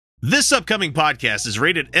This upcoming podcast is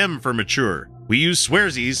rated M for mature. We use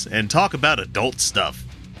swearsies and talk about adult stuff.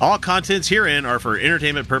 All contents herein are for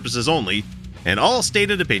entertainment purposes only, and all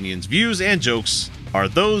stated opinions, views, and jokes are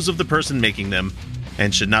those of the person making them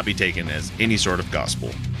and should not be taken as any sort of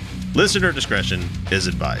gospel. Listener discretion is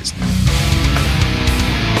advised.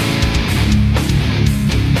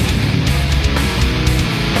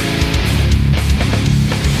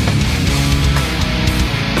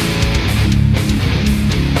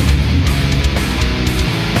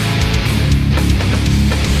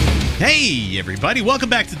 Hey everybody, welcome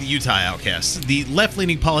back to the Utah Outcasts, the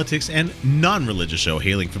left-leaning politics and non-religious show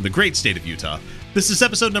hailing from the great state of Utah. This is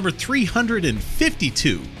episode number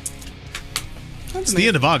 352. It's the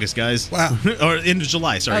end of August, guys. Wow. Or end of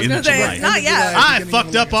July, sorry, end of July. Not yet. I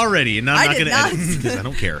fucked up already, and I'm not going to not. edit because I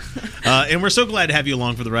don't care. And we're so glad to have you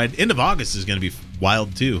along for the ride. End of August is going to be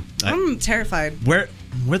wild, too. I'm terrified. Where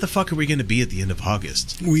the fuck are we going to be at the end of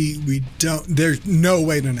August? We don't. There's no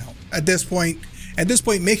way to know at this point. At this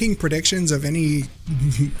point, making predictions of any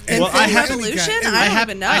Well, I revolution, I don't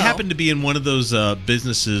even know. I happen to be in one of those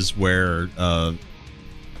businesses where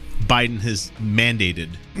Biden has mandated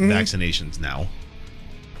vaccinations now,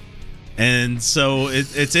 and so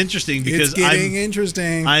it's interesting because it's getting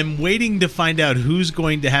interesting. I'm waiting to find out who's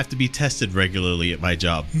going to have to be tested regularly at my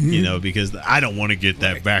job. You know, because I don't want to get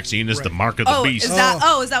that vaccine. It's the mark of the beast. Is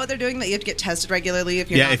that what they're doing? That you have to get tested regularly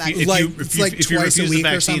if you're not vaccinated? If you refuse the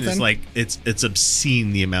vaccine, it's like it's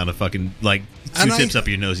obscene the amount of fucking like Q-tips up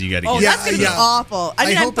your nose you got to get. That's gonna be awful. I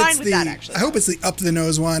mean, I'm fine with that actually. I hope it's the up the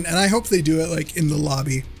nose one, and I hope they do it like in the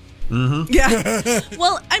lobby. Mm-hmm. Yeah.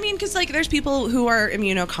 Well, I mean, because like there's people who are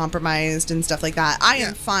immunocompromised and stuff like that. I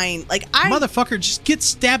am fine. Like motherfucker, just get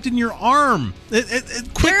stabbed in your arm. Quick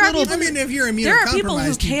little. I mean, if you're immunocompromised, there are people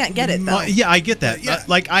who can't get it though. Yeah, I get that. Yeah.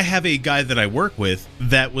 Like I have a guy that I work with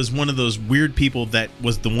that was one of those weird people that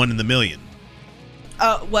was the one in the million.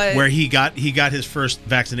 What? Where he got his first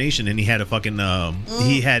vaccination and he had a fucking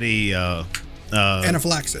he had a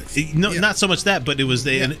anaphylaxis. No, not so much that, but it was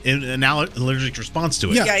an allergic response to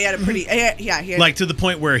it. Yeah, he had a pretty like to the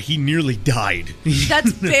point where he nearly died.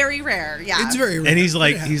 That's very rare. Yeah, it's very rare. And he's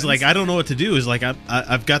like, I don't know what to do. He's like,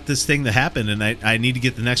 I've got this thing that happened, and I need to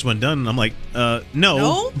get the next one done. And I'm like,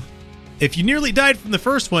 no. If you nearly died from the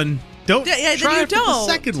first one, don't try for the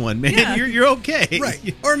second one, man. Yeah. You're okay.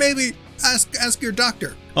 Right. Or maybe ask your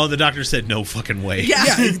doctor. Oh, the doctor said no fucking way. Yeah,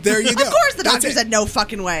 there you go. Of course, the doctor said no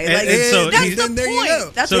fucking way. And so that's the point. There you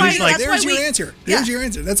go. That's so why. he's like, there's your answer. There's your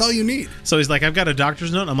answer. That's all you need. So he's like, I've got a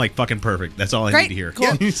doctor's note. I'm like, fucking perfect. That's all I need to hear.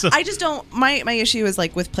 Cool. Yeah. So, I just don't. My issue is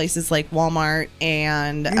like with places like Walmart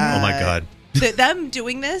and oh my god, them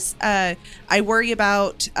doing this. I worry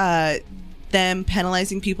about them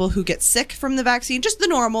penalizing people who get sick from the vaccine. Just the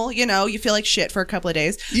normal, you feel like shit for a couple of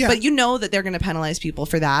days, but you know that they're going to penalize people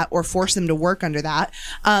for that or force them to work under that.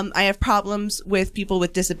 I have problems with people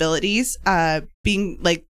with disabilities being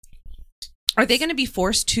like, are they going to be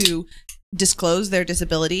forced to disclose their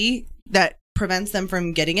disability that prevents them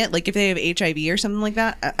from getting it? Like if they have HIV or something like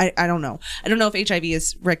that, I don't know. I don't know if HIV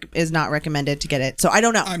is not recommended to get it. So I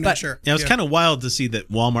don't know. I'm not sure. Yeah, it was kind of wild to see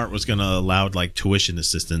that Walmart was going to allow like tuition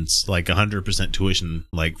assistance, like 100% tuition,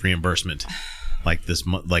 like reimbursement, like this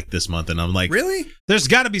month. And I'm like, really? There's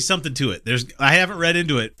got to be something to it. I haven't read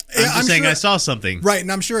into it. I'm just saying I saw something. Right,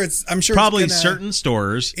 and I'm sure probably it's certain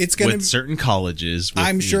stores. It's gonna with certain colleges.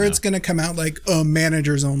 I'm sure it's going to come out like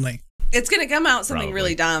managers only. It's going to come out something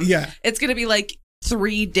really dumb. Yeah. It's going to be like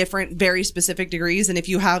 3 different very specific degrees, and if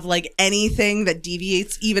you have like anything that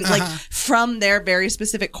deviates even like from their very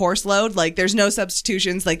specific course load, like there's no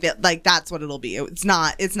substitutions, like that, like that's what it'll be. It's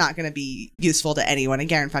not going to be useful to anyone. I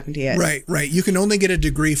guarantee you. Right. You can only get a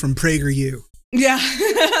degree from PragerU. Yeah.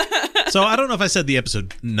 So I don't know if I said the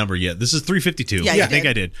episode number yet. This is 352. Yeah, I think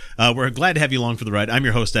I did. We're glad to have you along for the ride. I'm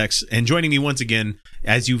your host, X, and joining me once again,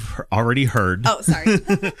 as you've already heard. Oh, sorry.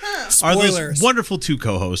 Are those wonderful 2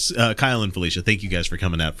 co-hosts, Kyle and Felicia. Thank you guys for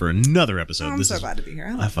coming out for another episode. I'm so glad to be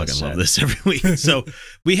here. I fucking love this every week. So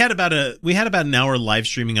we had about an hour live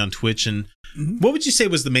streaming on Twitch, and what would you say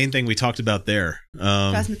was the main thing we talked about there?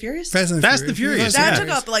 Fast and the Furious? Fast and the Furious. That took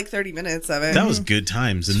up like 30 minutes of it. That was good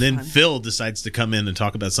times. And then Phil decides to come in and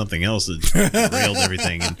talk about something else that derailed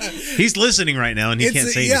everything. And he's listening right now, and he can't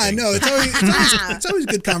say anything. Yeah, I know. It's always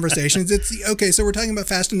good conversations. It's okay. So we're talking about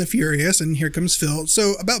Fast and the Furious, and here comes Phil.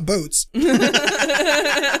 So about boats.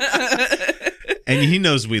 And he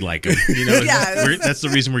knows we like him. That's the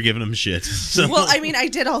reason we're giving him shit. So. Well, I mean, I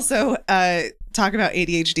did also talk about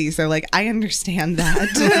ADHD, so like I understand that.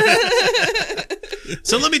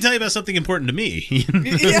 So let me tell you about something important to me.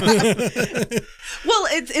 Yeah. Well,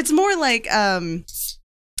 it's more like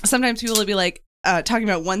sometimes people will be like, talking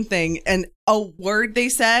about one thing, and a word they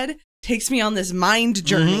said takes me on this mind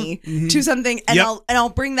journey to something, and I'll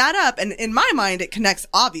bring that up, and in my mind it connects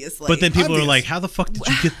obviously. But then people are like, "How the fuck did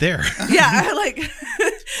you get there?" Yeah, like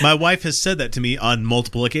my wife has said that to me on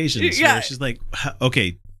multiple occasions. Yeah. Where she's like,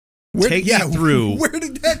 "Okay, Where take me through where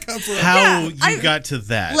did that come from? how you got to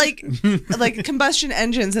that." like combustion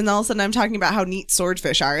engines, and all of a sudden I'm talking about how neat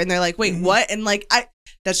swordfish are, and they're like, "Wait, what?" And like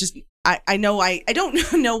that's just. I know I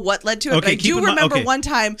don't know what led to it, but I do remember one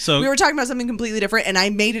time we were talking about something completely different, and I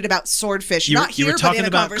made it about swordfish. You were talking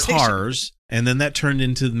about cars, and then that turned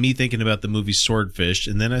into me thinking about the movie Swordfish,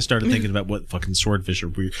 and then I started thinking about what fucking swordfish are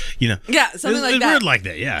weird, Yeah, something like that. Weird like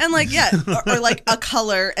that, yeah. And like, or like a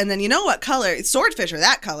color, and then you know what color? Swordfish are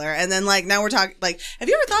that color, and then like now we're talking like, have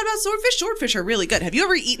you ever thought about swordfish? Swordfish are really good. Have you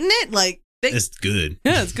ever eaten it? Like. It's good.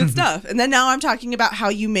 Yeah, it's good stuff. And then now I'm talking about how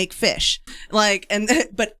you make fish. But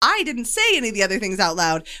I didn't say any of the other things out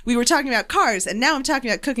loud. We were talking about cars, and now I'm talking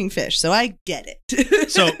about cooking fish. So I get it.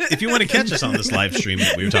 So if you want to catch us on this live stream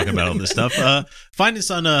that we were talking about all this stuff, find us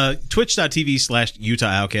on twitch.tv/Utah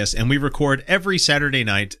Outcast, and we record every Saturday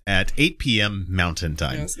night at 8 p.m. Mountain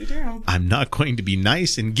Time. Yes, we do. I'm not going to be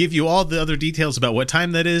nice and give you all the other details about what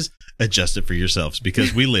time that is. Adjust it for yourselves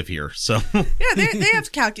because we live here. So yeah, they have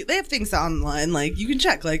they have things online, like you can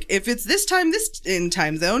check, like if it's this time, this in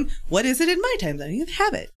time zone, what is it in my time zone? You can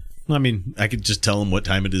have it. I mean, I could just tell them what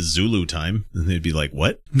time it is Zulu time, and they'd be like,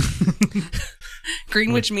 "What?"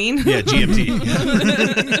 Greenwich Mean? Yeah, GMT.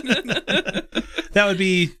 That would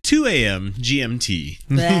be 2 a.m. GMT.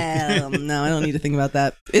 Well, no, I don't need to think about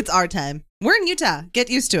that. It's our time. We're in Utah. Get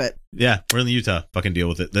used to it. Yeah, we're in Utah. Fucking deal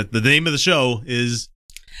with it. The name of the show is.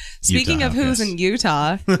 Speaking Utah of who's in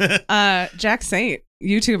Utah, Jack Saint,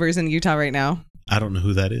 YouTuber's in Utah right now. I don't know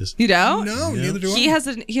who that is. You don't? No, neither do I.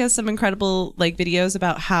 He has some incredible like videos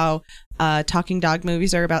about how talking dog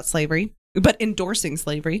movies are about slavery, but endorsing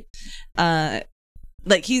slavery.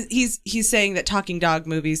 Like he's saying that talking dog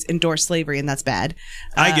movies endorse slavery, and that's bad.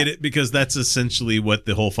 I get it, because that's essentially what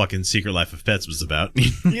the whole fucking Secret Life of Pets was about.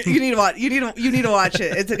 you need to watch. You need to watch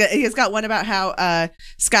it. He's got one about how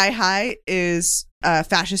Sky High is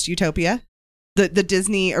fascist utopia, the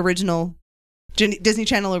Disney original. Disney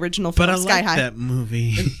Channel original film, but I Sky like High. that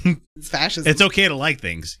movie. It's fascism. It's okay to like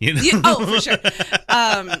things, you know. Yeah, oh, for sure.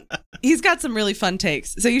 He's got some really fun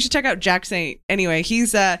takes, so you should check out Jack Saint. Anyway, he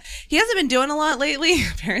hasn't been doing a lot lately.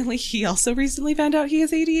 Apparently, he also recently found out he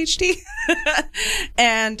has ADHD,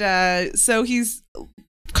 and so he's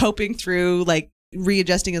coping through like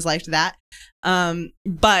readjusting his life to that.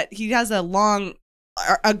 But he has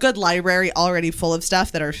a good library already full of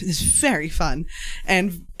stuff that is very fun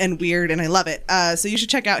and weird, and I love it. So you should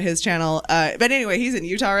check out his channel. But anyway, he's in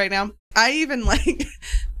Utah right now. I even like.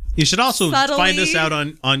 You should also subtly find us out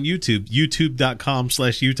on YouTube,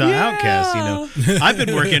 youtube.com/Utah Outcast. You know, I've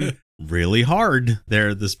been working really hard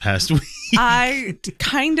there this past week. I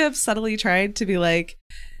kind of subtly tried to be like,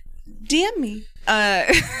 DM me.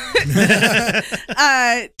 I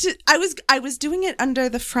was doing it under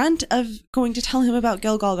the front of going to tell him about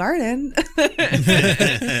Gilgal Garden, but I was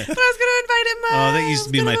going to invite him. That used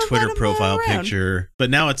to be my Twitter profile picture, but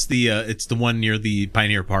now it's the one near the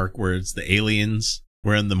Pioneer Park where it's the aliens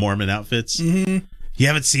wearing the Mormon outfits. Mm-hmm. You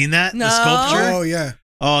haven't seen that? No. The sculpture? Oh yeah.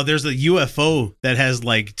 Oh, there's a UFO that has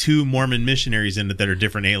like 2 Mormon missionaries in it that are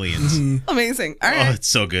different aliens. Mm-hmm. Amazing. All right. Oh, it's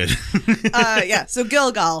so good. Yeah. So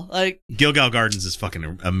Gilgal, Gilgal Gardens is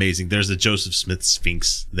fucking amazing. There's a Joseph Smith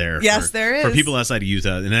Sphinx there. Yes, there is. For people outside of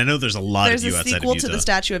Utah. And I know there's a lot of you outside of Utah. There's a sequel to the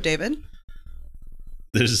Statue of David.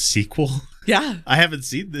 There's a sequel? Yeah. I haven't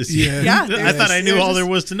seen this yet. Yeah. I thought I knew all there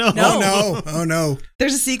was to know. No. Oh no.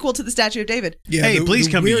 There's a sequel to the Statue of David. Yeah, hey, please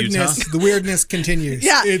come to Utah. The weirdness continues.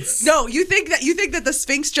 Yeah. No, you think that the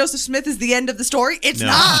Sphinx Joseph Smith is the end of the story? It's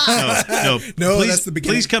not. No, please, that's the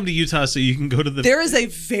beginning. Please come to Utah so you can go to the. There is a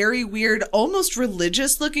very weird, almost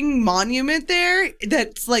religious looking monument there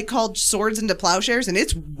that's like called Swords into Plowshares, and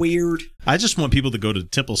it's weird. I just want people to go to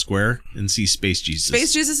Temple Square and see Space Jesus.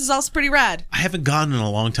 Space Jesus is also pretty rad. I haven't gone in a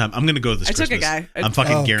long time. I'm going to go this Christmas. I took a guy. I'm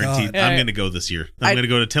fucking guaranteed. God. I'm going to go this year. I'm going to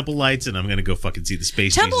go to Temple Lights, and I'm going to go fucking see the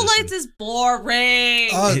Space Temple Jesus. Lights is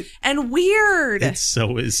boring and weird. It is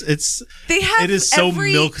so every,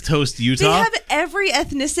 milquetoast Utah. They have every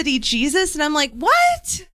ethnicity Jesus, and I'm like,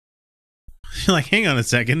 what? You're like, hang on a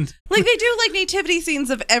second. Like they do like nativity scenes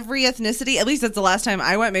of every ethnicity. At least that's the last time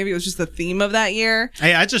I went. Maybe it was just the theme of that year.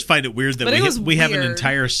 Hey, I just find it weird that we have an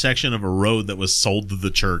entire section of a road that was sold to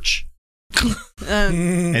the church.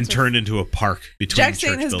 and turned into a park between Jack church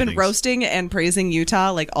Stain has buildings. been roasting and praising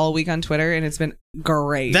Utah like all week on Twitter, and it's been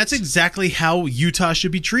great. That's exactly how Utah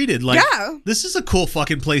should be treated. Like, Yeah. this is a cool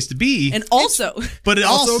fucking place to be. And also, but it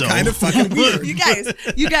also kind of fucking weird. you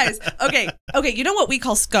guys, okay, you know what we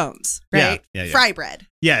call scones, right? Yeah. Fry bread.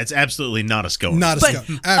 Yeah, it's absolutely not a scone. Not a But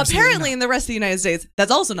scone. Absolutely apparently not. in the rest of the United States,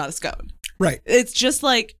 that's also not a scone. Right. It's just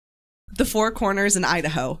like the Four Corners in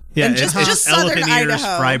Idaho. Yeah, and it's just southern elephant ears,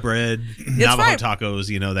 Idaho. fry bread, Navajo fry- tacos,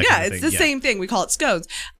 you know, that Yeah, kind of it's thing. the same thing. We call it scones.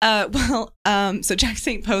 So Jack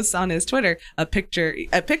Saint posts on his Twitter a picture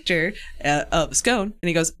of a scone, and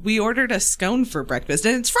he goes, "We ordered a scone for breakfast,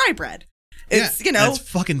 and it's fry bread. It's That's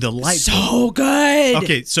fucking delightful. so good."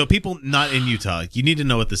 Okay, so people not in Utah, you need to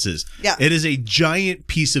know what this is. Yeah. It is a giant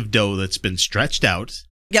piece of dough that's been stretched out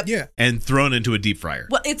Yep. Yeah. and thrown into a deep fryer.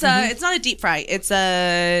 Well, it's not a deep fry. It's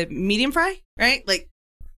a medium fry, right? Like,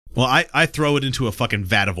 Well, I throw it into a fucking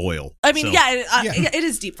vat of oil. I mean, So- it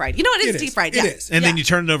is deep fried. You know, it is deep fried. It Yeah. is. And then Yeah. you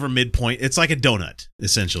turn it over midpoint. It's like a donut,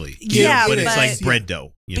 essentially. Yeah, but it's but- like bread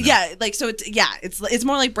dough. You know? Yeah, like so. It's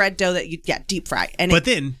more like bread dough that you deep fry. And But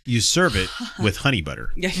then you serve it with honey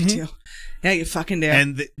butter. yeah, you do. Yeah, you fucking do.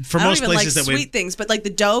 And for I don't most even places like that sweet things, but like the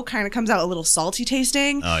dough kind of comes out a little salty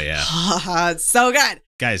tasting. Oh yeah. It's so good.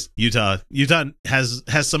 Guys, Utah has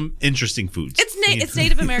some interesting foods. It's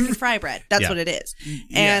Native American fry bread. That's Yeah. what it is.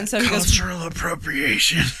 And so he goes, cultural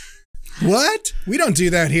appropriation. What? We don't do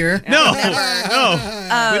that here. No, Never.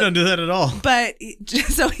 no, we don't do that at all. But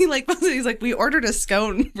so he like posted, he's like, we ordered a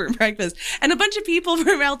scone for breakfast, and a bunch of people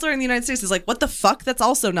from elsewhere in the United States is like, what the fuck? That's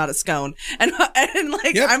also not a scone. And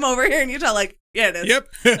like Yep. I'm over here in Utah, like, yeah, it is. Yep.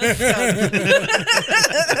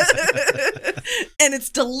 And it's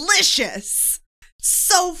delicious.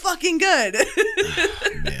 So fucking good.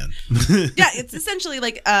 Man. Yeah, it's essentially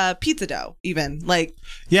like pizza dough, even like.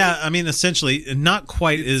 Yeah, I mean, essentially, not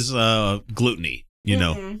quite as gluten-y, you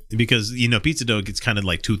know, because, you know, pizza dough gets kind of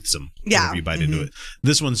like toothsome Yeah. whenever you bite into it.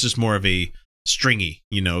 This one's just more of a stringy,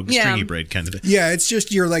 you know, stringy bread kind of thing. Yeah, it's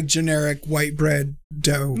just your like generic white bread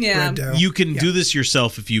dough. Yeah. Bread dough. You can do this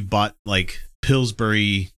yourself if you bought like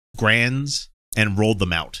Pillsbury Grands and rolled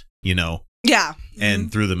them out, you know, Yeah.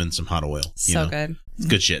 and threw them in some hot oil. You So know? good. It's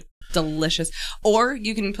good shit. Delicious. Or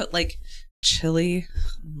you can put like chili,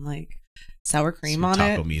 like sour cream Some on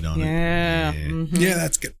taco it. meat on Yeah. it. Yeah. Mhm. Yeah,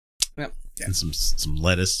 that's good. And some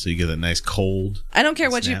lettuce so you get a nice cold. I don't care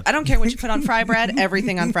what Snap. I don't care what you put on fry bread.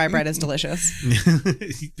 Everything on fry bread is delicious.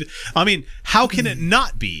 I mean, how can it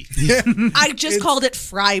not be? I just called it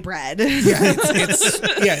fry bread. Yeah,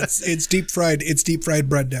 it's deep fried. It's deep fried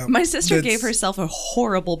bread dough. My sister That's- gave herself a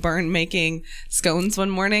horrible burn making scones one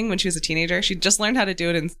morning when she was a teenager. She just learned how to do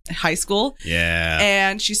it in high school. Yeah.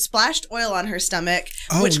 And she splashed oil on her stomach,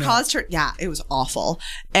 Oh, which no. caused her, it was awful.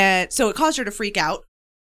 And so it caused her to freak out.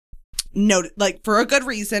 No, like for a good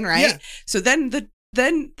reason, right? Yeah. So then the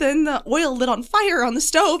oil lit on fire on the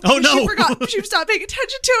stove. Oh, because no. She forgot. She stopped paying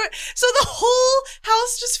attention to it. So the whole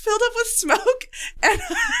house just filled up with smoke. And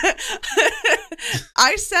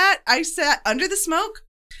I sat under the smoke.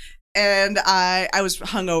 And I was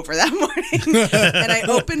hungover that morning, and I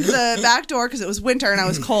opened the back door because it was winter and I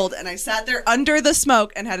was cold, and I sat there under the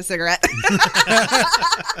smoke and had a cigarette.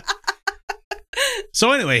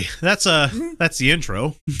 So anyway, that's the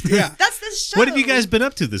intro. Yeah. That's this show. What have you guys been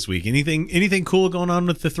up to this week? Anything cool going on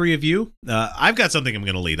with the three of you? I've got something I'm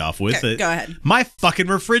going to lead off with. Okay, go ahead. My fucking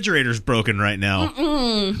refrigerator's broken right now.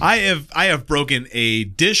 I have broken a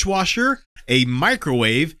dishwasher, a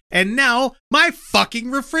microwave, and now my fucking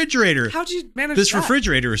refrigerator. How'd you manage This that?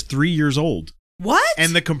 refrigerator is 3 years old, What?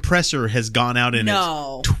 and the compressor has gone out in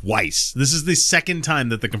No. it twice. This is the second time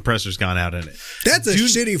that the compressor's gone out in it. That's a Dude.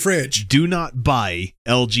 shitty fridge. Do not buy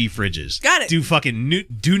LG fridges. Got it.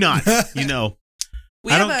 Do not. You know,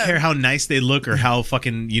 We I have don't care how nice they look or how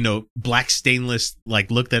fucking, you know, black stainless like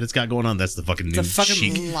look that it's got going on. That's the fucking It's new a fucking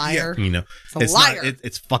chic. liar. You know, It's a liar. not.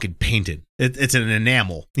 It's fucking painted. It's an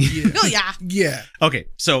enamel. Oh yeah. Yeah. Okay,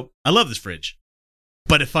 so I love this fridge,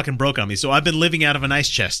 but it fucking broke on me. So I've been living out of an ice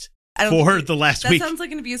chest I don't for think- the last That week. sounds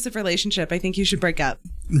like an abusive relationship. I think you should break up.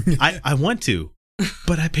 I want to,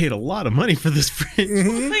 but I paid a lot of money for this fridge.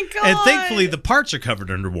 Oh my god. And thankfully, the parts are covered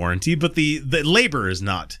under warranty, but the labor is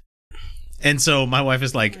not. And so my wife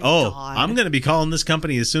is like, Oh my God. I'm going to be calling this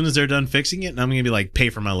company as soon as they're done fixing it. And I'm going to be like, pay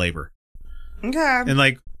for my labor. Okay. And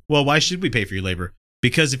like, well, why should we pay for your labor?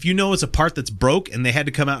 Because if you know it's a part that's broke and they had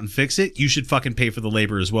to come out and fix it, you should fucking pay for the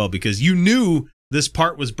labor as well. Because you knew this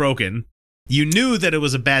part was broken. You knew that it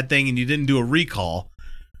was a bad thing and you didn't do a recall.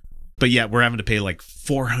 But yet we're having to pay like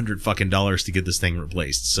 $400 fucking dollars to get this thing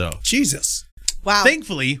replaced. So Jesus. Wow.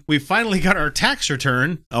 thankfully, we finally got our tax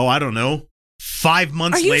return. Oh, I don't know, 5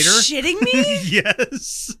 months Are you later. shitting me?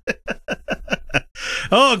 Yes.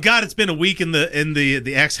 Oh God, it's been a week in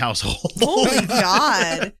the X household. Holy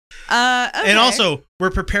God. Okay. And also,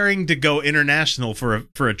 we're preparing to go international for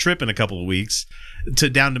a trip in a couple of weeks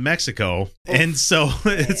down to Mexico. And so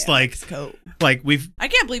it's Mexico. like we've. I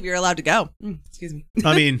can't believe you're allowed to go. Excuse me.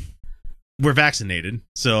 I mean, we're vaccinated,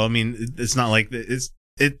 so I mean, it's not like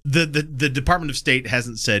the Department of State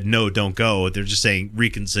hasn't said no, don't go. They're just saying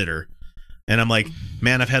reconsider. And I'm like,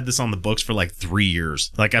 man, I've had this on the books for like 3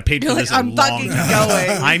 years. Like I paid for this a long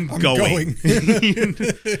time. I'm going.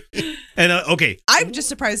 And okay. I'm just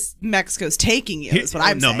surprised Mexico's taking you, is what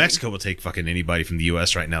I'm saying. No, Mexico will take fucking anybody from the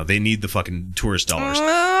U.S. right now. They need the fucking tourist dollars.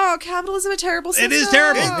 Oh, capitalism, a terrible system. It is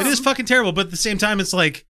terrible. It is fucking terrible. But at the same time, it's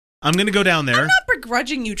like, I'm going to go down there. I'm not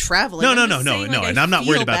begrudging you traveling. No. And I'm not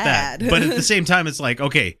worried about that. But at the same time, it's like,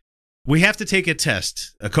 okay, we have to take a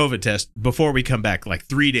COVID test, before we come back, like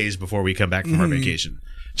 3 days before we come back from our vacation,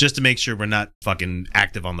 just to make sure we're not fucking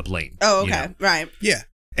active on the plane. Oh, okay. Right. Yeah.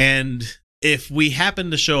 And if we happen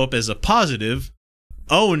to show up as a positive,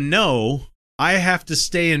 oh no, I have to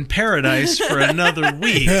stay in paradise for another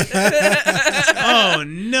week. Oh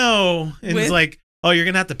no. And it's like, oh, you're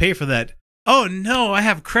going to have to pay for that. Oh no, I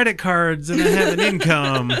have credit cards and I have an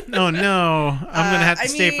income. Oh no, I'm going to have to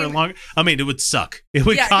stay for a long. I mean, it would suck. It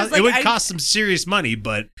would cost some serious money,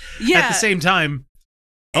 but at the same time,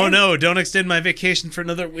 oh no, don't extend my vacation for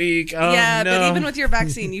another week. Oh yeah, no. but even with your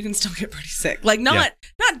vaccine, you can still get pretty sick. Like not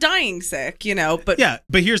dying sick, but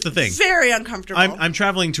but here's the thing. Very uncomfortable. I'm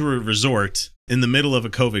traveling to a resort in the middle of a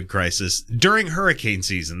COVID crisis during hurricane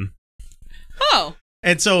season. Oh.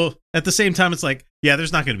 And so at the same time, it's like, yeah,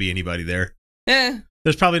 there's not going to be anybody there.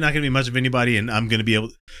 There's probably not going to be much of anybody, and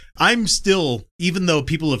I'm still, even though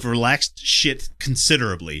people have relaxed shit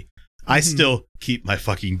considerably, I still keep my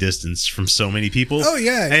fucking distance from so many people. Oh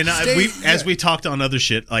yeah. And as we talked on other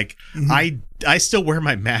shit, like I still wear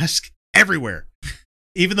my mask everywhere.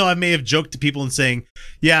 Even though I may have joked to people and saying,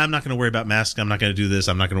 yeah, I'm not going to worry about masks. I'm not going to do this.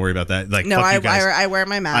 I'm not going to worry about that. Like, no, fuck you guys. I wear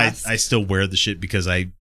my mask. I still wear the shit because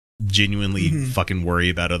I genuinely fucking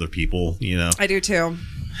worry about other people, I do too.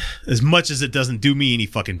 As much as it doesn't do me any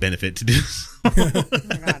fucking benefit to do so. Oh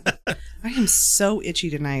my God. I am so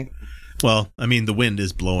itchy tonight. Well, I mean, the wind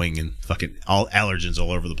is blowing and fucking all allergens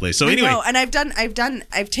all over the place. So anyway, and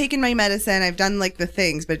I've taken my medicine. I've done like the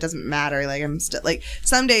things, but it doesn't matter. Like I'm still like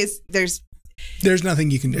some days there's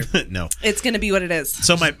nothing you can do. No, it's gonna be what it is.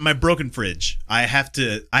 So my broken fridge, I had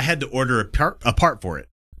to order a part for it.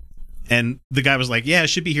 And the guy was like, yeah, it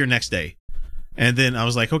should be here next day. And then I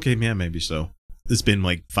was like, okay, man, maybe so. It's been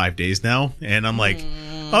like 5 days now. And I'm like,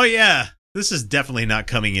 oh, yeah, this is definitely not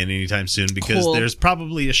coming in anytime soon because there's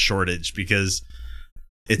probably a shortage because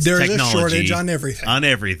it's there's technology. There's a shortage on everything. On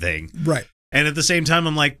everything. Right. And at the same time,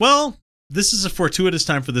 I'm like, well, this is a fortuitous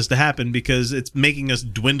time for this to happen because it's making us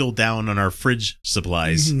dwindle down on our fridge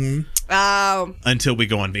supplies until we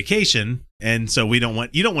go on vacation. And so you don't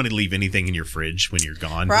want to leave anything in your fridge when you're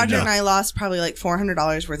gone. Roger and I lost probably like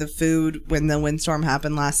 $400 worth of food when the windstorm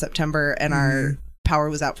happened last September and our power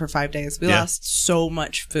was out for 5 days. We lost so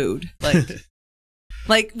much food.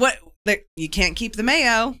 Like what? You can't keep the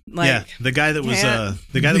mayo. The guy that was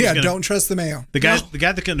don't trust the mayo. The guy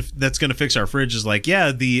that's gonna fix our fridge is like,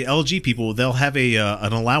 yeah, the LG people, they'll have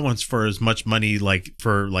an allowance for as much money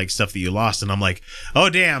for stuff that you lost. And I'm like, oh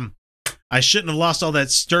damn, I shouldn't have lost all that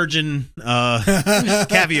sturgeon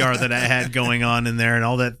caviar that I had going on in there and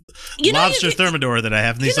all that lobster thermidor that I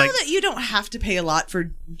have. And he's like, that you don't have to pay a lot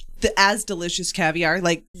for the as delicious caviar.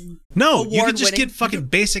 Like, no, you can just get fucking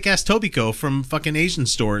basic ass Tobiko from fucking Asian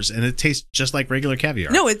stores and it tastes just like regular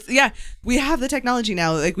caviar. No, we have the technology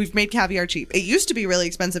now. Like, we've made caviar cheap. It used to be really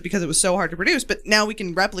expensive because it was so hard to produce, but now we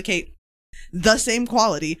can replicate the same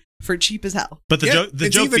quality for cheap as hell. But the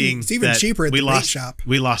joke being it's even cheaper at the bait shop.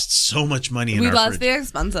 We lost so much money in our fridge. We lost the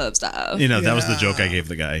expensive stuff. That was the joke I gave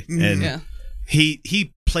the guy. And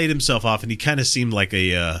he played himself off and he kind of seemed like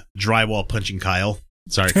a drywall punching Kyle.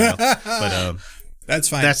 Sorry, Kyle. But that's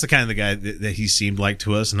fine. That's the kind of the guy that he seemed like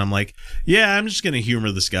to us. And I'm like, yeah, I'm just going to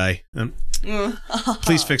humor this guy.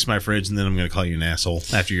 Please fix my fridge and then I'm going to call you an asshole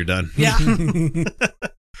after you're done. Yeah.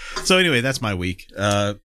 So anyway, that's my week.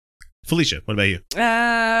 Felicia, what about you?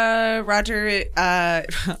 Roger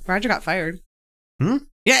got fired.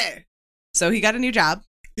 Yeah. So he got a new job.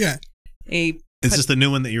 Yeah. Is this the new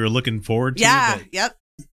one that you were looking forward to? Yeah. Yep.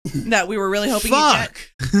 That we were really hoping he'd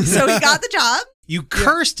get. So he got the job. You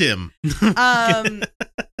cursed him.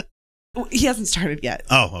 He hasn't started yet.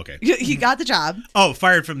 Oh, okay. He got the job. Oh,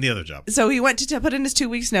 fired from the other job. So he went to put in his 2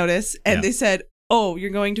 weeks notice and they said, oh,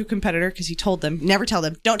 you're going to a competitor, because he told them, never tell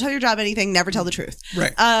them, don't tell your job anything, never tell the truth.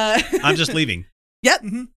 Right. I'm just leaving. Yep.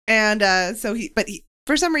 Mm-hmm. And so he,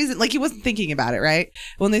 for some reason, like, he wasn't thinking about it, right?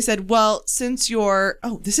 When they said, well, since you're,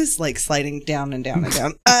 this is like sliding down and down and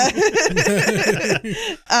down.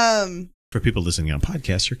 For people listening on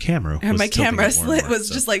podcasts, your camera And my camera was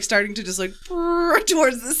so. just like starting to just like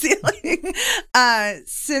towards the ceiling.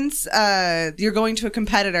 Since you're going to a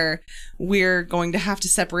competitor, we're going to have to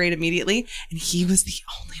separate immediately. And he was the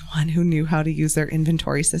only one who knew how to use their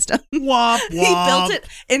inventory system. Womp, womp. He built it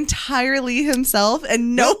entirely himself,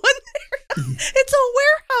 and no one there. It's a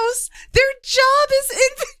warehouse. Their job is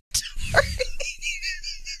inventory.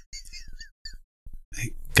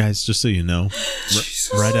 Guys, just so you know,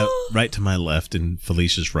 right to my left, and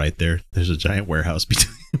Felicia's right there. There's a giant warehouse behind.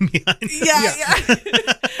 Yeah.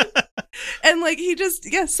 And like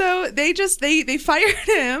so they fired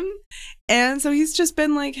him, and so he's just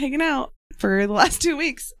been like hanging out for the last 2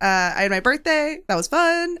 weeks. I had my birthday. That was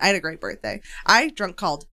fun. I had a great birthday. I drunk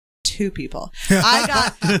called 2 people.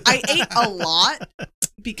 I ate a lot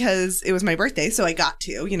because it was my birthday, so I got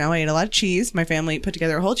to. I ate a lot of cheese. My family put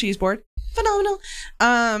together a whole cheese board. Phenomenal.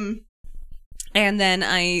 And then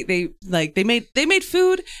they made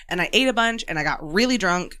food, and I ate a bunch, and I got really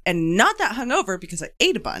drunk and not that hungover because I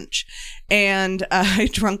ate a bunch, and I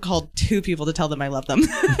drunk called 2 people to tell them I love them.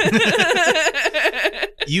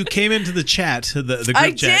 You came into the chat, the group chat.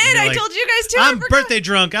 I did. I told you guys too. I'm birthday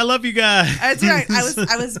drunk. I love you guys. That's right.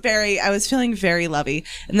 I was feeling very lovey,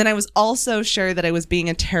 and then I was also sure that I was being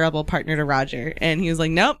a terrible partner to Roger, and he was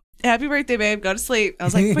like, "Nope. Happy birthday, babe. Go to sleep." I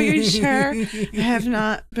was like, "But you're sure?" I have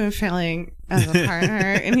not been feeling as a partner.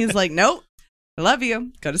 And he's like, "Nope. I love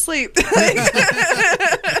you. Go to sleep."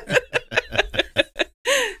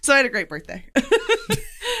 So I had a great birthday.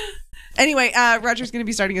 Anyway, Roger's going to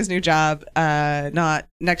be starting his new job not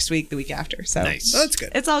next week, the week after. So nice. Oh, that's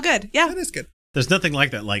good. It's all good. Yeah. That is good. There's nothing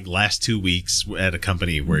like that, like last 2 weeks at a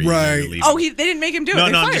company where you're leaving. Oh, they didn't make him do it. No,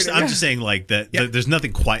 They I'm fired him. just saying like that. Yeah. There's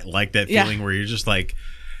nothing quite like that Yeah. feeling where you're just like,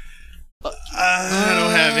 I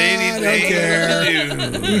don't have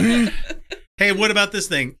anything to do. Hey, what about this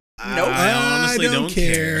thing? Nope. I honestly I don't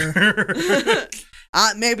care.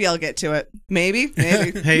 Maybe I'll get to it. Maybe.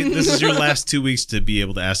 Hey, this is your last 2 weeks to be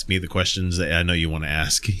able to ask me the questions that I know you want to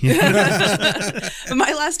ask.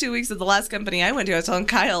 My last 2 weeks at the last company I went to, I was telling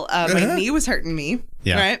Kyle, my knee was hurting me.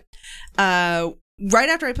 Yeah. Right. Right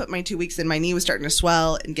after I put my 2 weeks in, my knee was starting to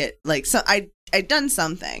swell and get like, so I'd done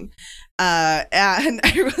something. And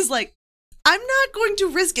I was like, I'm not going to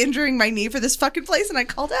risk injuring my knee for this fucking place. And I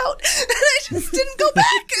called out, and I just didn't go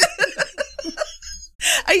back.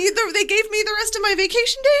 They gave me the rest of my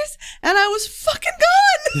vacation days, and I was fucking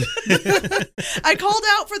gone. I called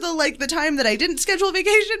out for the time that I didn't schedule a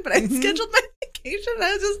vacation, but I scheduled my vacation.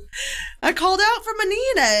 I called out for my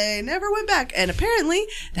knee, and I never went back. And apparently,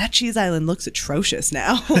 that cheese island looks atrocious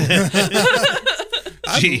now.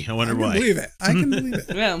 Gee, I wonder why. I can believe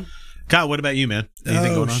it. Yeah. Kyle, what about you, man?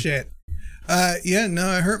 Anything going on? Shit. No,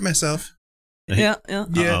 I hurt myself. Yeah.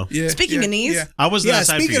 Uh-oh. Yeah. Speaking of knees. Yeah. I wasn't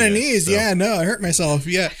outside speaking for you of guys, knees, so. I hurt myself.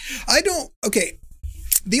 Yeah. Okay.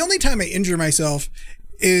 The only time I injure myself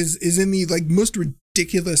is in the most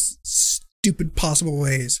ridiculous, stupid possible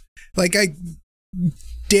ways. Like I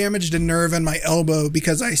damaged a nerve in my elbow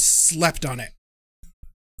because I slept on it.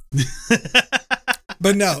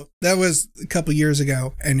 But no, that was a couple years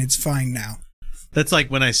ago, and it's fine now. That's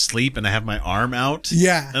like when I sleep and I have my arm out.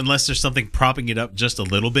 Yeah. Unless there's something propping it up just a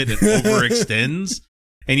little bit, it overextends.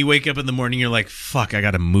 And you wake up in the morning, you're like, fuck, I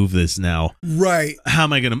got to move this now. Right. How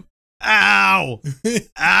am I going to... Ow!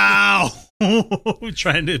 Ow!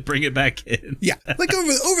 Trying to bring it back in. Yeah. Like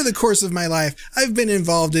over the course of my life, I've been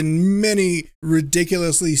involved in many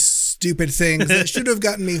ridiculously stupid things that should have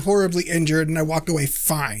gotten me horribly injured, and I walked away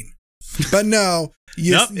fine. But no,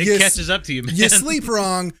 it catches up to you, man. You sleep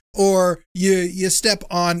wrong, or you step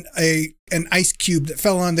on an ice cube that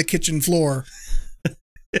fell on the kitchen floor,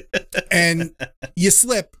 and you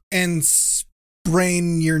slip and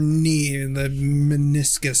sprain your knee in the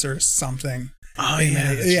meniscus or something. Oh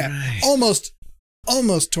yeah, that's right.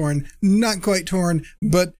 Almost torn, not quite torn,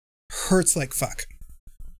 but hurts like fuck.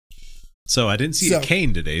 So I didn't see a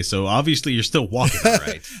cane today. So obviously you're still walking,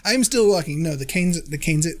 right? I'm still walking. No, the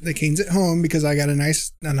cane's at home because I got a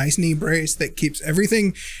nice knee brace that keeps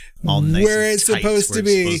everything all nice where it's supposed to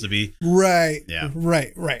be. Right. Yeah.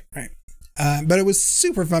 Right. But it was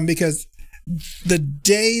super fun because the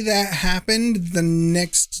day that happened, the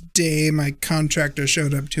next day my contractor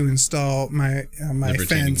showed up to install my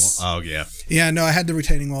fence. Oh yeah. Yeah. No, I had the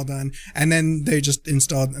retaining wall done, and then they just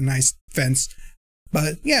installed a nice fence.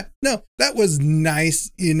 But yeah, no, that was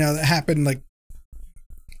nice. That happened like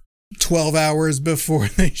 12 hours before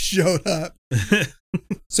they showed up.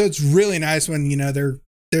 So it's really nice when, they're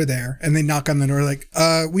there and they knock on the door like,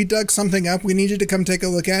 we dug something up. We need you to come take a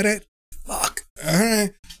look at it. Fuck. All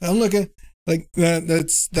right. I'm looking. Like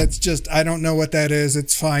that's just, I don't know what that is.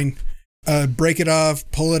 It's fine. Break it off,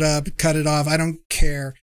 pull it up, cut it off. I don't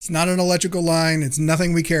care. It's not an electrical line. It's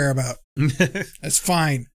nothing we care about. That's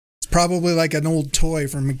fine. It's probably like an old toy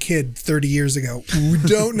from a kid 30 years ago. We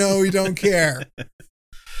don't know. We don't care.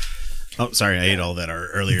 Oh, sorry. I ate all that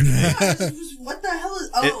earlier today. What the hell is...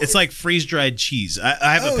 It's like freeze-dried cheese.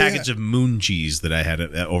 I have a package of Moon cheese that I had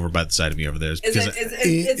over by the side of me over there.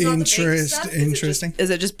 Interesting. Is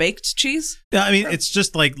it just baked cheese? Yeah, I mean, it's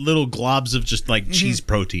just like little globs of just like cheese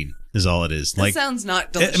protein is all it is. That sounds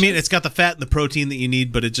not delicious. I mean, it's got the fat and the protein that you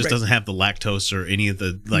need, but it just doesn't have the lactose or any of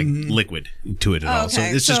the liquid to it at all. So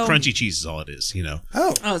it's just crunchy cheese is all it is,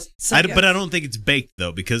 Oh, so but I don't think it's baked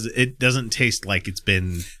though, because it doesn't taste like it's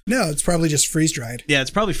been. No, it's probably just freeze dried. Yeah, it's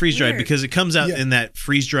probably freeze dried because it comes out in that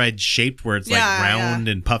freeze dried shape where it's like round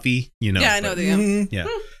and puffy. Yeah, I know that. Yeah,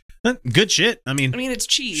 good shit. I mean, it's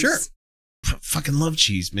cheese. Sure. Fucking love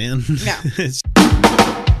cheese, man. Yeah.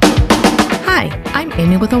 Hi, I'm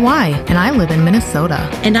Amy with a Y, and I live in Minnesota.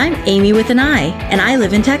 And I'm Amy with an I, and I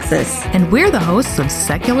live in Texas. And we're the hosts of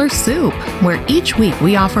Secular Soup, where each week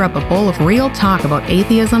we offer up a bowl of real talk about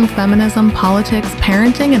atheism, feminism, politics,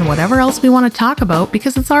 parenting, and whatever else we want to talk about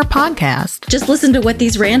because it's our podcast. Just listen to what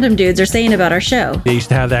these random dudes are saying about our show. They used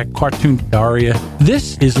to have that cartoon Daria.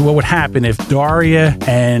 This is what would happen if Daria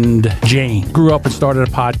and Jane grew up and started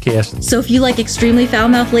a podcast. So if you like extremely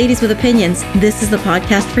foul-mouthed ladies with opinions, this is the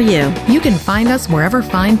podcast for you. You can find us wherever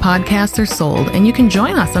fine podcasts are sold, and you can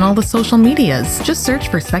join us on all the social medias. Just search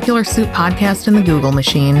for Secular Soup Podcast in the Google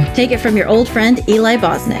machine. Take it from your old friend Eli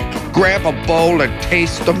Bosnick. Grab a bowl and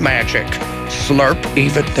taste the magic. Slurp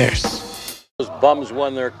even this. Those bums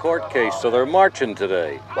won their court case, so they're marching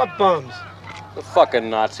today. What bums? The fucking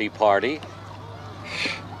Nazi party.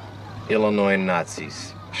 Illinois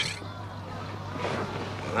Nazis.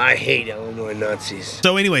 I hate Illinois Nazis.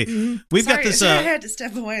 So anyway, we've got this. I had to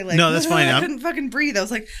step away. No, that's fine. I couldn't fucking breathe. I was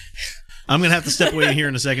like, I'm gonna have to step away here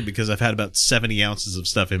in a second because I've had about 70 ounces of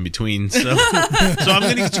stuff in between. So I'm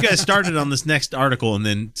gonna get you guys started on this next article and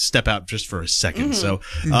then step out just for a second. So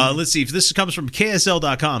let's see if this comes from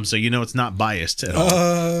KSL.com, so it's not biased at all.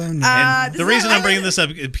 And the reason I'm bringing this up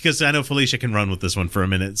is because I know Felicia can run with this one for a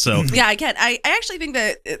minute. So yeah, I can. I actually think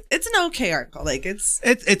that it's an okay article. Like it's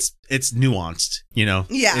nuanced. Yeah,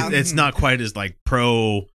 it's not quite as like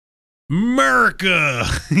pro America,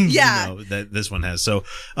 that this one has. So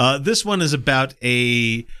this one is about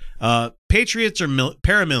a patriots or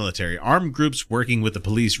paramilitary armed groups working with the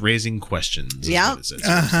police raising questions. Yeah.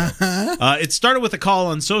 It started with a call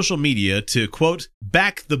on social media to, quote,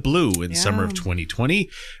 back the blue in summer of 2020,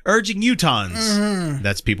 urging Utahns,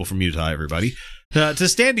 that's people from Utah, everybody, to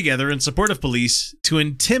stand together in support of police to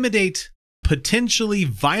intimidate potentially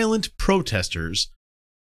violent protesters.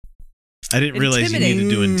 I didn't realize you needed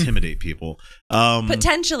to intimidate people.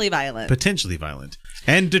 Potentially violent.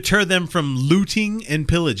 And deter them from looting and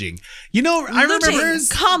pillaging. I remember...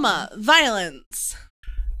 violence.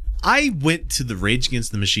 I went to the Rage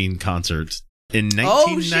Against the Machine concert in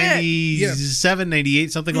 1997,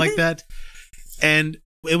 98, something like that. And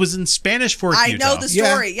it was in Spanish Fork, Utah. I know the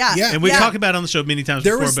story, yeah. And we talked about it on the show many times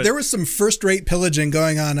before. There was some first-rate pillaging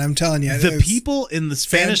going on, I'm telling you. The people in the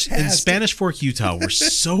Spanish Fork, Utah were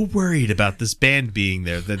so worried about this band being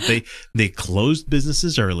there that they closed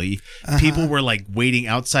businesses early. People were like waiting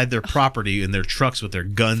outside their property in their trucks with their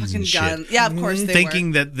guns and shit. Yeah, of course they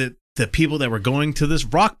thinking that the people that were going to this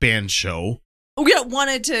rock band show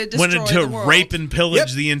wanted to destroy the world. Rape and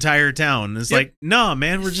pillage the entire town. It's like, no,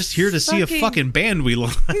 man, we're just here to see a fucking band we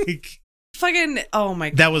like. Oh my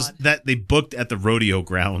god. That was that they booked at the rodeo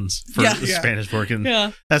grounds for the Spanish Fork. And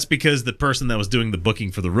that's because the person that was doing the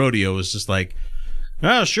booking for the rodeo was just like,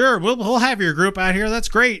 oh, sure, we'll have your group out here. That's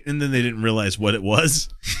great. And then they didn't realize what it was.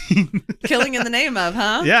 Killing in the name of,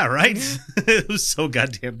 huh? Yeah, right? It was so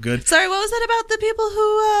goddamn good. Sorry, what was that about the people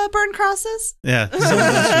who burn crosses? Yeah.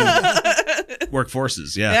 Work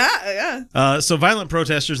forces, yeah. So violent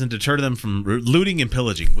protesters and deter them from looting and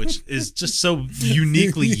pillaging, which is just so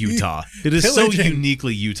uniquely Utah. It is so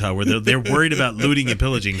uniquely Utah where they're worried about looting and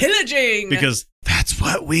pillaging. Pillaging! Because that's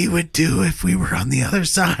what we would do if we were on the other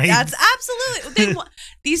side. That's absolutely...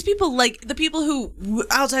 These people, like the people who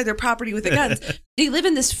outside their property with the guns, they live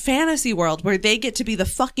in this fantasy world where they get to be the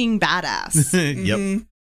fucking badass. Yep.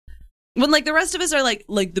 When like the rest of us are like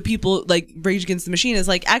the people like Rage Against the Machine is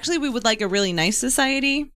like, actually we would like a really nice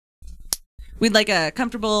society. We'd like a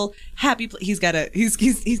comfortable, happy. He's gonna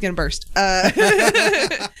burst.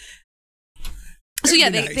 So yeah,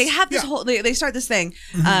 That'd be they nice. have this whole. They start this thing.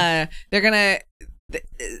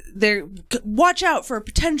 They're watch out for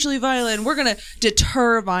potentially violent. We're gonna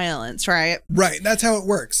deter violence, right? Right. That's how it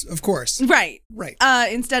works. Of course. Right. Right.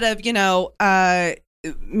 Instead of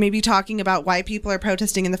maybe talking about why people are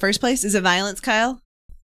protesting in the first place. Is it violence, Kyle?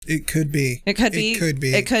 It could be. It could be. It could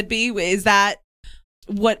be. It could be. Is that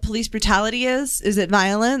what police brutality is? Is it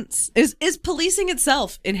violence? Is policing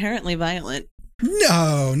itself inherently violent?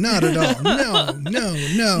 No, not at all. No.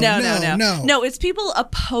 No, it's people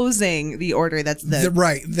opposing the order that's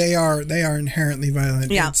Right. They are inherently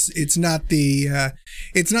violent. Yeah. It's not the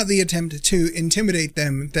attempt to intimidate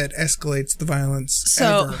them that escalates the violence.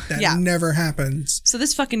 So, ever. That yeah. never happens. So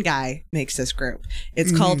this fucking guy makes this group.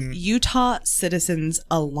 It's called Utah Citizens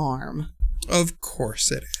Alarm. Of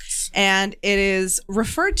course it is. And it is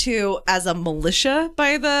referred to as a militia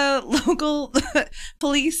by the local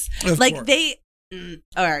police. Of course.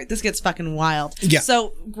 All right, this gets fucking wild. Yeah.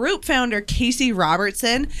 So group founder Casey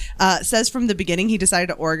Robertson says from the beginning he decided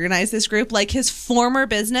to organize this group like his former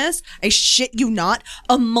business, I shit you not,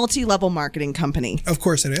 a multi-level marketing company. Of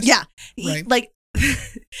course it is. Yeah. Right.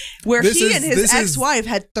 Where This he is- and his this is- ex-wife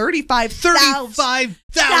had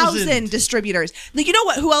 35,000 distributors. Like, you know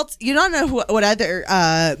what? Who else? You don't know what other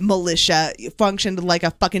militia functioned like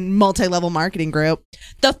a fucking multi-level marketing group?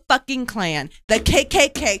 The fucking Klan, the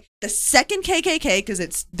KKK, the second KKK,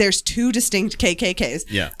 because there's two distinct KKKs.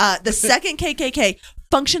 Yeah. The second KKK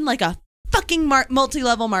functioned like a fucking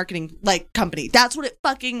multi-level marketing like company. That's what it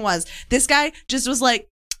fucking was. This guy just was like,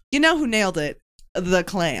 you know who nailed it? The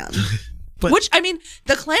Klan. Which, I mean,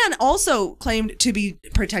 the Klan also claimed to be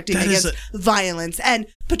protecting against violence and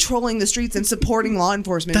patrolling the streets and supporting law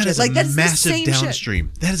enforcement. That is like, that's massive the same downstream.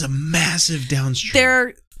 Shit. That is a massive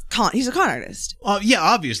downstream. He's a con artist. Yeah,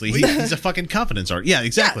 obviously. He's a fucking confidence art. Yeah,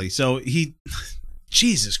 exactly. Yeah. So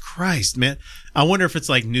Jesus Christ, man. I wonder if it's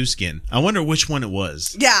like New Skin. I wonder which one it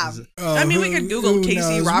was. Yeah. I mean, we could Google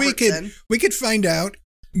Casey Robertson. We could find out,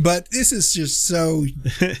 but this is just so...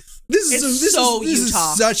 This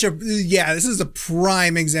is a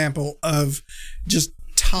prime example of just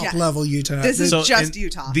top level Utah. This is just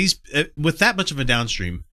Utah. These with that much of a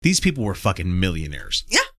downstream, these people were fucking millionaires.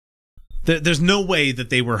 Yeah. There's no way that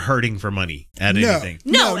they were hurting for money at anything.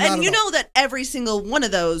 No, and you know that every single one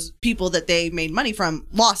of those people that they made money from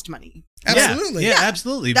lost money. Absolutely. Yeah,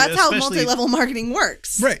 absolutely. That's how multi-level marketing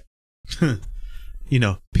works. Right.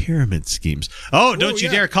 Pyramid schemes. Oh, don't you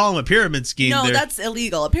dare call them a pyramid scheme. No, that's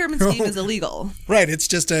illegal. A pyramid scheme is illegal. Right. It's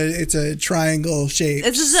just a triangle shaped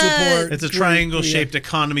support. It's a triangle shaped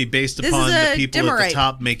economy based upon the people at the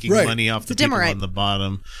top making money off the people on the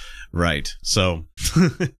bottom. Right. So,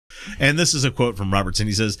 and this is a quote from Robertson.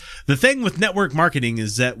 He says, "The thing with network marketing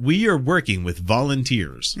is that we are working with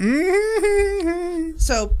volunteers."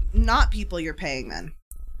 So, not people you're paying then.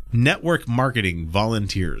 Network marketing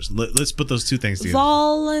volunteers. Let's put those two things together.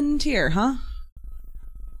 Volunteer, huh?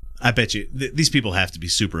 I bet you these people have to be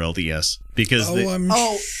super LDS because I'm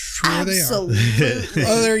sure they are.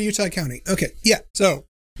 They're Utah County. Okay, yeah. So,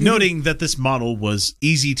 noting that this model was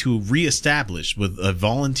easy to reestablish with a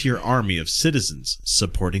volunteer army of citizens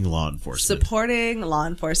supporting law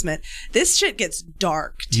enforcement. This shit gets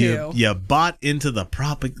dark too. You bought into the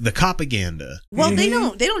propaganda. Well, they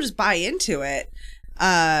don't just buy into it.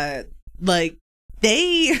 Like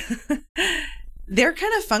they're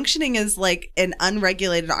kind of functioning as like an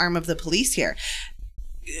unregulated arm of the police here.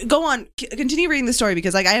 Go on, continue reading the story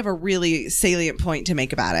because like I have a really salient point to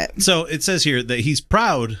make about it. So it says here that he's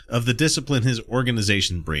proud of the discipline his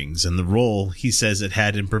organization brings and the role he says it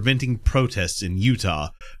had in preventing protests in Utah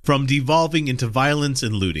from devolving into violence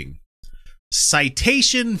and looting.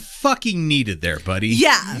 Citation fucking needed there, buddy.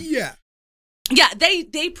 Yeah. Yeah. Yeah,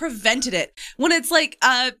 they prevented it. When it's like,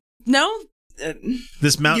 no.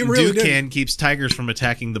 This Mountain Dew can keeps tigers from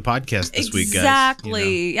attacking the podcast this week, guys.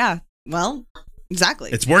 Exactly. Yeah. Well, exactly.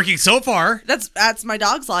 It's working so far. That's my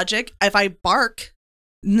dog's logic. If I bark,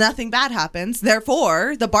 nothing bad happens.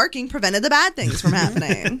 Therefore, the barking prevented the bad things from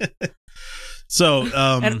happening. So,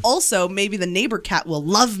 and also maybe the neighbor cat will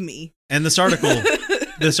love me. And this article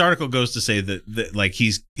goes to say that like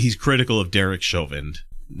he's critical of Derek Chauvin.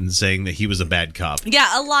 And saying that he was a bad cop.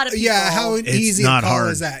 Yeah, a lot of people. Yeah, how easy a call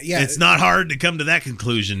is that? Yeah, it's not hard to come to that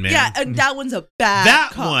conclusion, man. Yeah, and that one's a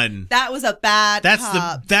bad cop. That was a bad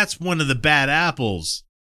cop. That's one of the bad apples.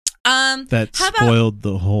 That spoiled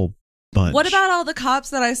the whole bunch. What about all the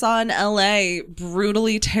cops that I saw in LA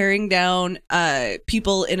brutally tearing down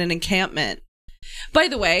people in an encampment? By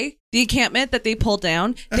the way, the encampment that they pulled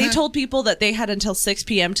down, they told people that they had until 6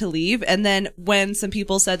 p.m. to leave. And then when some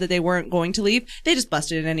people said that they weren't going to leave, they just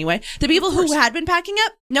busted it anyway. The people who had been packing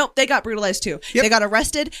up, nope, they got brutalized too. Yep. They got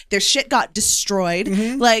arrested. Their shit got destroyed.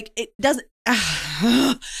 Like, it doesn't...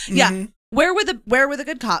 Yeah. Where were the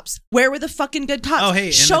good cops? Where were the fucking good cops? Oh,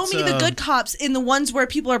 hey, show me the good cops in the ones where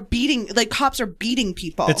people are beating, like cops are beating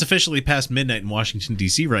people. It's officially past midnight in Washington,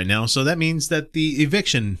 D.C. right now, so that means that the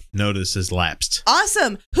eviction notice has lapsed.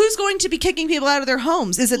 Awesome. Who's going to be kicking people out of their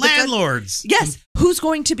homes? Is it landlords? Yes. Who's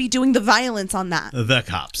going to be doing the violence on that? The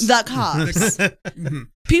cops. The cops.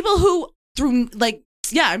 People who through like.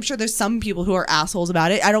 Yeah, I'm sure there's some people who are assholes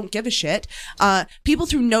about it. I don't give a shit. People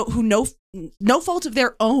through no fault of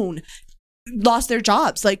their own lost their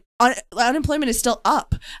jobs. Like unemployment is still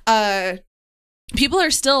up. People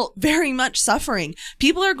are still very much suffering.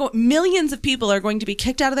 Millions of people are going to be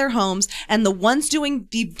kicked out of their homes, and the ones doing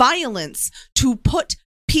the violence to put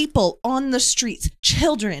people on the streets,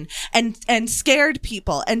 children and scared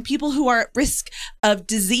people and people who are at risk of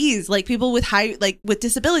disease, like people with with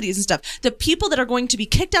disabilities and stuff. The people that are going to be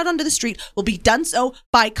kicked out onto the street will be done so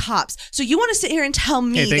by cops. So you want to sit here and tell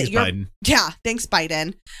me thanks, that you're Biden. Yeah, thanks,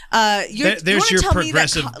 Biden. There's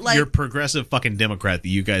your progressive fucking Democrat that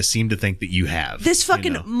you guys seem to think that you have. This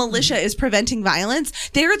fucking militia is preventing violence.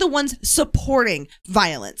 They're the ones supporting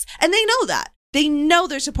violence, and they know that. They know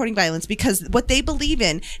they're supporting violence because what they believe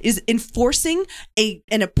in is enforcing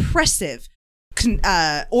an oppressive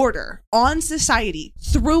order on society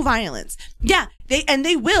through violence. Yeah,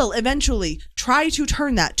 they will eventually try to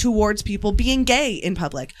turn that towards people being gay in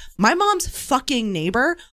public. My mom's fucking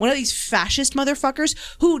neighbor, one of these fascist motherfuckers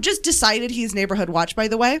who just decided he's neighborhood watch, by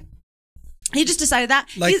the way. He just decided that.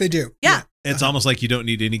 They do. Yeah. It's almost like you don't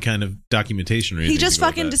need any kind of documentation or anything. He just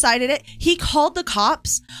fucking decided it. He called the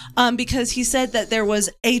cops because he said that there was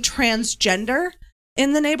a transgender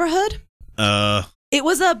in the neighborhood. It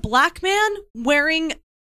was a black man wearing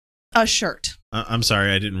a shirt. I'm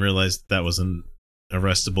sorry, I didn't realize that was an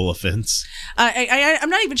arrestable offense. I'm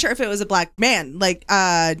not even sure if it was a black man.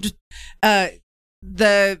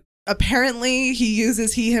 Apparently he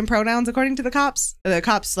uses he, him pronouns according to the cops. The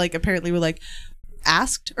cops apparently were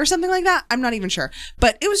asked or something like that. I'm not even sure,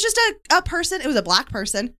 but it was just a person. It was a black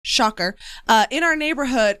person. Shocker. In our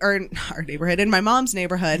neighborhood, or in my mom's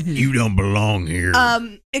neighborhood. You don't belong here.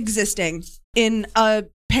 Existing in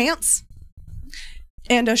pants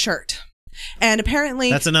and a shirt, and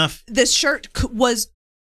apparently that's enough. This shirt was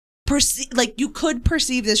you could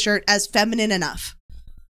perceive this shirt as feminine enough.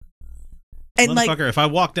 And motherfucker, if I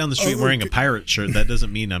walk down the street wearing a pirate shirt, that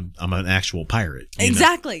doesn't mean I'm an actual pirate.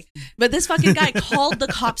 Exactly. But this fucking guy called the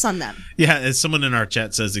cops on them. Yeah, as someone in our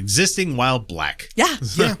chat says, existing while black. Yeah.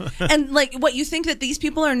 And what you think that these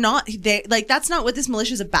people are not, that's not what this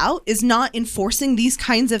militia is about, is not enforcing these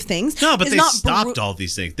kinds of things. No, but they stopped all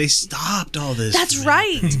these things. They stopped all this. That's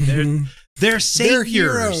right. They're saviors. They're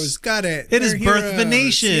heroes. Got it. It is birth of a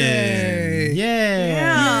nation. Yay.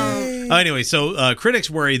 Yeah. Anyway, so critics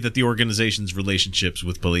worry that the organization's relationships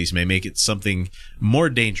with police may make it something more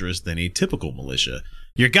dangerous than a typical militia.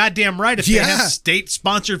 You're goddamn right if they have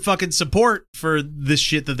state-sponsored fucking support for this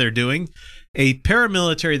shit that they're doing. A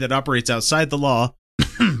paramilitary that operates outside the law,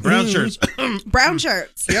 brown shirts. Brown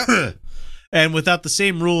shirts. Yep. And without the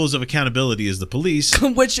same rules of accountability as the police.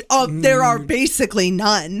 Which there are basically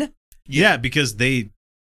none. Yeah, because they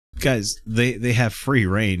have free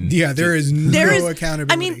reign. Yeah, there is no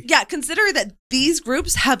accountability. I mean, consider that these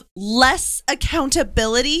groups have less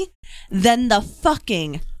accountability than the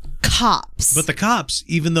fucking cops. But the cops,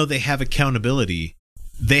 even though they have accountability,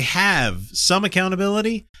 they have some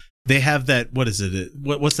accountability. They have that, what is it?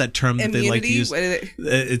 What's that term that immunity? They like to use? What is it?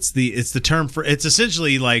 It's the term for, it's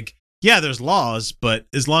essentially like, yeah, there's laws, but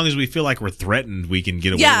as long as we feel like we're threatened, we can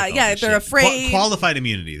get away with all if this they're shit. afraid. Qualified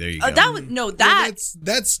immunity. There you go. That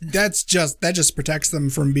protects them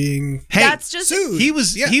from being sued. He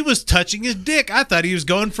was touching his dick. I thought he was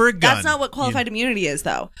going for a gun. That's not what qualified immunity is,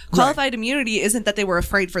 though. Qualified immunity isn't that they were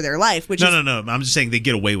afraid for their life. No. I'm just saying they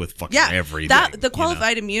get away with fucking everything. The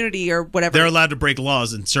qualified immunity or whatever. They're allowed to break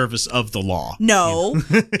laws in service of the law. No,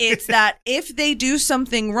 it's that if they do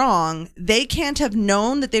something wrong, they can't have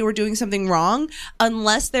known that they were doing something wrong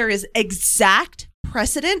unless there is exact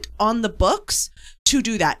precedent on the books to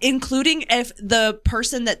do that, including if the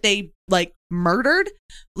person that they murdered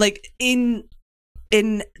in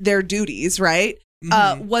their duties, right,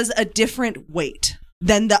 was a different weight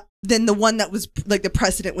than the one that was the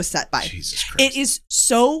precedent was set by. Jesus Christ. It is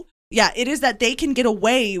so it is that they can get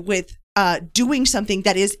away with doing something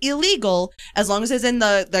that is illegal, as long as it's in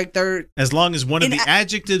as long as one of the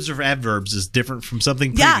adjectives or adverbs is different from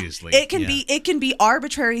something previously. It can be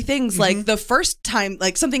arbitrary things like the first time,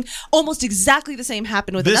 like something almost exactly the same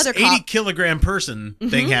happened with this another 80 cop. kilogram person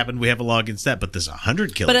thing happened. We have a law against that, but this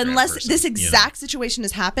 100 kilogram. But unless person, this exact situation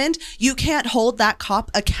has happened, you can't hold that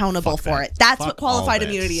cop accountable for it. That's what qualified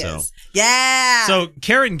immunity is. Yeah. So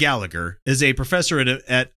Karen Gallagher is a professor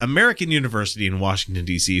at American University in Washington,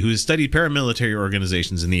 D.C., who has studied paramilitary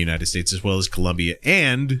organizations in the United States as well as Colombia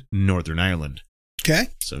and Northern Ireland. Okay.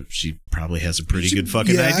 So she probably has a pretty good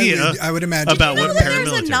fucking idea. I would imagine about what paramilitary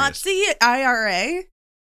there's a Nazi IRA.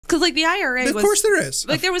 Because like the IRA of course there is.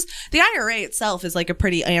 Like there was the IRA itself is like a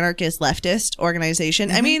pretty anarchist leftist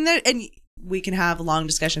organization. I mean, and we can have long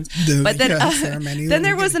discussions. But then then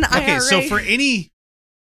there was an IRA. Okay, so for any.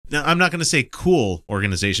 Now, I'm not going to say cool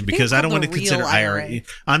organization because I don't want to consider IRA.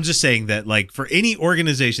 I'm just saying that, like, for any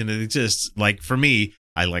organization that exists, like, for me,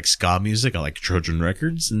 I like ska music, I like Trojan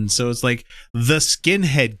Records, and so it's like the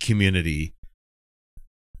skinhead community.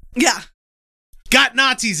 Yeah. Got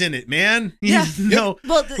Nazis in it, man. Yeah. Well,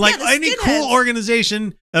 any skinheads. cool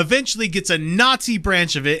organization eventually gets a Nazi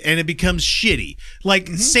branch of it and it becomes shitty. Like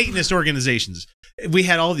Satanist organizations. We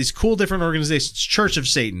had all these cool different organizations, Church of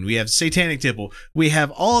Satan, we have Satanic Temple, we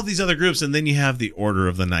have all of these other groups, and then you have the Order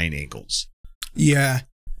of the Nine Ankles. Yeah.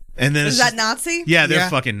 And then is that Nazi? Yeah, they're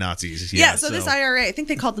fucking Nazis. Yeah, so this IRA, I think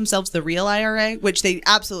they called themselves the real IRA, which they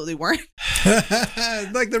absolutely weren't.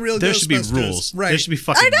 Like the real there should be Ghostbusters. rules. Right. There should be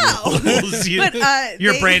fucking rules. But,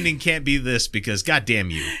 your branding can't be this because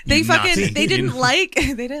goddamn you. They Nazi. they didn't like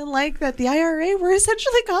that the IRA were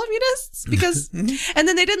essentially communists because and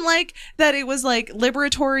then they didn't like that it was like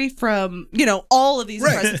liberatory from, all of these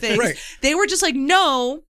impressive things. Right. They were just like,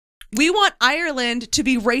 no, we want Ireland to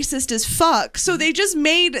be racist as fuck. So they just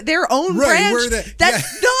made their own branch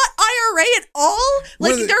that's not IRA at all.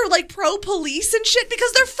 Like they're like pro-police and shit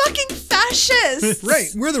because they're fucking fascists. Right.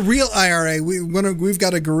 We're the real IRA. We've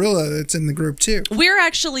got a gorilla that's in the group too. We're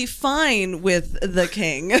actually fine with the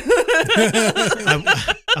king.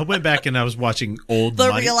 I went back and I was watching old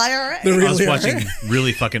real IRA. I was watching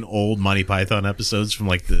really fucking old Monty Python episodes from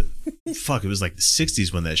like it was like the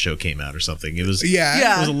 60s when that show came out or something. It was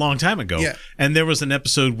it was a long time ago. Yeah. And there was an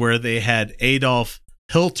episode where they had Adolf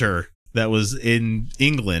Hitler that was in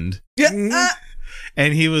England. Yeah.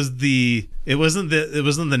 And he was it wasn't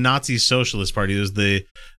the Nazi Socialist Party, it was the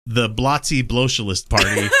Blotzy Blocialist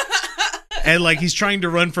Party. And like he's trying to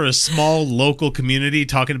run for a small local community,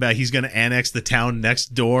 talking about he's going to annex the town next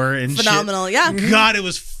door and phenomenal, shit. yeah. God, it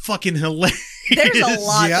was fucking hilarious. There's a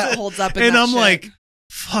lot that holds up in and that I'm shit. like,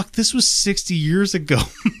 fuck, this was 60 years ago.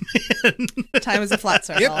 Man. Time is a flat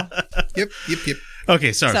circle. Yep.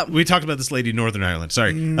 Okay, sorry. So- We talked about this lady in Northern Ireland.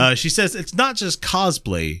 Sorry. She says it's not just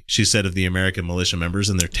cosplay, she said, of the American militia members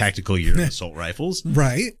and their tactical gear and assault rifles.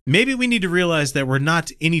 Right. Maybe we need to realize that we're not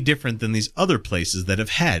any different than these other places that have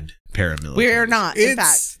had paramilitary. We're not, in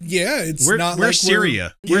fact. Yeah, it's We're not we're like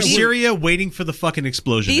Syria. We're Syria waiting for the fucking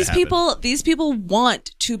explosion These to happen. people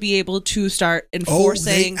want to be able to start Oh,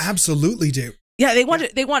 enforcing. they absolutely do. Yeah, they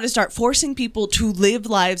want to start forcing people to live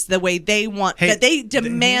lives the way they want, that they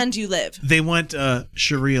demand you live. They want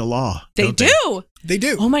Sharia law. They do. They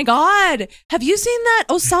do. Oh my God. Have you seen that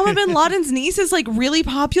Osama bin Laden's niece is like really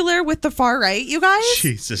popular with the far right, you guys?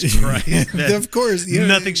 Jesus Christ. Of course. Yeah.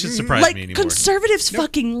 Nothing should surprise Like me anymore. conservatives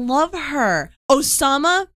fucking love her.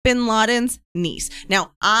 Osama bin Laden's niece.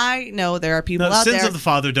 Now, I know there are people out sins there. of the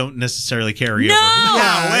father don't necessarily carry over. No,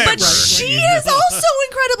 However, but she is also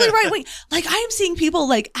incredibly right wing. Like I am seeing people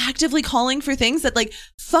like actively calling for things that like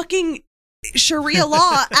fucking Sharia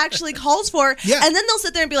law actually calls for, and then they'll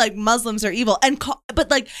sit there and be like Muslims are evil, but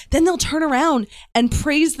like then they'll turn around and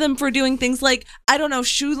praise them for doing things like I don't know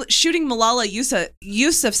shooting Malala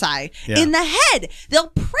Yousafzai in the head. They'll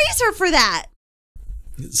praise her for that.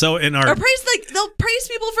 So in our Or they'll praise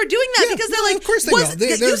people for doing that because they're like, of course they will.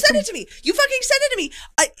 you said it to me. You fucking said it to me.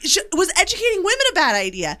 Was educating women a bad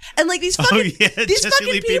idea? And like these fucking these Jesse fucking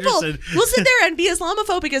Lee people Peterson. will sit there and be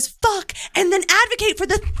Islamophobic as fuck, and then advocate for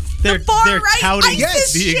the far they're right touting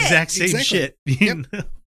ISIS the shit. exact same shit. You know?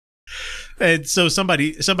 And so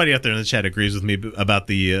somebody out there in the chat agrees with me about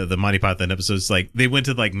the Monty Python episodes. Like they went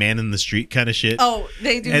to like man in the street kind of shit. Oh,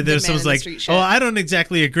 they do. And the there's man someone's in the like, street shit. oh, I don't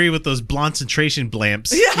exactly agree with those concentration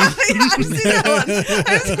blamps. Yeah, I've seen that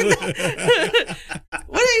one.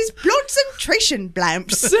 What are these concentration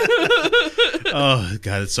blamps? Oh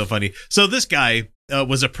God, it's so funny. So this guy,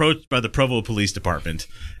 was approached by the Provo Police Department,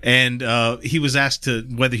 and he was asked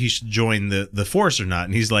whether he should join the force or not,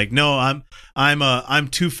 and he's like, "No, I'm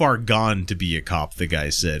too far gone to be a cop." The guy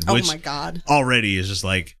said, Oh which my God. already is just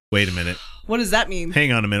like, wait a minute, What does that mean?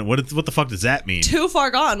 hang on a minute, what the fuck does that mean? Too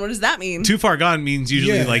far gone. What does that mean? Too far gone means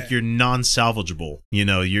usually Yeah. like you're non-salvageable. You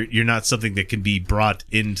know, you're not something that can be brought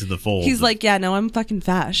into the fold. He's like, yeah, no, I'm fucking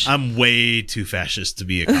fash. I'm way too fascist to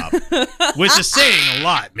be a cop, which is saying a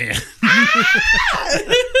lot, man.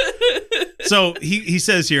 So he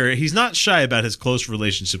says here he's not shy about his close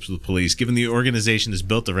relationships with police, given the organization is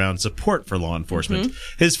built around support for law enforcement.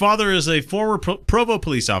 His father is a former Provo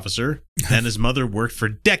police officer, and his mother worked for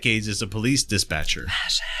decades as a police dispatcher.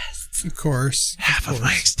 Of course. Half of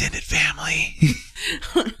my extended family.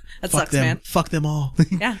 That Fuck sucks, them. man. Fuck them all.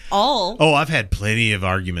 Yeah, all Oh, I've had plenty of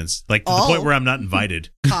arguments, like to the point where I'm not invited.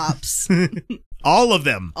 cops. All of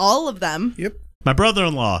them. All of them. Yep. My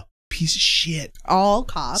brother-in-law, piece of shit. All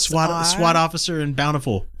cops. SWAT are officer in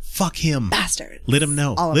Bountiful. Fuck him. bastards. Let him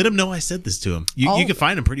know. All of Let them. him know I said this to him. You All can of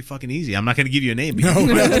find him pretty fucking easy. I'm not going to give you a name. But No, you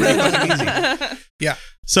can no. find him pretty fucking easy. Yeah.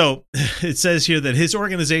 So it says here that his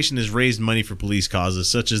organization has raised money for police causes,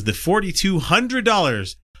 such as the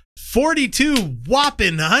 $4,200, $42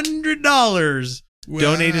 whopping $100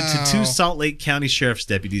 donated to 2 Salt Lake County sheriff's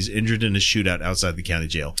deputies injured in a shootout outside the county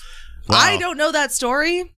jail. Wow. I don't know that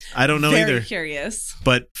story. I don't know Very either. curious.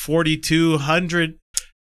 But 4,200.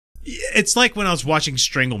 It's like when I was watching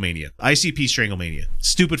Stranglemania, ICP Stranglemania.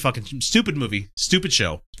 Stupid movie, stupid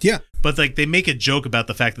show. Yeah. But like they make a joke about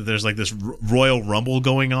the fact that there's like this Royal Rumble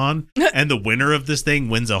going on, and the winner of this thing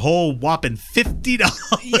wins a whole whopping $50.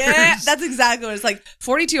 Yeah, that's exactly what it's like.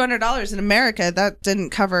 $4,200 in America. That didn't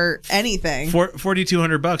cover anything.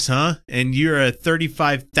 $4,200, huh? And you're a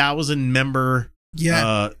 35,000 member,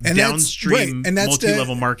 Yeah. And that's- downstream right, and that's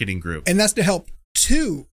multi-level marketing group. And that's to help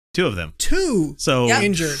two Two of them. So Yep.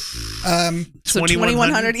 injured. So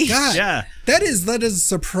 2,100 each. God, Yeah. that is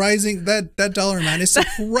surprising. That dollar amount is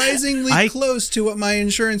surprisingly close to what my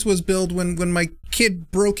insurance was billed when my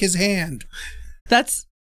kid broke his hand. That's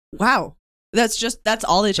wow. That's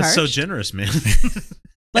all they charge. That's so generous, man.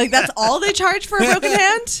 Like that's all they charge for a broken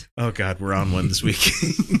hand? Oh God, we're on one this week.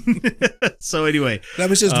 So anyway, that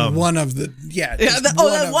was just one of the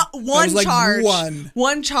one like charge.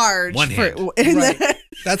 One charge. One hand. Right.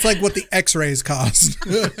 That's like what the X-rays cost.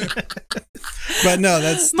 But no,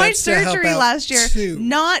 that's my to help surgery out last year, too.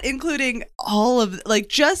 not including all of like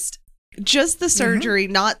just the surgery,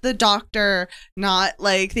 not the doctor, not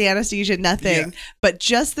like the anesthesia, nothing, but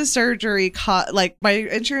just the surgery. Like my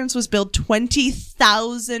insurance was billed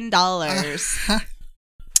 $20,000.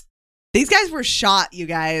 These guys were shot, you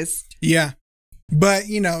guys. Yeah, but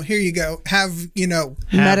here you go. Have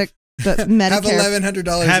Medicare. have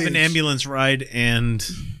 $1,100. have an each. ambulance ride and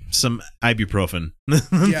some ibuprofen.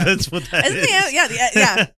 Yeah. That's what that Isn't is.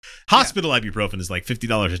 yeah. Hospital ibuprofen is like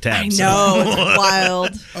 $50 a tab. I so- know, it's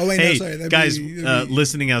wild. Oh wait, Hey no, sorry. That'd guys, be-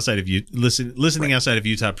 listening outside of listening outside of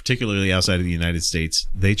Utah, particularly outside of the United States,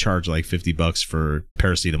 they charge like $50 for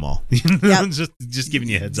paracetamol. Yep. just giving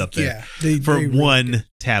you a heads up there. Yeah, they really one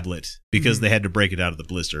tablet because they had to break it out of the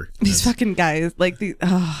blister. These fucking guys, like the.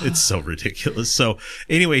 It's so ridiculous. So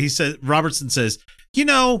anyway, Robertson says,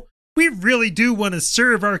 we really do want to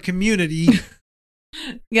serve our community.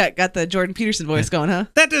 Yeah, got the Jordan Peterson voice going, huh?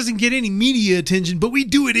 That doesn't get any media attention, but we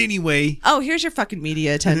do it anyway. Oh, here's your fucking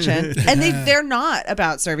media attention. And they're not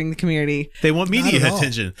about serving the community. They want Not media at all.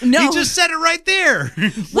 attention. No. He just said it right there.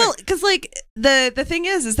 Well, because like the thing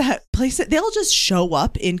is that places they'll just show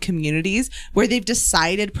up in communities where they've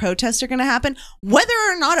decided protests are going to happen, whether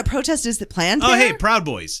or not a protest is planned. Oh, there. hey, Proud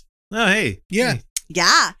Boys. Oh, hey. Yeah.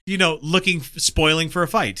 Yeah. Spoiling for a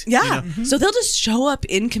fight. Yeah. So they'll just show up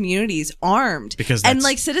in communities armed. Because and that's-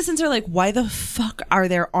 like citizens are like, why the fuck are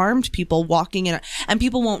there armed people walking in? And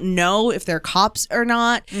people won't know if they're cops or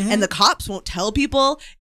not. And the cops won't tell people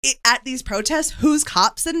at these protests who's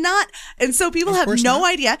cops and not. And so people have no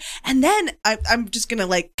idea. And then I'm just going to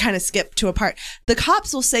like kind of skip to a part. The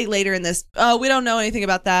cops will say later in this, oh, we don't know anything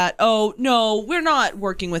about that. Oh, no, we're not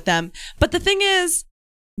working with them. But the thing is,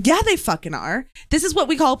 yeah, they fucking are. This is what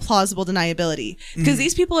we call plausible deniability. Because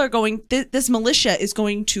these people are going, this militia is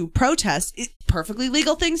going to protest perfectly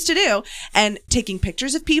legal things to do and taking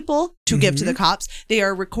pictures of people to give to the cops. They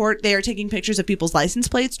are taking pictures of people's license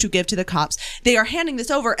plates to give to the cops. They are handing this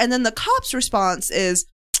over. And then the cops' response is,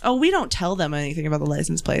 oh, we don't tell them anything about the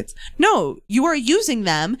license plates. No, you are using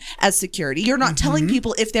them as security. You're not telling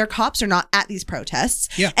people if their cops are not at these protests.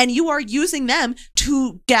 Yeah. And you are using them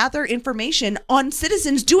to gather information on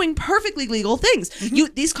citizens doing perfectly legal things.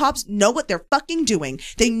 These cops know what they're fucking doing.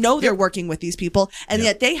 They know they're working with these people, and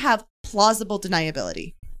yet they have plausible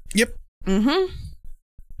deniability. Yep.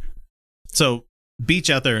 So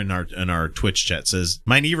Beach out there in our Twitch chat says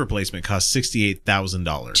my knee replacement cost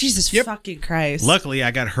 $68,000. Jesus fucking Christ! Luckily,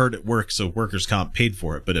 I got hurt at work, so workers' comp paid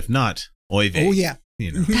for it. But if not, oy vey. Oh yeah,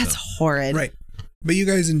 that's horrid. Right. But you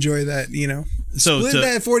guys enjoy that, So split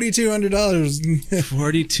that $4,200.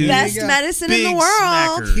 42 best medicine in the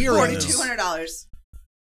world. $4,200.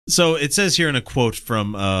 So it says here in a quote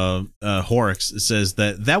from Horrocks, it says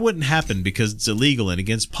that wouldn't happen because it's illegal and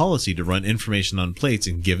against policy to run information on plates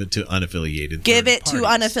and give it to unaffiliated. Give it to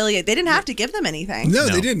unaffiliated. They didn't have to give them anything. No,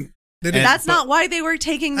 they didn't. That's not why they were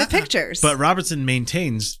taking the pictures. But Robertson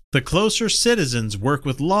maintains the closer citizens work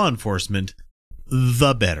with law enforcement,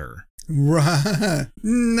 the better. Right.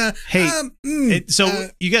 Hey,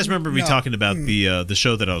 you guys remember me talking about the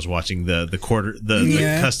show that I was watching, the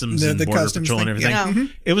customs and border patrol and everything? Yeah.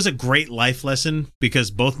 It was a great life lesson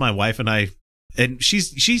because both my wife and I, and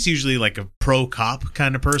she's usually like a pro cop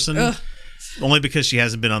kind of person. Ugh. Only because she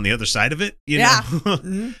hasn't been on the other side of it, know.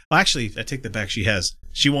 Well, actually, I take that back. She has.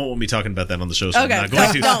 She won't want me talking about that on the show, so I'm not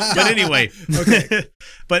going to. But anyway,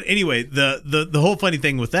 but anyway, the whole funny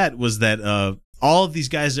thing with that was that all of these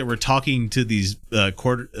guys that were talking to these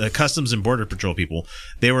customs and border patrol people,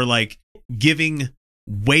 they were like giving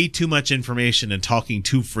way too much information and talking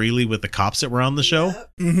too freely with the cops that were on the show.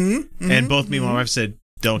 And both me and my wife said,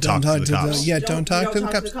 Don't talk to the cops. Don't talk to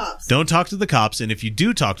the cops. Don't talk to the cops. And if you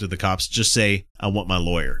do talk to the cops, just say, I want my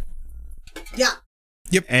lawyer. Yeah.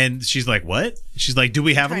 Yep. And she's like, what? She's like, do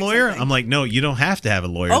we have a lawyer? I'm like, no, you don't have to have a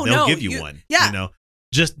lawyer. They'll give you one. Yeah.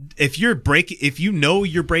 Just if you know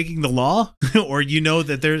you're breaking the law, or you know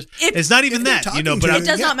that it's not even that, but it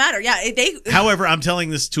does not matter. Yeah. However, I'm telling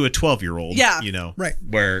this to a 12-year-old. Yeah. Right.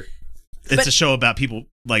 Where it's a show about people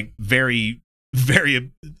like very,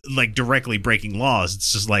 very like directly breaking laws.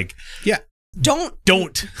 It's just like, don't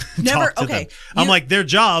never talk to them. I'm like, their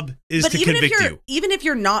job is to convict you. Even if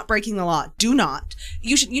you're not breaking the law, do not.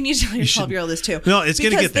 You need to tell your 12-year-old this too. No, it's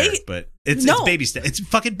going to get there, but it's baby steps. It's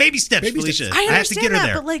fucking baby steps, Felicia. I have to get her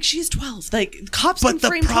there. But like, she's 12. Like, cops. But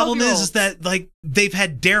the problem is that like they've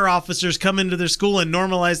had DARE officers come into their school and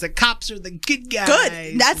normalize that cops are the good guys.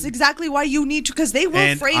 Good. That's exactly why you need to, because they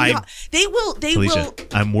will frame. They will. Felicia,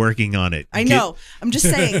 I'm working on it. I know. I'm just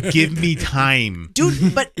saying. Give me time,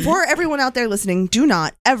 dude. But for everyone out there listening, do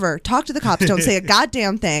not ever talk to the cops. Don't say a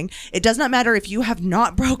goddamn thing. It does not matter if you have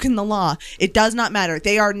not broken the law. It does not matter.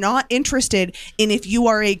 They are not interested in if you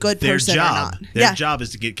are a good person or not. Their job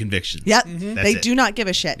is to get conviction. Yep. They do not give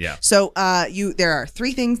a shit. Yeah. So there are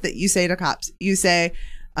three things that you say to cops. You say,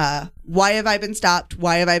 why have I been stopped?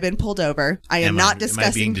 Why have I been pulled over? Am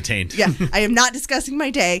I being detained? Yeah. I am not discussing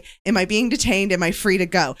my day. Am I being detained? Am I free to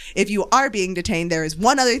go? If you are being detained, there is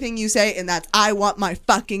one other thing you say, and that's, I want my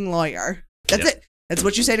fucking lawyer. That's it. That's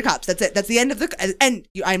what you say to cops. That's it. That's the end of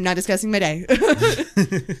I'm not discussing my day.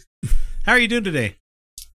 How are you doing today?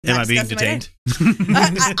 Am I being detained?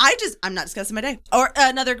 I'm not discussing my day. Or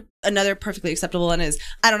another perfectly acceptable one is,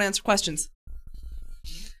 I don't answer questions.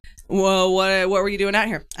 Well, what were you doing out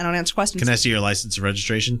here? I don't answer questions. Can I see your license and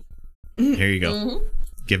registration? Here you go.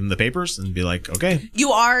 Give them the papers and be like, okay.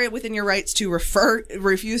 You are within your rights to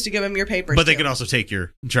refuse to give them your papers. But they could also take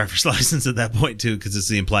your driver's license at that point too, because it's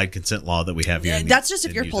the implied consent law that we have here. That's just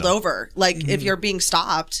if you're pulled over. Like if you're being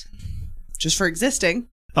stopped just for existing.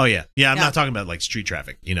 Oh yeah. I'm not talking about like street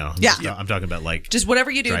traffic, I'm talking about like just whatever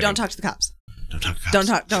you do, driving. Don't talk to the cops. Don't talk to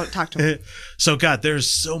cops. Don't talk to them. So God, there's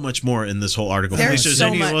so much more in this whole article. There's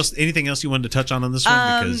so much. Anything else you wanted to touch on this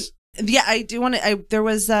one? Because I do want to. There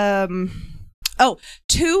was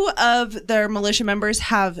two of their militia members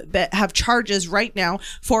have charges right now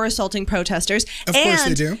for assaulting protesters. Of course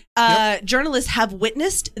they do. Journalists have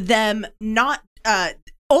witnessed them not.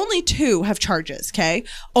 Only two have charges, okay?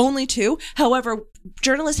 Only two. However,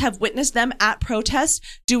 journalists have witnessed them at protests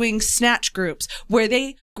doing snatch groups where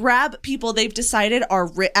they grab people they've decided are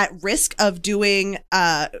at risk of doing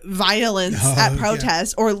violence at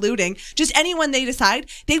protests or looting. Just anyone they decide,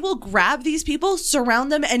 they will grab these people, surround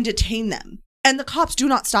them, and detain them. And the cops do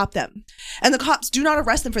not stop them. And the cops do not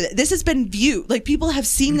arrest them for this. This has been viewed. Like, people have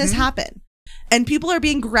seen this happen. And people are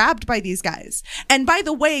being grabbed by these guys. And by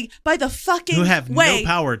the way, who have no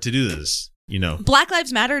power to do this, Black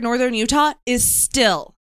Lives Matter Northern Utah is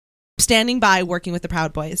still standing by working with the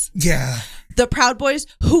Proud Boys. Yeah. The Proud Boys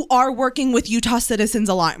who are working with Utah Citizens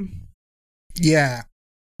Alarm. Yeah.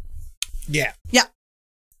 Yeah. Yeah.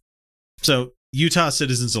 So Utah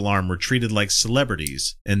Citizens Alarm were treated like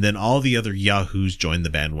celebrities, and then all the other yahoos joined the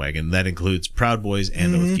bandwagon. That includes Proud Boys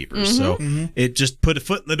and Oath Keepers. So it just put a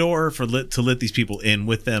foot in the door to let these people in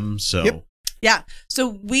with them. So yeah.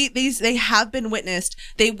 So they have been witnessed.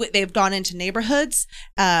 They've gone into neighborhoods,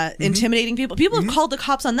 intimidating people. People have called the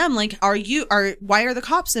cops on them. Like, why are the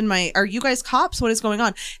cops are you guys cops? What is going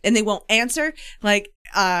on? And they won't answer. Like,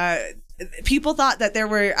 people thought that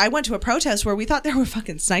I went to a protest where we thought there were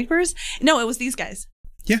fucking snipers. No, it was these guys.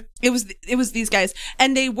 Yeah. It was these guys.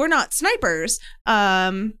 And they were not snipers,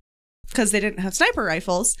 because they didn't have sniper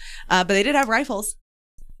rifles, but they did have rifles.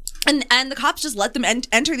 And the cops just let them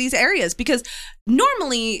enter these areas because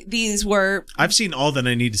normally these were... I've seen all that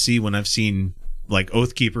I need to see when I've seen like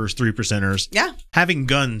Oath Keepers, 3%ers, having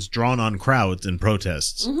guns drawn on crowds in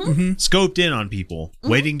protests, scoped in on people,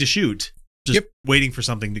 waiting to shoot, just waiting for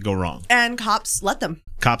something to go wrong. And cops let them.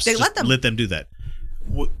 Let them do that.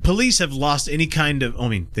 Police have lost any kind of... I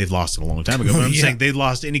mean, they've lost it a long time ago, but I'm saying they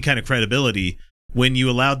lost any kind of credibility when you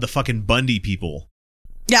allowed the fucking Bundy people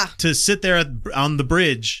to sit there on the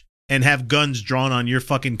bridge and have guns drawn on your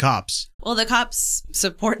fucking cops. Well, the cops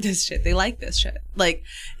support this shit. They like this shit. Like,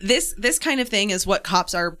 this kind of thing is what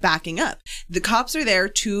cops are backing up. The cops are there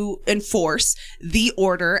to enforce the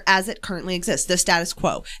order as it currently exists, the status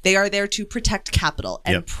quo. They are there to protect capital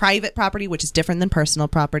and private property, which is different than personal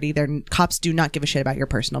property. Cops do not give a shit about your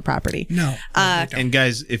personal property. No. And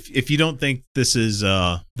guys, if you don't think this is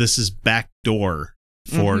backdoor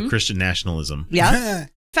for Christian nationalism. Yeah.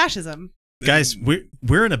 Fascism. Guys,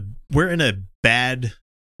 we're in a bad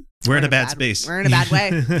space. We're in a bad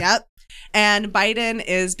way. Yep. And Biden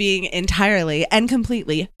is being entirely and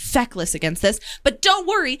completely feckless against this. But don't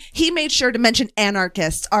worry, he made sure to mention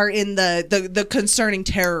anarchists are in the concerning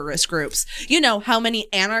terrorist groups. You know how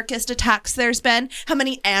many anarchist attacks there's been? How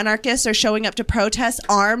many anarchists are showing up to protests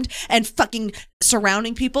armed and fucking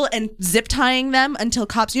surrounding people and zip tying them until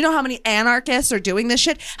cops... You know how many anarchists are doing this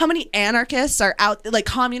shit? How many anarchists are out, like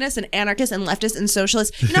communists and anarchists and leftists and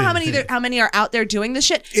socialists? You know how many are out there doing this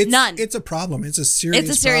shit? None. It's a problem. It's a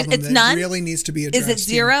serious problem. It's none. Really needs to be addressed. Is it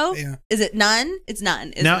zero? Yeah. Is it none? It's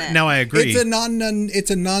none. Now I agree. It's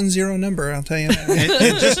a non-zero number. I'll tell you that.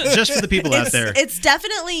 and just for the people out there, it's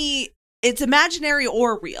definitely imaginary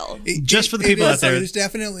or real. Just for the people out there, it is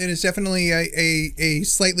definitely a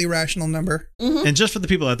slightly rational number. And just for the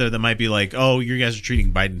people out there that might be like, "Oh, you guys are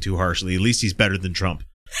treating Biden too harshly. At least he's better than Trump."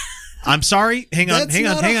 I'm sorry. Hang on.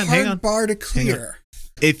 Hang on. Bar to clear.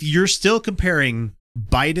 If you're still comparing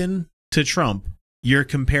Biden to Trump, you're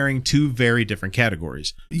comparing two very different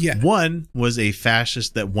categories. Yeah. One was a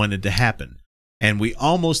fascist that wanted to happen, and we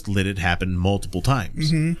almost let it happen multiple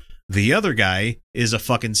times. The other guy is a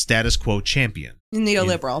fucking status quo champion.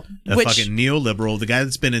 Neoliberal. Fucking neoliberal. The guy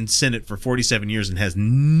that's been in Senate for 47 years and has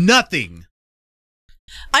nothing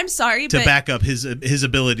I'm sorry, to back up his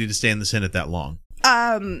ability to stay in the Senate that long.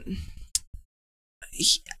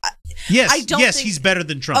 Yes, he's better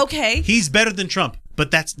than Trump. Okay. He's better than Trump,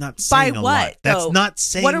 but that's not saying a lot. That's not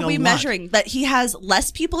saying a lot. What are we measuring? That he has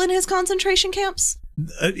less people in his concentration camps?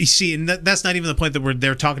 You see, and that's not even the point that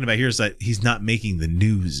they're talking about here, is that he's not making the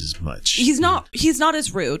news as much. He's not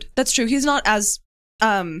as rude. That's true. He's not as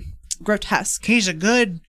grotesque. He's a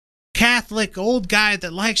good Catholic old guy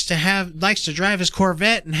that likes to drive his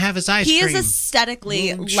Corvette and have his ice cream. He is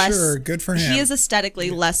aesthetically less... Sure, good for him. He is aesthetically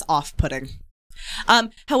less off-putting.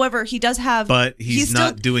 However, he does have... But he's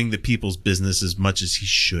not doing the people's business as much as he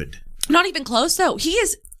should. Not even close, though.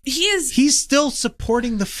 He's still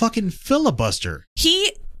supporting the fucking filibuster.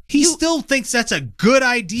 He still thinks that's a good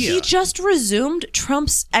idea. He just resumed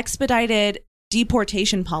Trump's expedited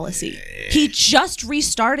deportation policy. He just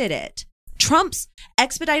restarted it. Trump's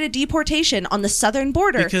expedited deportation on the southern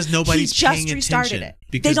border. Because nobody's paying attention. Restarted it.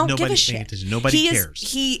 Because they don't give a nobody's shit. paying attention. Nobody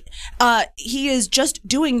cares. He is just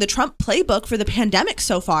doing the Trump playbook for the pandemic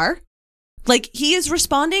so far. Like, he is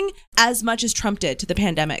responding as much as Trump did to the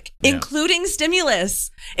pandemic, including stimulus,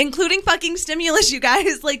 including fucking stimulus, you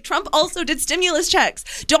guys. Like, Trump also did stimulus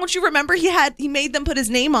checks. Don't you remember he made them put his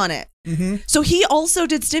name on it? So he also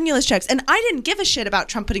did stimulus checks. And I didn't give a shit about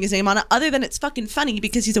Trump putting his name on it, other than it's fucking funny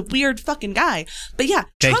because he's a weird fucking guy. But yeah,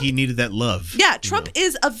 Trump, he needed that love. Yeah, Trump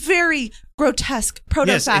is a very grotesque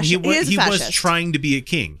proto-fascist. Yes, and he was trying to be a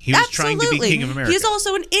king. He was trying to be king of America. He's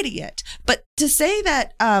also an idiot. But to say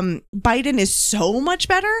that Biden is so much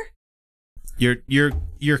better,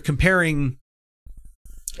 you're comparing.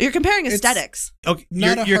 You're comparing aesthetics. Okay,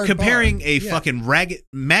 you're comparing a fucking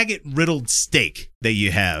maggot-riddled steak that you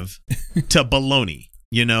have to bologna.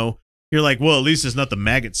 You know, you're like, well, at least it's not the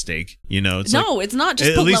maggot steak. You know, it's it's not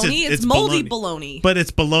just bologna. It's moldy bologna. But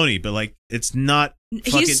it's bologna. But like, it's not.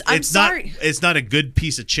 It's not a good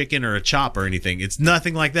piece of chicken or a chop or anything. It's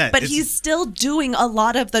nothing like that. But he's still doing a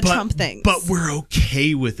lot of the Trump things. But we're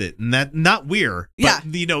okay with it, and that not we're. But,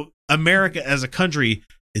 you know, America as a country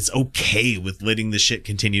is okay with letting this shit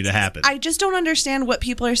continue to happen. I just don't understand what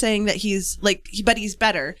people are saying that he's like, but he's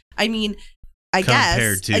better. I mean, I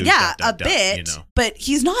guess, to a bit, you know. But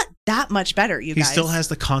he's not that much better. He still has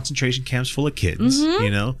the concentration camps full of kids. You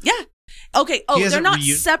know, yeah. Okay. Oh, they're not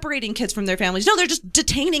separating kids from their families. No, they're just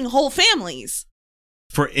detaining whole families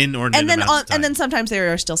for inordinate amounts of time. And then sometimes they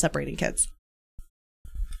are still separating kids.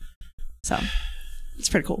 So it's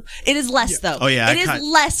pretty cool. It is less though. Oh yeah, it is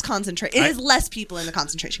less concentrated. It is less people in the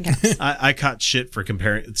concentration camps. I caught shit for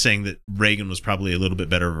saying that Reagan was probably a little bit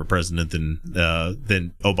better of a president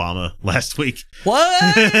than Obama last week.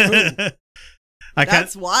 What?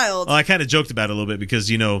 That's wild. Well, I kind of joked about it a little bit because,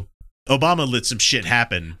 you know, Obama let some shit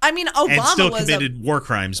happen. I mean, Obama and still committed war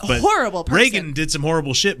crimes, but horrible person. Reagan did some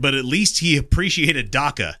horrible shit, but at least he appreciated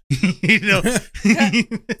DACA. You know,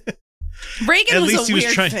 Reagan was a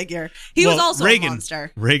weird figure. He was also a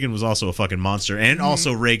monster. Reagan was also a fucking monster, and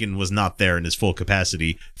also Reagan was not there in his full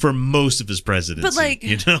capacity for most of his presidency. But like,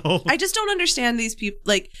 you know, I just don't understand these people.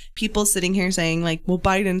 Like people sitting here saying like, "Well,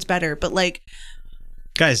 Biden's better," but like,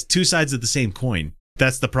 guys, two sides of the same coin.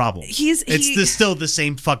 That's the problem. It's still the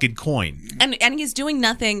same fucking coin. And he's doing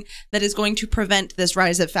nothing that is going to prevent this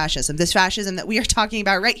rise of fascism. This fascism that we are talking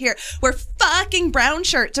about right here, where fucking brown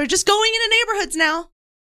shirts are just going into neighborhoods now.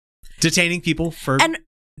 Detaining people for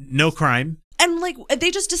no crime. And like, they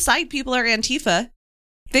just decide people are Antifa.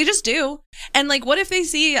 They just do. And like, what if they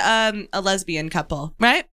see a lesbian couple,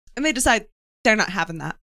 right? And they decide they're not having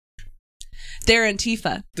that. They're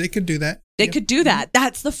Antifa. They could do that. They could do that.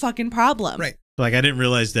 That's the fucking problem. Right. Like, I didn't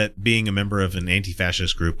realize that being a member of an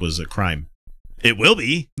anti-fascist group was a crime. It will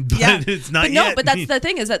be, but it's not yet. No, but that's the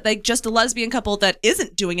thing is that like just a lesbian couple that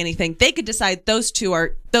isn't doing anything, they could decide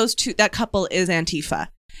that couple is Antifa.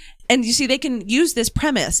 And you see, they can use this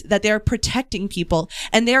premise that they're protecting people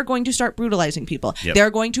and they're going to start brutalizing people. Yep. They're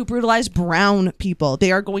going to brutalize brown people.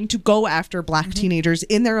 They are going to go after black teenagers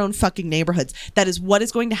in their own fucking neighborhoods. That is what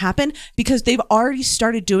is going to happen because they've already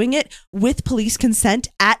started doing it with police consent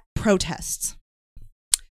at protests.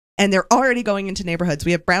 And they're already going into neighborhoods.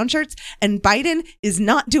 We have brown shirts, and Biden is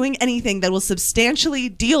not doing anything that will substantially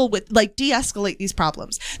deal with, like, de-escalate these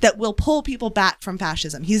problems, that will pull people back from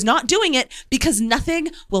fascism. He's not doing it because nothing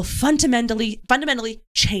will fundamentally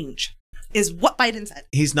change, is what Biden said.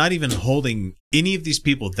 He's not even holding any of these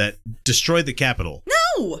people that destroyed the Capitol.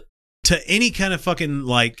 No! To any kind of fucking,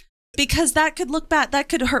 like... Because that could look bad. That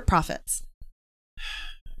could hurt profits.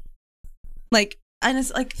 Like... And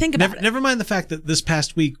it's like, think about it. Never mind the fact that this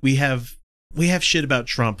past week we have shit about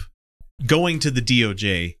Trump going to the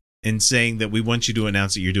DOJ and saying that we want you to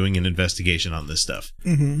announce that you're doing an investigation on this stuff.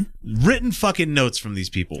 Mm-hmm. Written fucking notes from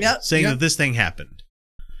these people saying that this thing happened,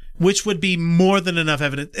 which would be more than enough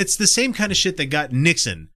evidence. It's the same kind of shit that got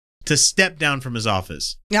Nixon to step down from his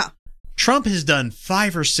office. Yeah. Trump has done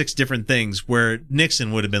 5 or 6 different things where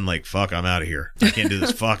Nixon would have been like, fuck, I'm out of here. I can't do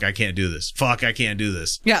this. Fuck, I can't do this. Fuck, I can't do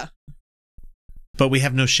this. Yeah. But we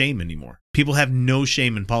have no shame anymore. People have no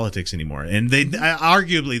shame in politics anymore, and they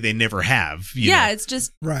arguably they never have. You know? It's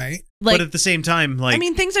just right. Like, but at the same time, like, I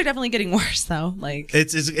mean, things are definitely getting worse, though. Like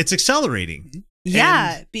it's accelerating.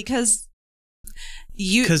 Yeah, because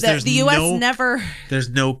the U.S. never. There's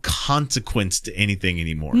no consequence to anything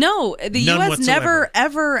anymore. No, the U.S. never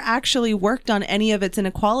ever actually worked on any of its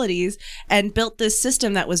inequalities and built this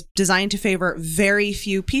system that was designed to favor very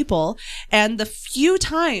few people. And the few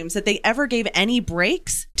times that they ever gave any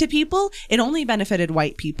breaks to people, it only benefited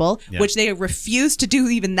white people, which they refuse to do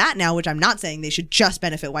even that now. Which I'm not saying they should just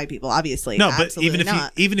benefit white people, obviously. No, but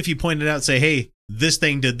even if you pointed out, say, hey, this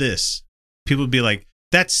thing did this, people would be like,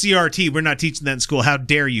 that's CRT. We're not teaching that in school. How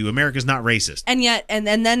dare you? America's not racist. And yet, and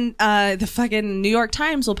then the fucking New York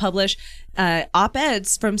Times will publish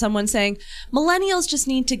op-eds from someone saying millennials just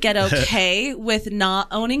need to get okay with not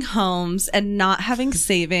owning homes and not having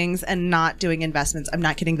savings and not doing investments. I'm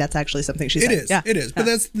not kidding. That's actually something she said. It is. Yeah. It is. But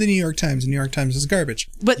that's the New York Times. The New York Times is garbage.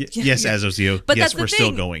 But yes, Azozio. But yes, we're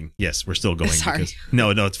still going. Yes, we're still going. Sorry.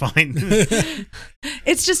 No, it's fine.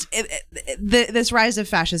 It's just this rise of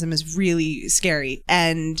fascism is really scary,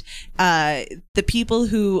 and the people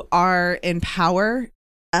who are in power,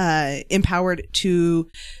 empowered to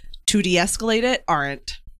de-escalate it,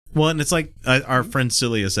 aren't. Well, and it's like our friend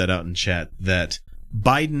Celia said out in chat that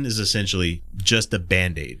Biden is essentially just a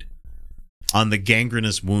Band-Aid on the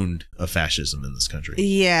gangrenous wound of fascism in this country.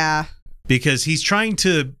 Yeah. Because he's trying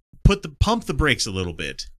to pump the brakes a little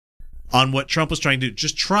bit on what Trump was trying to do.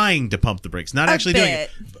 Just trying to pump the brakes, not actually doing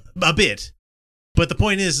it. A bit. But the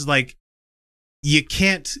point is like, you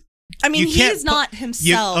can't. I mean, he's not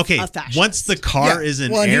himself a fascist. Once the car is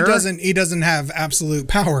in air, he doesn't have absolute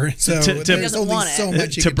power. So there's only so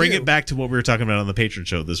much he to can bring do. it back to what we were talking about on the Patreon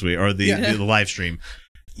show this week, or the live stream.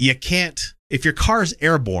 You can't, if your car's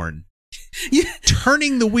airborne,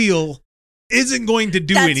 turning the wheel isn't going to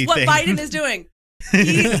do anything. That's what Biden is doing.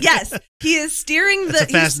 He is steering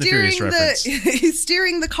he's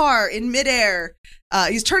steering the car in midair.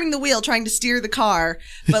 He's turning the wheel, trying to steer the car,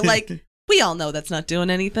 but like we all know that's not doing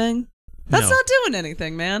anything. That's not doing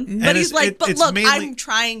anything, man. But he's like, but look, I'm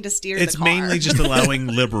trying to steer the car. It's mainly just allowing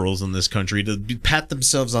liberals in this country to pat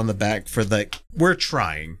themselves on the back for we're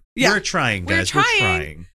trying. Yeah. We're trying, guys.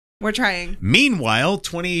 We're trying. Meanwhile,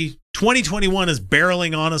 2021 is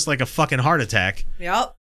barreling on us like a fucking heart attack.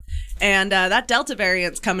 Yep. And that Delta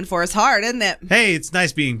variant's coming for us hard, isn't it? Hey, it's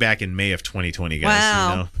nice being back in May of 2020, guys.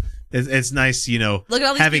 Wow. You know? It's nice, look at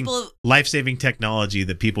all these having life-saving technology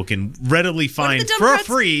that people can readily find for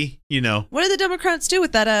free, What did the Democrats do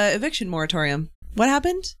with that eviction moratorium? What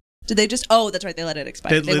happened? Did they just... Oh, that's right. They let it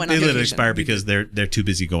expire. They let it expire because they're too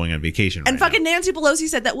busy going on vacation and fucking now. Nancy Pelosi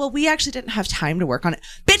said that, well, we actually didn't have time to work on it.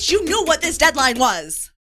 Bitch, you knew what this deadline was.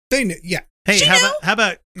 They knew, yeah. Hey, how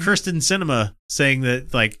about Kirsten Sinema saying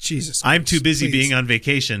that, like, Jesus, I'm too busy being on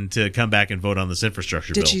vacation to come back and vote on this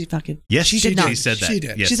infrastructure bill? Did she fucking? Yes, she did not. She said that. She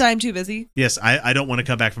did. Yes. She said, I'm too busy? Yes, I don't want to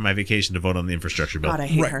come back from my vacation to vote on the infrastructure bill. God, I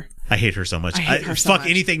hate her. I hate her so much. Fuck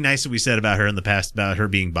anything nice that we said about her in the past about her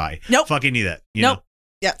being bi. Nope. Fuck any of that. Nope. Know?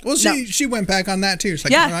 Yeah. Well, she went back on that too. She's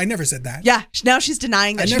like, no, I never said that. Yeah. Now she's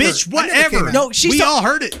denying that. Bitch, whatever. No, we all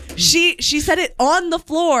heard it. She said it on the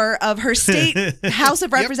floor of her state House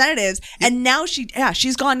of Representatives, and now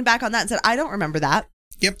she's gone back on that and said, I don't remember that.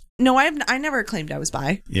 Yep. No, I never claimed I was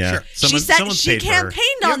bi. Yeah. Sure. She said she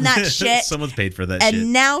campaigned on that shit. Someone's paid for that shit.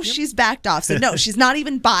 And now she's backed off. So no, she's not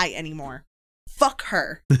even bi anymore. Fuck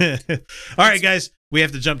her. All right, guys, we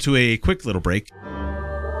have to jump to a quick little break.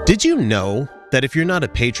 Did you know that if you're not a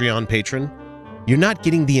Patreon patron, you're not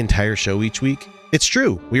getting the entire show each week? It's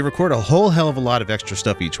true. We record a whole hell of a lot of extra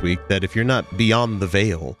stuff each week that if you're not beyond the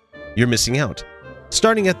veil, you're missing out.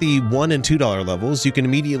 Starting at the $1 and $2 levels, you can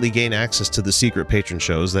immediately gain access to the secret patron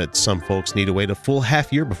shows that some folks need to wait a full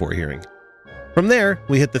half year before hearing. From there,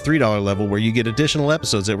 we hit the $3 level where you get additional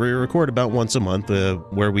episodes that we record about once a month,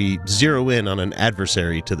 where we zero in on an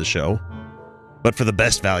adversary to the show. But for the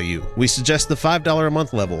best value, we suggest the $5 a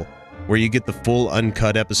month level, where you get the full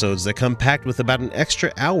uncut episodes that come packed with about an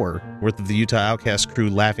extra hour worth of the Utah Outcast crew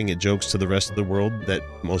laughing at jokes to the rest of the world that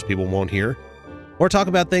most people won't hear, or talk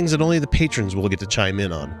about things that only the patrons will get to chime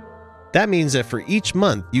in on. That means that for each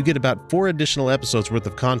month, you get about 4 additional episodes worth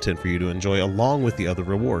of content for you to enjoy along with the other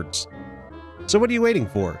rewards. So what are you waiting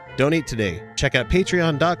for? Donate today. Check out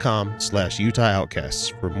patreon.com/Utah Outcasts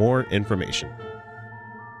for more information.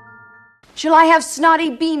 Shall I have Snotty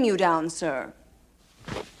beam you down, sir?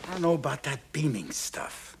 I don't know about that beaming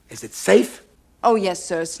stuff. Is it safe? Oh, yes,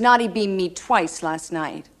 sir. Snotty beamed me twice last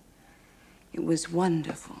night. It was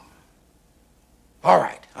wonderful. All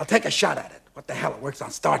right, I'll take a shot at it. What the hell, it works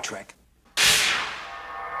on Star Trek.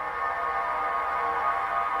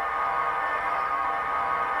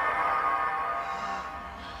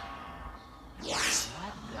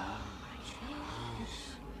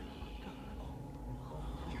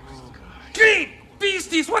 Great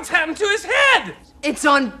beasties, what's happened to his head? It's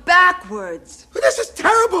on backwards. This is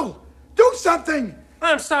terrible. Do something.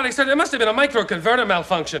 I'm sorry, sir. There must have been a microconverter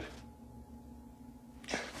malfunction.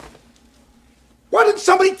 Why didn't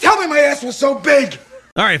somebody tell me my ass was so big?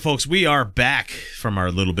 All right, folks, we are back from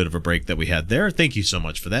our little bit of a break that we had there. Thank you so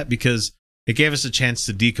much for that, because it gave us a chance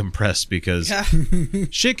to decompress, because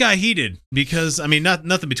shit got heated. Because, I mean,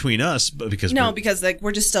 nothing between us, but because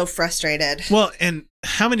we're just so frustrated. Well, and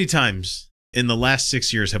how many times in the last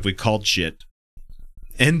 6 years have we called shit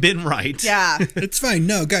and been right? Yeah. It's fine.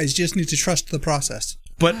 No, guys, you just need to trust the process.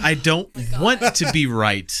 But I don't want to be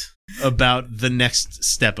right about the next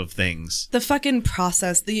step of things. The fucking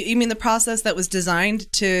process. You mean the process that was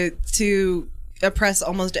designed to oppress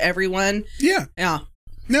almost everyone? Yeah. Yeah.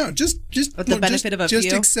 No, just with the benefit of a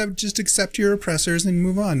few. Accept your oppressors and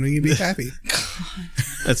move on. You'll be happy.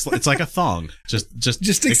 It's like a thong.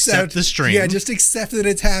 Just accept the string. Yeah, just accept that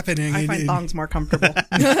it's happening. I find thongs more comfortable.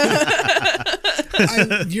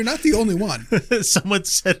 You're not the only one. Someone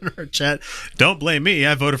said in our chat, "Don't blame me.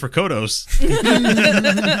 I voted for Kodos."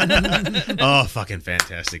 Oh, fucking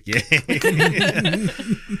fantastic! Yay!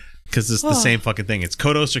 Because it's the same fucking thing. It's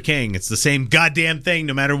Kodos or Kang. It's the same goddamn thing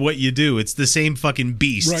no matter what you do. It's the same fucking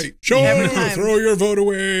beast. Right. Sure, throw your vote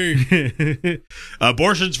away.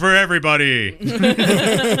 Abortions for everybody.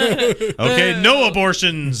 Okay, no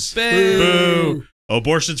abortions. Boo.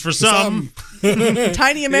 Abortions for some.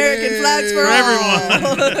 Tiny American flags for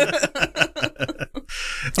everyone.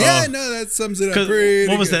 Yeah, no, that sums it up.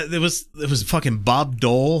 What was that? It was fucking Bob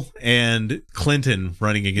Dole and Clinton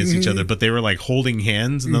running against each other, but they were like holding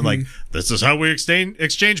hands, and they're like, "This is how we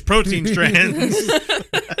exchange protein strands."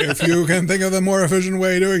 If you can think of a more efficient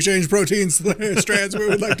way to exchange protein strands, we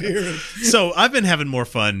would like to hear it. So I've been having more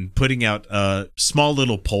fun putting out small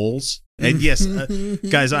little polls. And yes,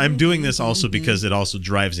 guys, I'm doing this also because it also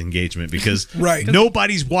drives engagement because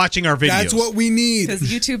nobody's watching our videos. That's what we need. Because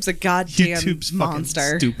YouTube's a goddamn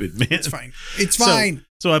monster. Stupid, man. It's fine. It's fine.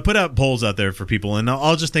 So I put out polls out there for people, and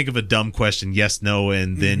I'll just think of a dumb question, yes, no,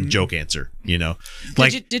 and then joke answer. You know,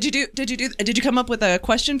 like did you come up with a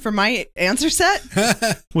question for my answer set?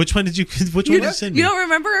 Which one did you send me? You don't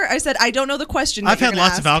remember? I said I don't know the question. I've had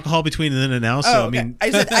lots of alcohol between then and now, so I mean,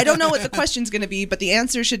 I said I don't know what the question's going to be, but the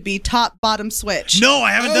answer should be top bottom switch. No,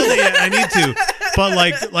 I haven't done that yet. I need to. But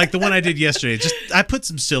like the one I did yesterday, I put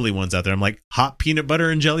some silly ones out there. I'm like, hot peanut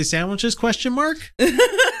butter and jelly sandwiches? ?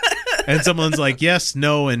 And someone's like, yes,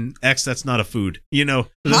 no, and X, that's not a food. You know?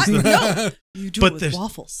 No. You do it with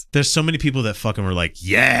waffles. There's so many people that fucking were like,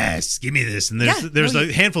 yes, give me this. And there's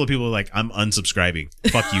a handful of people who are like, I'm unsubscribing.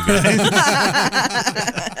 Fuck you guys.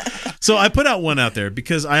 So I put out one out there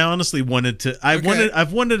because I honestly wanted to. I've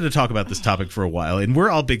wanted to talk about this topic for a while, and we're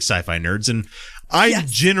all big sci-fi nerds, and I'm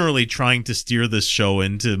generally trying to steer this show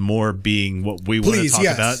into more being what we want to talk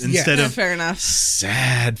about instead of fair enough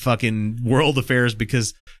sad fucking world affairs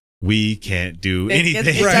because we can't do anything.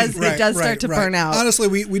 It does start to burn out. Honestly,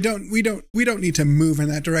 we don't need to move in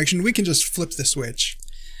that direction. We can just flip the switch.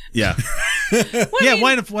 Yeah.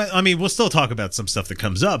 I mean, we'll still talk about some stuff that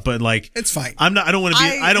comes up, but like, it's fine. I don't want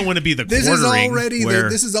to be the this quartering.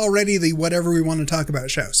 This is already the whatever we want to talk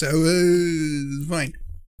about show. So fine.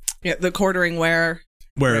 Yeah, the quartering where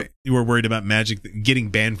you were worried about getting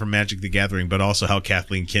banned from Magic the Gathering, but also how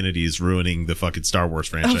Kathleen Kennedy is ruining the fucking Star Wars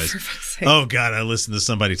franchise. Oh God, I listened to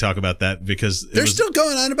somebody talk about that because they're still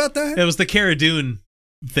going on about that. It was the Cara Dune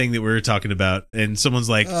thing that we were talking about, and someone's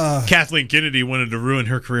like, Kathleen Kennedy wanted to ruin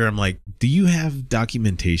her career. I'm like, do you have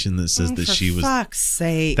documentation that says that she was? Fuck's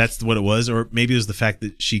sake. That's what it was, or maybe it was the fact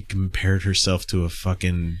that she compared herself to a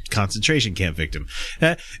fucking concentration camp victim.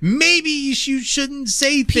 Maybe you shouldn't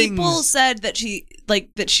say things. People said that she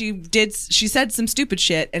said some stupid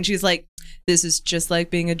shit, and she's like, this is just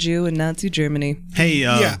like being a Jew in Nazi Germany. Hey,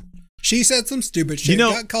 yeah. She said some stupid shit,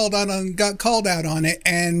 got called out on it,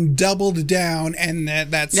 and doubled down, and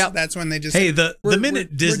that's when they just the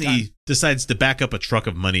minute Disney decides to back up a truck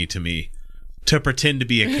of money to me to pretend to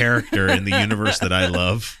be a character in the universe that I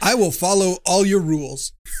love, I will follow all your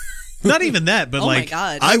rules. Not even that, but my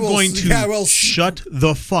God. I'm going to shut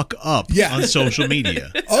the fuck up on social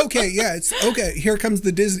media. Okay, it's okay. Here comes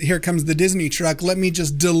the Disney truck. Let me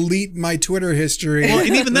just delete my Twitter history. Well,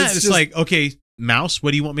 and even that, it's like, okay, Mouse, what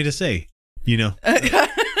do you want me to say? You know,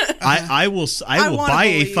 I will buy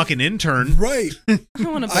a fucking intern. Right.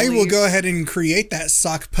 I will go ahead and create that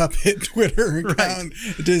sock puppet Twitter account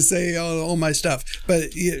to say all my stuff.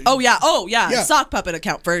 But sock puppet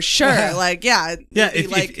account for sure. Like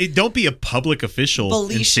if don't be a public official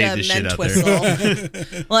Felicia and say this shit out there.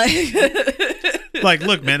 Like,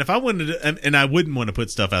 look, man, if I wanted to, and I wouldn't want to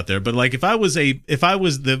put stuff out there, but like if I was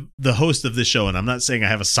the host of this show, and I'm not saying I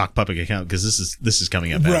have a sock puppet account because this is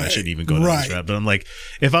coming up, and I shouldn't even go down this route, but I'm like,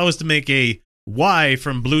 if I was to make a Y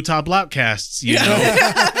from Blue Top Loutcasts, you know,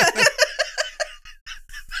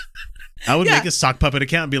 I would make a sock puppet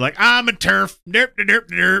account and be like, I'm a turf, derp, derp,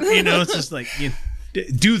 derp. You know, it's just like,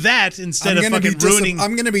 do that instead of fucking ruining.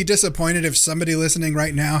 I'm going to be disappointed if somebody listening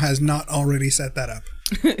right now has not already set that up.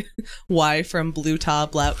 Y from Blue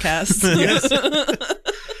Top Loutcasts. Yes.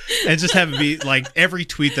 And just have it be like every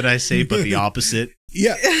tweet that I say, but the opposite.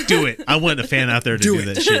 Yeah. Do it. I want a fan out there to do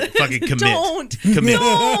that shit. Fucking commit.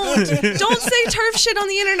 Don't say turf shit on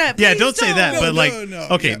the internet. Yeah, don't say that.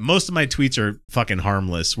 But okay, most of my tweets are fucking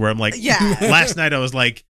harmless. Where I'm like, last night I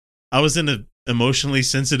was in an emotionally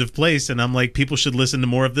sensitive place, and I'm like, people should listen to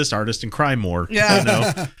more of this artist and cry more. Yeah. You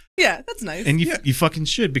know? Yeah, that's nice. And you fucking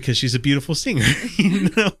should, because she's a beautiful singer. You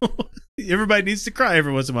know? Everybody needs to cry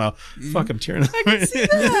every once in a while. Fuck, I'm tearing up. I can see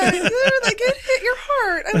that. Like, it hit your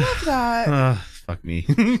heart. I love that. Fuck me.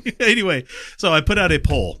 Anyway, so I put out a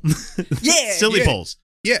poll. Yeah. Silly polls.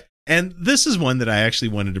 Yeah. And this is one that I actually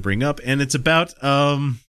wanted to bring up, and it's about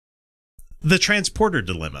the transporter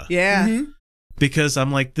dilemma. Yeah. Mm-hmm. because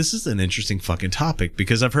I'm like, this is an interesting fucking topic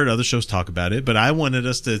because I've heard other shows talk about it, but I wanted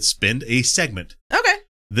us to spend a segment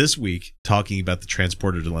this week talking about the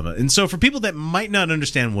transporter dilemma. And so for people that might not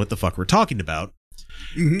understand what the fuck we're talking about,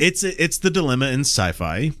 it's the dilemma in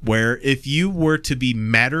sci-fi where if you were to be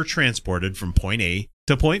matter transported from point A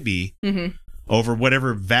to point B over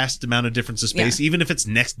whatever vast amount of difference of space, even if it's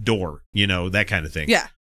next door, you know, that kind of thing. Yeah.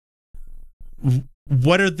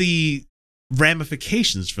 What are the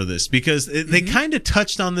ramifications for this? Because they kind of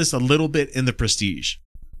touched on this a little bit in The Prestige,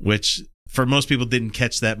 which for most people didn't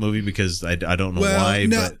catch that movie because I don't know why.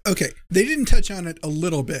 No, but okay, they didn't touch on it a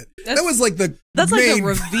little bit. That was like the that's main, like a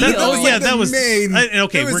reveal. That was main.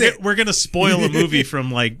 Okay, we're gonna spoil a it. movie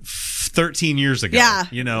from like 13 years ago. Yeah,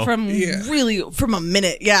 you know, from a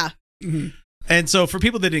minute. Yeah. And so, for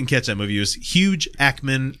people that didn't catch that movie, it was Hugh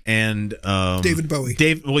Jackman and David Bowie.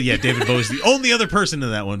 David Bowie's the only other person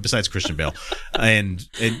in that one besides Christian Bale, and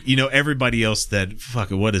you know everybody else that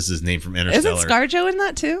what is his name from Interstellar? Isn't ScarJo in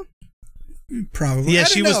that too? Probably. Yeah,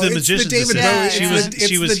 she was the magician's assistant.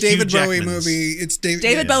 She was the David Hugh Bowie Jackman's. movie. It's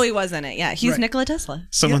David Bowie was in it. Yeah, he's Right. Nikola Tesla.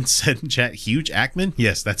 Someone said in chat, Hugh Jackman?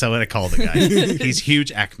 Yes, that's how I call the guy. He's Hugh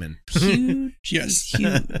Jackman. Huge. Yes.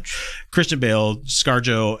 Huge. Christian Bale,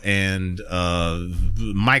 ScarJo, and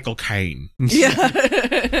Michael Caine. Yeah.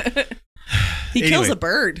 He kills Anyway. a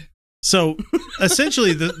bird. So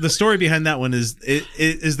essentially, the story behind that one is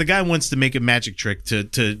the guy wants to make a magic trick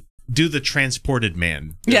to do the transported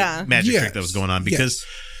man magic trick that was going on because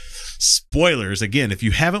spoilers again, if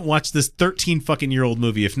you haven't watched this 13 fucking year old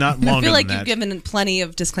movie, if not longer I feel like than you've that, given plenty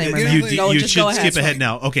of disclaimer. you just should go ahead. skip ahead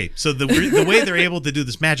now. Okay, so the way they're able to do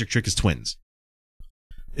this magic trick is twins.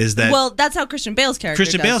 Is that well? That's how Christian Bale's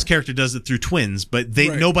character. Bale's character does it through twins, but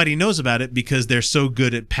nobody knows about it because they're so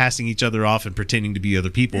good at passing each other off and pretending to be other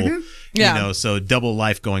people. Yeah. You know, so double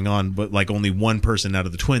life going on, but like only one person out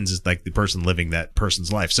of the twins is like the person living that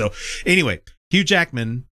person's life. So anyway, Hugh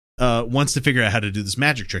Jackman wants to figure out how to do this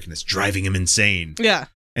magic trick, and it's driving him insane. Yeah.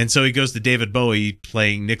 And so he goes to David Bowie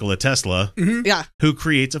playing Nikola Tesla, Yeah. who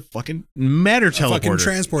creates a fucking matter teleporter. fucking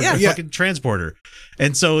transporter. A Yeah. fucking transporter.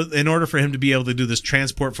 And so in order for him to be able to do this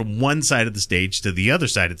transport from one side of the stage to the other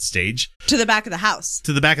side of the stage, To the back of the house.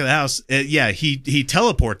 he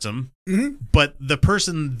teleports him, but the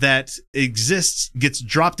person that exists gets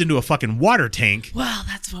dropped into a fucking water tank. Well,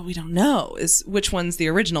 that's what we don't know is which one's the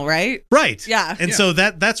original, right? Right. Yeah. And so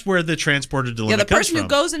that's where the transporter dilemma Yeah, the comes person from. who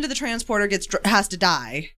goes into the transporter has to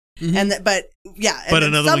die. And But and then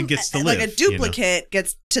another one gets to like live, a duplicate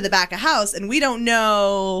gets to the back of house, and we don't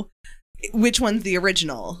know which one's the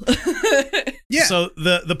original. Yeah. So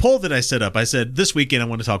the poll that I set up, I said this weekend I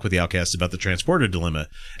want to talk with the Outcasts about the transporter dilemma,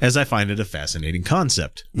 as I find it a fascinating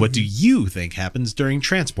concept. What do you think happens during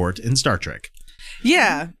transport in Star Trek?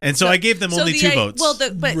 Yeah. And so I gave them only 2 votes. Well,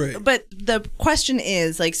 but the question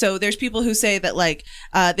is like, so there's people who say that like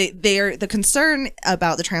they're the concern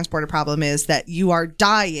about the transporter problem is that you are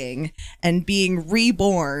dying and being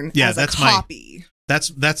reborn as a copy. That's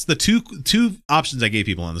the two options I gave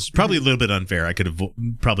people on this. Probably a little bit unfair. I could have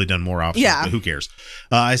probably done more options, but who cares?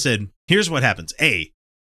 I said, here's what happens. A,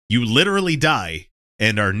 you literally die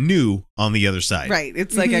and are new on the other side. Right.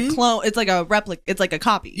 It's like a clone. It's like a replica. It's like a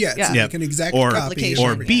copy. Yeah. It's like an exact copy.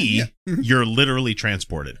 Or B, you're literally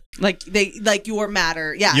transported. Like your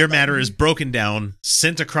matter. Yeah. Your matter is broken down,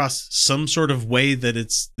 sent across some sort of way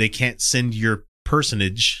that they can't send your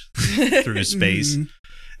personage through space.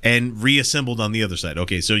 And reassembled on the other side.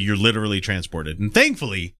 Okay, so you're literally transported. And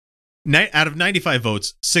thankfully, out of 95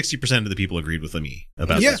 votes, 60% of the people agreed with me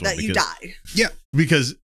about this one. That you die. Yeah.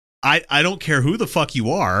 Because I don't care who the fuck you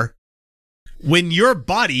are. When your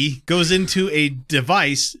body goes into a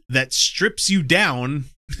device that strips you down,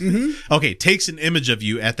 okay, takes an image of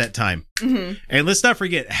you at that time. And let's not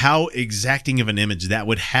forget how exacting of an image that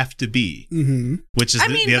would have to be, which is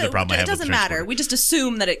the other problem I have. It doesn't matter. We just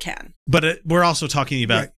assume that it can. But we're also talking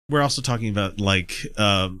about like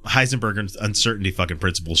Heisenberg uncertainty fucking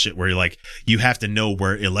principle shit, where you're like you have to know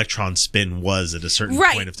where electron spin was at a certain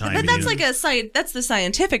point of time. But that's like that's the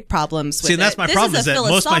scientific problems. With See, that's my problem is that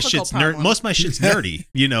most of my shit's problem. nerdy,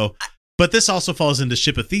 you know. But this also falls into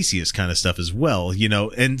Ship of Theseus kind of stuff as well, you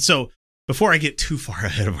know. And so before I get too far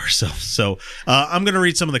ahead of ourselves, so I'm going to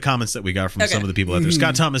read some of the comments that we got from some of the people out there.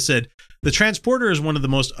 Scott Thomas said, the transporter is one of the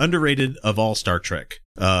most underrated of all Star Trek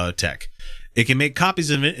tech. It can make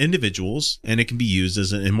copies of individuals, and it can be used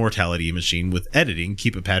as an immortality machine with editing.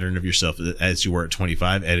 Keep a pattern of yourself as you were at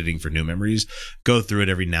 25, editing for new memories. Go through it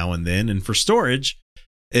every now and then. And for storage,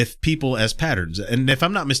 if people as patterns. And if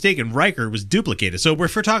I'm not mistaken, Riker was duplicated. So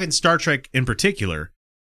if we're talking Star Trek in particular,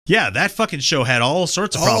 Yeah, that fucking show had all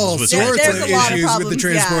sorts of problems with sorts transporters. of issues with the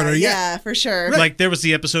transporter. Yeah, for sure. Right. Like there was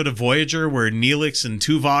the episode of Voyager where Neelix and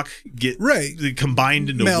Tuvok get combined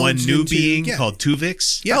into Melds one new into- being yeah. called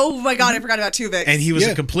Tuvix. Yeah. Oh my god, I forgot about Tuvix. And he was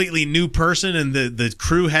a completely new person, and the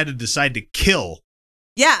crew had to decide to kill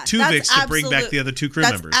Tuvix to bring back the other two crew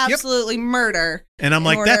members. That's absolutely murder. And I'm in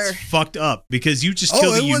like, order. that's fucked up because you just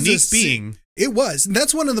killed a unique being. It was. And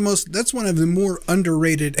that's one of the more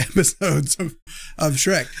underrated episodes of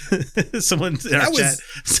Shrek. Someone in our chat.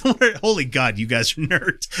 Somewhere, holy God, you guys are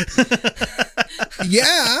nerds.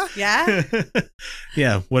 Yeah. Yeah.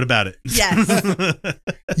 Yeah. What about it? Yes.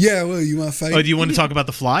 Yeah. Well, you want to fight? Oh, do you want to talk about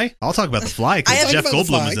The Fly? I'll talk about The Fly because Jeff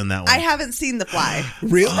Goldblum is in that one. I haven't seen The Fly.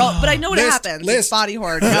 Really? Oh, but I know what happens. It's body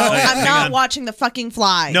horror. No, I'm Hang not on. watching The fucking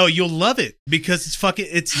Fly. No, you'll love it because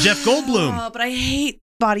it's Jeff Goldblum. Oh, but I hate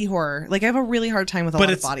body horror. Like I have a really hard time with a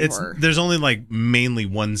lot of body horror. There's only like mainly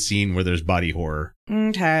one scene where there's body horror.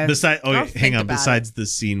 Okay. Hang on. Besides the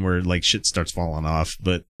scene where like shit starts falling off,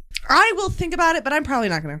 but I will think about it, but I'm probably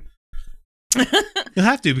not gonna. you'll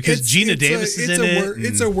have to because Gina Davis is in it.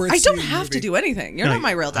 It's a worth. I don't have to do anything. You're not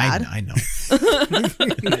my real dad. I know.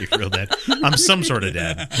 Not your real dad. I'm some sort of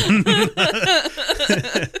dad.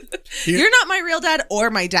 You're not my real dad or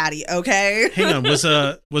my daddy, okay? Hang on, was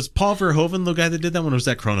Paul Verhoeven the guy that did that one, or was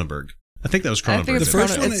that Cronenberg? I think that was Cronenberg.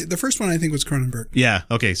 The first one I think was Cronenberg. Yeah.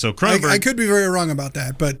 Okay. So Cronenberg. I could be very wrong about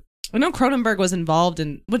that, but I know Cronenberg was involved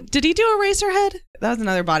in. Did he do Eraserhead? That was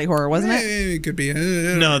another body horror, wasn't it? It could be.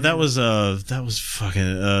 No, that was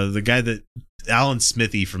fucking the guy that Alan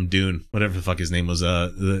Smithy from Dune, whatever the fuck his name was.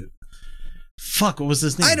 What was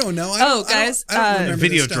his name? I don't know. Guys, I don't remember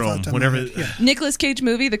this stuff Videodrome, off the top of whatever. my head. Yeah. Nicolas Cage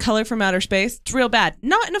movie, The Color from Outer Space. It's real bad,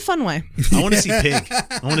 not in a fun way. I want to see Pig.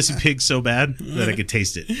 I want to see Pig so bad that I could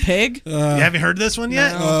taste it. Pig? You haven't heard this one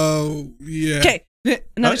yet? Oh yeah. Okay,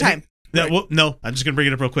 another time. No, I'm just gonna bring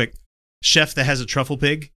it up real quick. Chef that has a truffle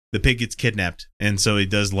pig. The pig gets kidnapped, and so he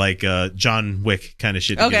does like John Wick kind of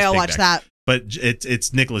shit. to get Okay, his I'll pig watch back. that. But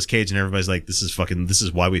it's Nicolas Cage, and everybody's like, "This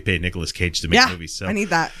is why we pay Nicolas Cage to make movies." So I need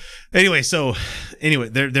that. Anyway,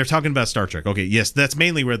 they're talking about Star Trek. Okay, yes, that's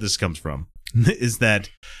mainly where this comes from. Is that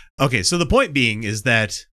okay? So the point being is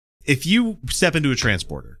that if you step into a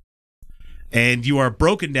transporter and you are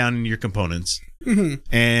broken down in your components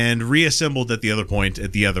and reassembled at the other point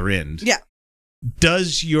at the other end,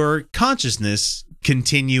 does your consciousness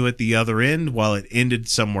continue at the other end while it ended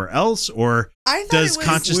somewhere else, or does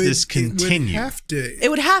consciousness continue? It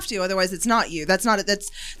would have to, otherwise it's not you. That's not it. That's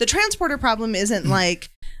the transporter problem. Isn't like,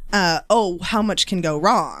 how much can go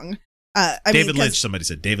wrong? David Lynch. Somebody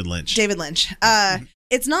said David Lynch. David Lynch.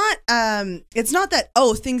 It's not that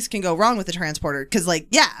things can go wrong with the transporter, because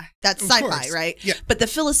that's Of sci-fi, course. right? Yeah. But the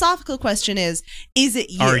philosophical question is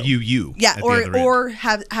it you? Are you? Yeah, at the other end? or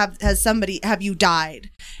have you died,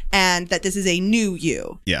 and that this is a new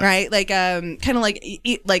you? Yeah. Right. Like kind of like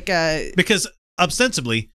because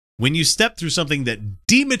ostensibly, when you step through something that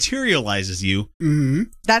dematerializes you,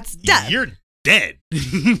 that's death. You're dead.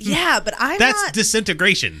 Yeah, but that's not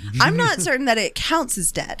disintegration. I'm not certain that it counts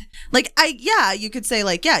as dead. Like you could say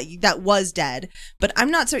that was dead, but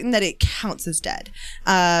I'm not certain that it counts as dead.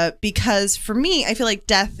 Because for me, I feel like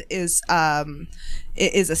death is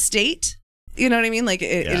it is a state. You know what I mean? Like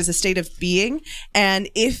it is a state of being, and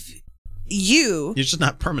if you're just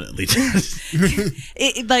not permanently dead.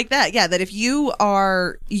 like that, that if you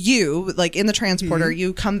are like in the transporter,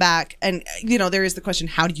 you come back, and there is the question,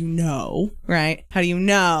 how do you know, right? How do you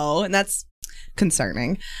know? And that's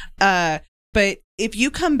concerning. But if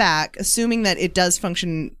you come back, assuming that it does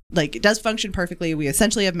function perfectly, we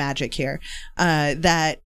essentially have magic here,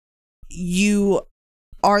 that you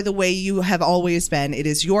are the way you have always been. It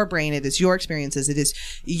is your brain. It is your experiences. It is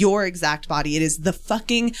your exact body. It is the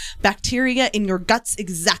fucking bacteria in your guts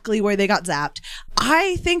exactly where they got zapped.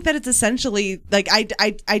 I think that it's essentially like,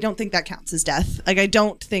 I don't think that counts as death. Like, I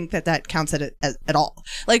don't think that counts at all.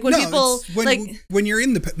 Like when when you're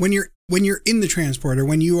in the transporter,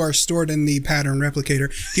 when you are stored in the pattern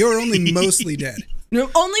replicator, you're only mostly dead. No,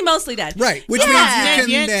 only mostly dead. Right, which means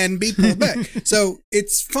you can then be pulled back. So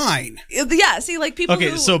it's fine. Yeah, see, like people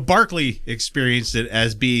Okay, so Barclay experienced it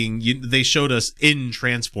as being, they showed us in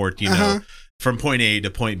transport, from point A to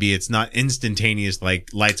point B. It's not instantaneous, like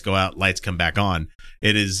lights go out, lights come back on.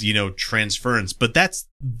 It is, transference. But that's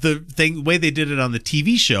the way they did it on the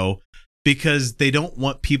TV show, because they don't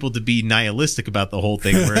want people to be nihilistic about the whole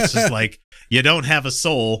thing, where it's just like, you don't have a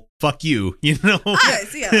soul, fuck you, you know?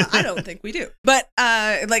 I don't think we do. But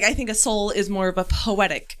like I think a soul is more of a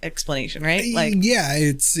poetic explanation, right? Like yeah,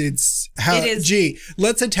 it's how it is, gee,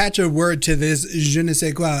 let's attach a word to this je ne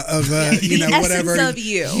sais quoi of you know, whatever of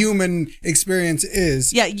you. Human experience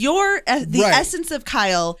is. Yeah, the essence of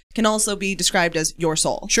Kyle can also be described as your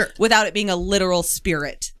soul. Sure. Without it being a literal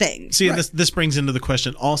spirit thing. See, this brings into the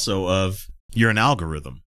question also of you're an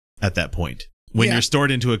algorithm at that point. When you're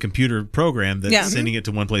stored into a computer program that's sending it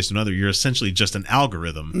to one place to another, you're essentially just an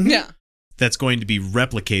algorithm. Yeah. That's going to be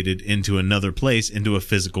replicated into another place, into a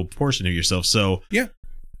physical portion of yourself. So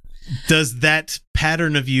does that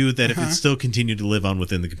pattern of you that if it still continued to live on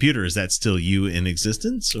within the computer, is that still you in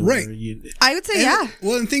existence? Or right. I would say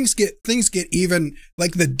Well, and things get even,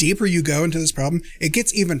 like, the deeper you go into this problem, it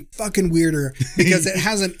gets even fucking weirder because it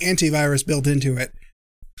has an antivirus built into it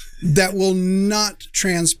that will not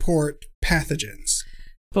transport pathogens.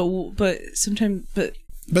 But sometimes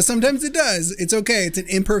it does. It's okay. It's an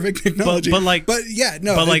imperfect technology.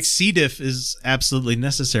 But C. diff is absolutely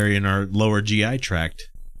necessary in our lower GI tract.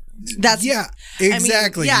 That's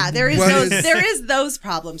exactly. I mean, there is those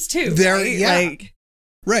problems too.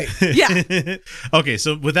 Right. Yeah. Okay,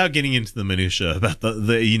 so without getting into the minutia about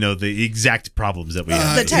the exact problems that we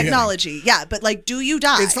have, the technology, but like, do you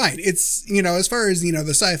die? It's fine. It's as far as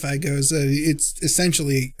the sci-fi goes, it's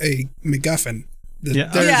essentially a MacGuffin. But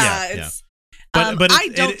I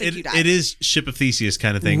don't think you die. It is Ship of Theseus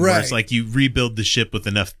kind of thing, where it's like you rebuild the ship with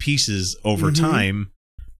enough pieces over time.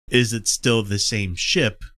 Is it still the same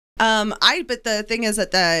ship? But the thing is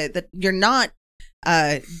that you're not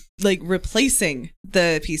like replacing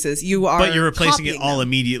the pieces. You are, but you're replacing it all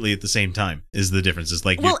immediately at the same time. Is the difference? It's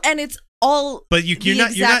like and it's all. But you're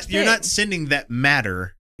not sending that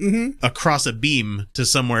matter across a beam to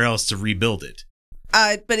somewhere else to rebuild it.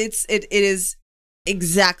 But it is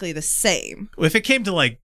exactly the same. If it came to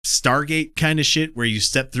like Stargate kind of shit where you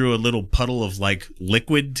step through a little puddle of like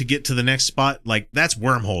liquid to get to the next spot, like that's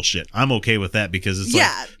wormhole shit. I'm okay with that because it's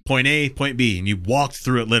like point A, point B, and you walked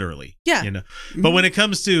through it literally. Yeah. But when it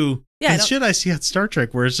comes to shit I see at Star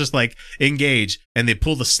Trek where it's just like engage and they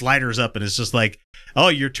pull the sliders up and it's just like, oh,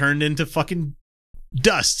 you're turned into fucking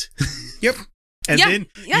dust. Yep. And then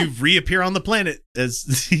you reappear on the planet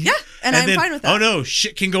as and I'm fine with that. Oh no,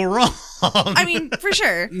 shit can go wrong. I mean, for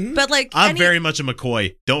sure. But like I'm very much a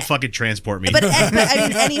McCoy. Don't fucking transport me. But I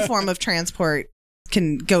mean, any form of transport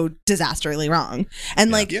can go disastrously wrong.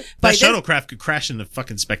 And like that shuttlecraft could crash into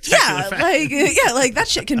fucking spectacular fashion. Like that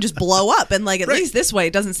shit can just blow up and like at least this way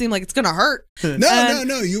it doesn't seem like it's gonna hurt.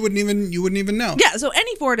 No, you wouldn't even know. Yeah, so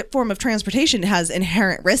any form of transportation has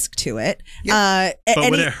inherent risk to it. But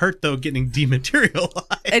would it hurt though getting dematerialized?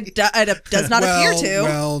 It does not appear to.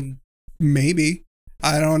 Well, maybe.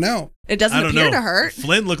 I don't know. It doesn't appear to hurt.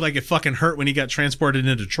 Flynn looked like it fucking hurt when he got transported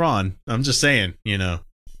into Tron. I'm just saying,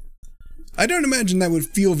 I don't imagine that would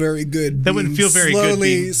feel very good. That wouldn't feel very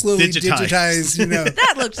good. Slowly digitized,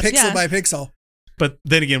 that looks pixel by pixel. But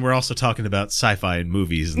then again, we're also talking about sci-fi and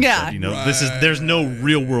movies and stuff. There's no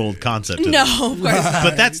real world concept. No, of course not.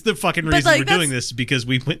 But that's the fucking reason we're doing this because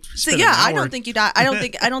we went. I don't think you die. I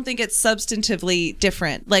don't think it's substantively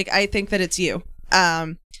different. Like I think that it's you.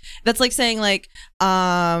 That's like saying like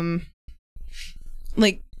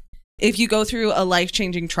if you go through a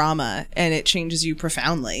life-changing trauma and it changes you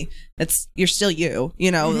profoundly, you're still you,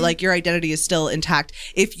 like your identity is still intact.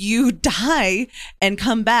 If you die and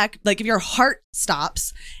come back, like if your heart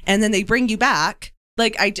stops and then they bring you back,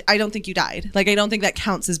 like I don't think you died. Like I don't think that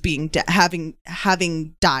counts as being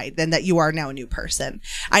having died, then that you are now a new person.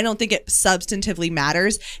 I don't think it substantively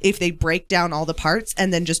matters if they break down all the parts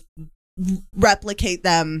and then just replicate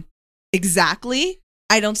them exactly.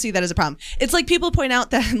 I don't see that as a problem. It's like people point out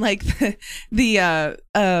that like the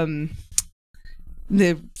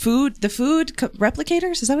food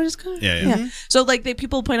replicators, is that what it's called? Yeah. So like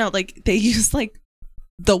people point out like they use like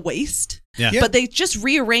the waste, but they just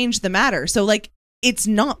rearrange the matter. So like it's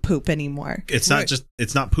not poop anymore. It's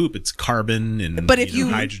not poop. It's carbon and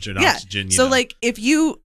hydrogen, oxygen. So like if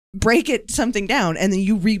you break something down and then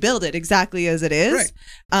you rebuild it exactly as it is,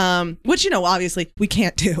 which obviously we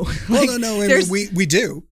can't do. Well, no, we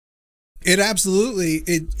do. It absolutely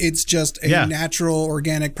it's just a natural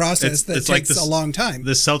organic process that takes a long time.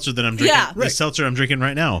 This seltzer that I'm drinking, this seltzer I'm drinking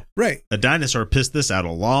right now, a dinosaur pissed this out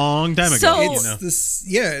a long time ago.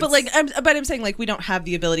 But I'm saying like we don't have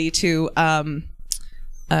the ability to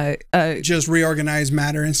just reorganize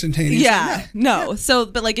matter instantaneously. No. So,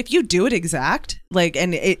 but like if you do it exact, like,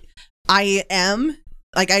 and I am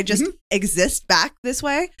like, I just exist back this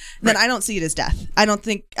way, then I don't see it as death. I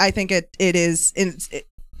think it is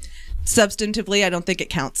substantively, I don't think it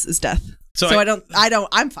counts as death. So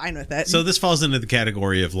I'm fine with it. So this falls into the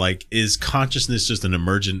category of like, is consciousness just an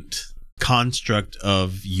emergent construct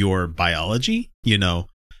of your biology? You know,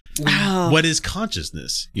 what is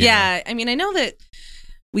consciousness? You know? I mean, I know that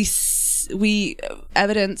we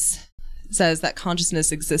evidence says that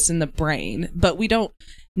consciousness exists in the brain, but we don't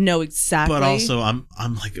know exactly. But also, I'm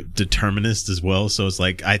like a determinist as well. So it's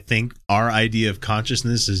like, I think our idea of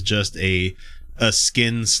consciousness is just a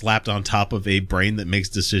skin slapped on top of a brain that makes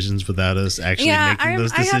decisions without us actually making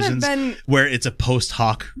those decisions, where it's a post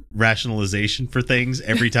hoc rationalization for things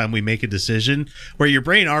every time we make a decision, where your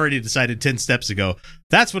brain already decided 10 steps ago,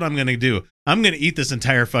 that's what I'm going to do. I'm going to eat this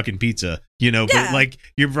entire fucking pizza, you know, but like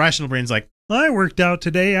your rational brain's like, I worked out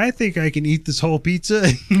today. I think I can eat this whole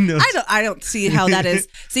pizza. You know? I don't see how that is.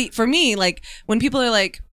 See, for me, like when people are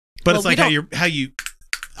like, but it's like how you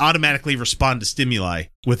automatically respond to stimuli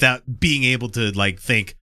without being able to like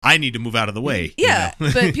think, I need to move out of the way. Yeah, you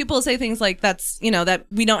know? But people say things like that's, you know, that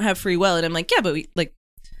we don't have free will, and I'm like, yeah, but we, like,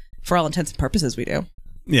 for all intents and purposes, we do.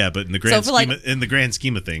 Yeah, but in the grand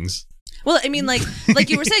scheme of things. Well, I mean, like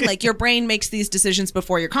you were saying, like your brain makes these decisions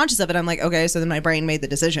before you're conscious of it. I'm like, okay, so then my brain made the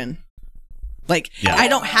decision. Like, I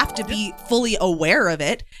don't have to be fully aware of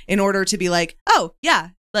it in order to be like, oh yeah,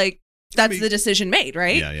 like. That's the decision made,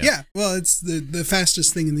 right? Yeah. Well, it's the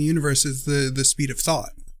fastest thing in the universe is the speed of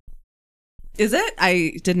thought. Is it?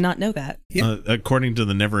 I did not know that. Yeah. According to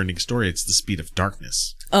the Neverending Story, it's the speed of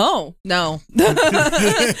darkness. Oh, no.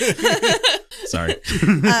 Sorry.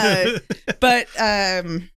 But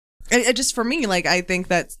just for me, like, I think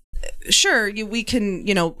that, sure, we can,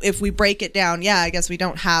 you know, if we break it down, I guess we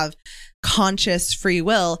don't have conscious free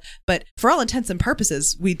will, but for all intents and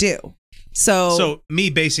purposes, we do. So me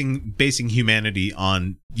basing humanity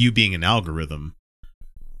on you being an algorithm,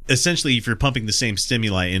 essentially, if you're pumping the same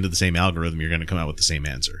stimuli into the same algorithm, you're going to come out with the same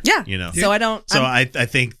answer. Yeah. You know. So I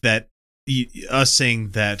think that us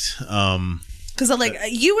saying that, because like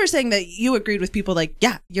you were saying that you agreed with people like,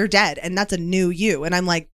 yeah, you're dead, and that's a new you, and I'm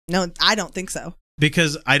like, no, I don't think so.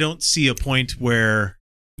 Because I don't see a point where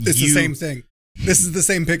it's the same thing. This is the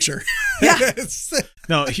same picture. Yeah.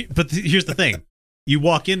 No, but here's the thing. You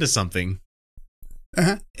walk into something,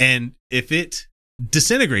 and if it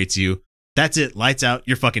disintegrates you, that's it. Lights out.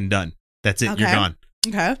 You're fucking done. That's it. Okay. You're gone.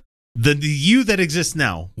 Okay. The you that exists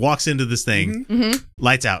now walks into this thing,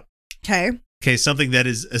 lights out. Okay. Okay. Something that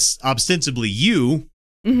is ostensibly you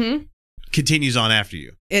continues on after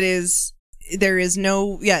you. It is. There is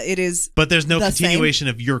no. Yeah. It is. But there's no continuation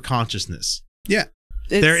of your consciousness. Yeah.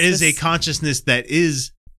 There is a consciousness that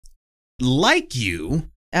is like you.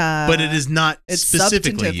 But it is not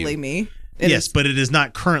specifically substantively you. Me. Yes, but it is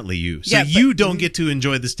not currently you. So you don't get to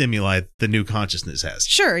enjoy the stimuli the new consciousness has.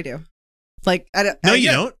 Sure, I do. Like I don't. No, you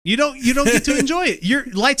don't. You don't get to enjoy it. You're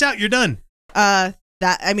lights out. You're done. But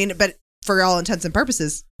for all intents and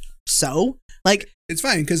purposes, so like it's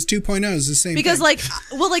fine because 2.0 is the same. Because thing.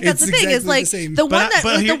 That's the thing is like the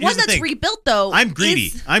one that's rebuilt though. I'm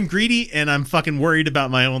greedy. I'm greedy, and I'm fucking worried about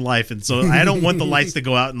my own life, and so I don't want the lights to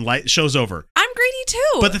go out and show's over. I'm greedy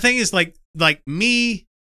too. But the thing is, like me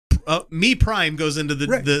Prime goes into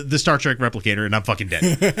the Star Trek replicator, and I'm fucking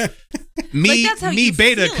dead. me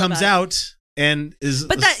Beta comes out and is.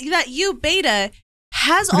 But that you Beta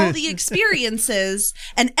has all the experiences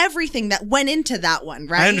and everything that went into that one,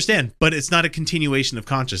 right? I understand, but it's not a continuation of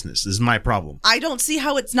consciousness. Is my problem. I don't see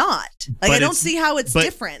how it's not. Like I don't see how it's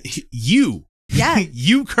different. You, yeah,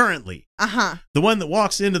 you currently, the one that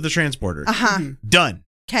walks into the transporter, done.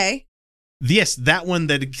 Okay. Yes, that one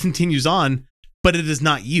that continues on, but it is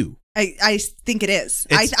not you. I think it is.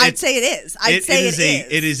 I'd say it is. I'd say it is.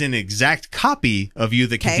 It is an exact copy of you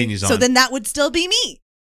that continues on. So then that would still be me.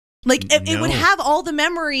 Like it would have all the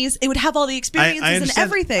memories, it would have all the experiences and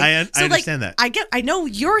everything. I understand that. I know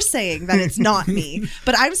you're saying that it's not me,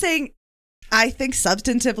 but I'm saying I think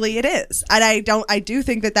substantively it is. And I do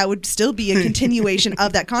think that would still be a continuation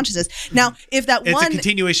of that consciousness. Now, if it's a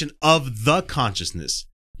continuation of the consciousness,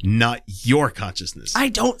 not your consciousness. I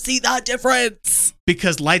don't see that difference.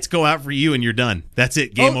 Because lights go out for you and you're done. That's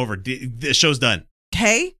it. Game over. The show's done.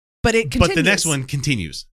 Okay. But it continues. But the next one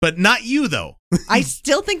continues. But not you, though. I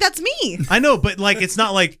still think that's me. I know, but like it's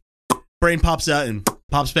not like brain pops out and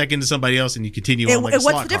pops back into somebody else and you continue on like a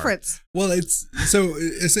what's the difference? Well, it's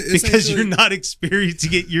because you're not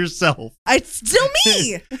experiencing it yourself. It's still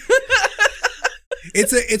me.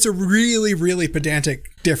 It's a really, really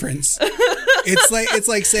pedantic difference. It's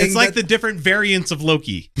like saying it's like the different variants of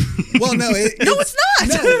Loki. Well, no, it's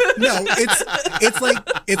not. No,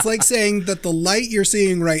 it's like saying that the light you're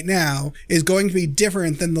seeing right now is going to be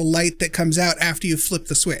different than the light that comes out after you flip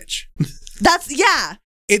the switch. That's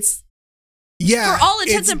Yeah. For all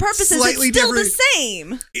intents it's and purposes, it's slightly still different. the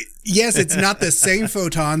same. Yes, it's not the same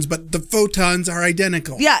photons, but the photons are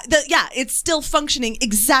identical. Yeah, it's still functioning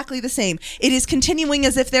exactly the same. It is continuing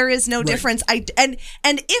as if there is no difference. And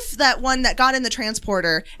if that one that got in the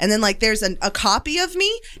transporter and then like there's a copy of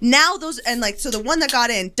me, now those and like so the one that got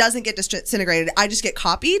in doesn't get disintegrated. I just get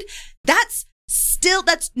copied. That's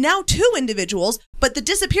now two individuals, but the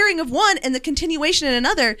disappearing of one and the continuation in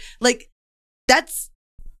another, like it's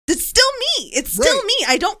still me. It's still me.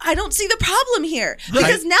 I don't see the problem here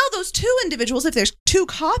because now those two individuals, if there's two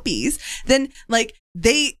copies, then like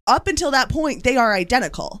they up until that point they are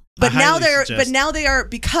identical. But now they are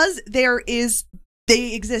because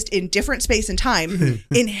they exist in different space and time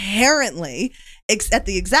inherently at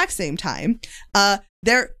the exact same time.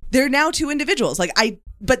 They're now two individuals.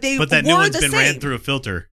 But that new one's been ran through a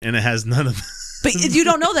filter and it has none of. But you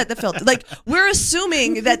don't know that the filter, like we're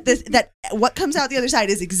assuming that that what comes out the other side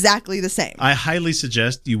is exactly the same. I highly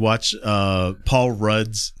suggest you watch Paul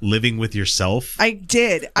Rudd's Living with Yourself. I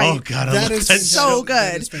did. That is so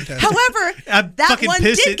good. However, that one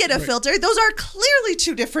did get a filter. Those are clearly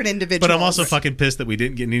two different individuals. But I'm also fucking pissed that we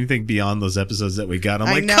didn't get anything beyond those episodes that we got. I'm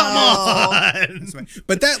like, come on.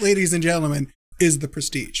 But that, ladies and gentlemen, is the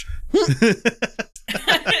Prestige.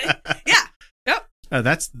 Yeah.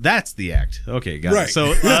 That's the act. Okay, got it.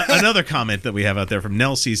 So another comment that we have out there from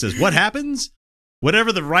Nell C says, "What happens?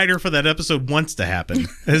 Whatever the writer for that episode wants to happen,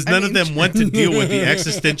 as none of them want to deal with the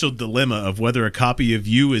existential dilemma of whether a copy of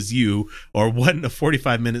you is you or what in a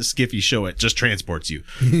 45-minute skiffy show it just transports you.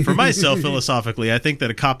 For myself, philosophically, I think that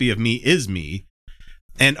a copy of me is me,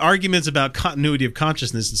 and arguments about continuity of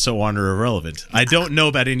consciousness and so on are irrelevant. I don't know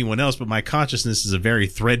about anyone else, but my consciousness is a very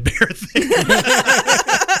threadbare thing."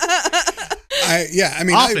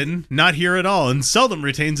 Often not here at all, and seldom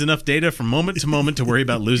retains enough data from moment to moment to worry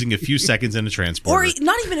about losing a few seconds in a transporter. Or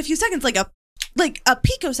not even a few seconds, like a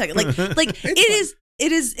picosecond. Like it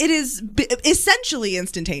is essentially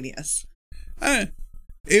instantaneous.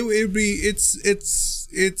 It would be it's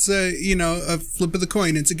a flip of the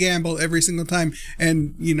coin. It's a gamble every single time,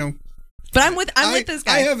 and But I'm with this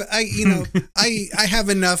guy. I have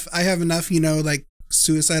enough like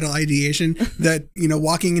suicidal ideation that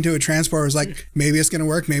walking into a transporter is like, maybe it's gonna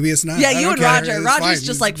work, maybe it's not. Yeah, you and Roger's fine.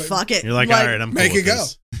 Just like, fuck it. You're like, all right, I'm make it go.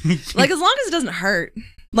 Like as long as it doesn't hurt.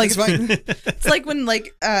 Like it's like when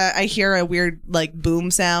I hear a weird like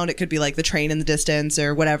boom sound. It could be like the train in the distance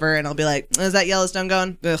or whatever, and I'll be like, "Is that Yellowstone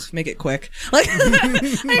going? Ugh, make it quick." Like,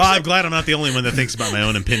 well, I'm glad I'm not the only one that thinks about my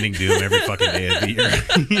own impending doom every fucking day of the year.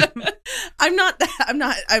 I'm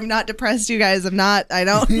not depressed, you guys. I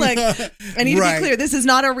don't like. I need to be clear. This is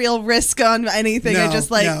not a real risk on anything. I just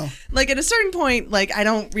like at a certain point, like I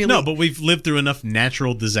don't really. No, but we've lived through enough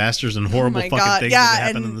natural disasters and horrible fucking things that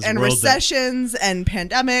happen in this and world. recessions and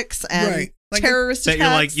pandemics and terrorist attacks. That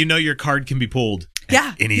you're like, your card can be pulled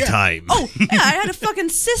at any time. Oh, yeah, I had a fucking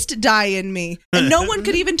cyst die in me. And no one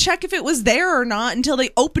could even check if it was there or not until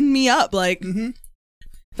they opened me up. Like,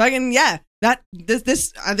 fucking,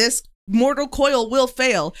 this mortal coil will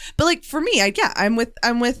fail. But like, for me, I'm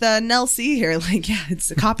with Nell C here. Like, yeah,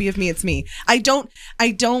 it's a copy of me. It's me. I don't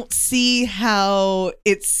see how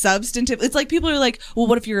it's substantive. It's like people are like, well,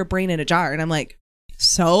 what if you're a brain in a jar? And I'm like,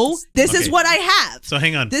 so this is what I have. So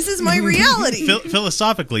hang on. This is my reality.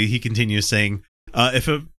 Philosophically, he continues saying, if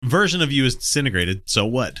a version of you is disintegrated, so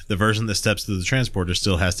what? The version that steps through the transporter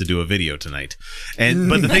still has to do a video tonight.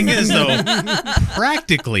 But the thing is, though,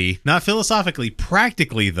 practically, not philosophically,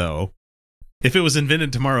 practically, though, if it was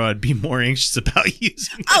invented tomorrow, I'd be more anxious about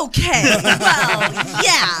using it. Okay, well,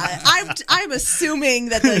 yeah, I'm assuming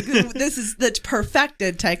that this is the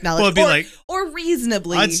perfected technology. Well, it'd be or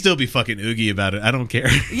reasonably. I'd still be fucking oogie about it. I don't care.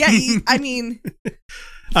 Yeah, I mean,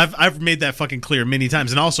 I've made that fucking clear many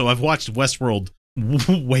times, and also I've watched Westworld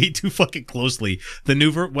way too fucking closely. The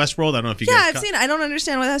new Westworld. I don't know if you guys. Yeah, I've seen it. I don't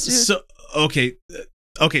understand what that has to do. So okay.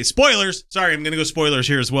 Spoilers. Sorry, I'm gonna go spoilers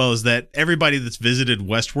here as well. Is that everybody that's visited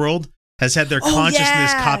Westworld has had their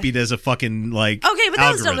consciousness copied as a fucking okay, but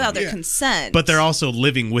that was done algorithm. without their consent. But they're also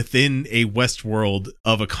living within a Westworld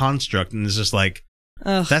of a construct, and it's just like,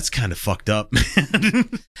 that's kind of fucked up, man.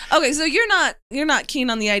 Okay, so you're not keen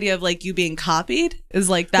on the idea of like you being copied? Is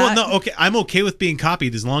like that? Well, no, okay, I'm okay with being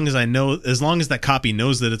copied as long as that copy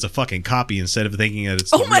knows that it's a fucking copy instead of thinking that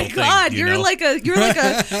it's. Oh my god, you're an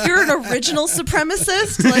original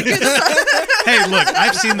supremacist. Like, hey, look,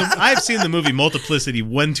 I've seen the movie Multiplicity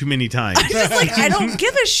one too many times. I'm just like, I don't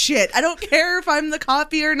give a shit. I don't care if I'm the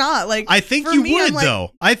copy or not. Like, I think you would, though.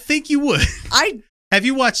 I think you would. Have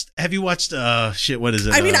you watched shit, what is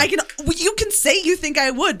it? I mean, you can say you think I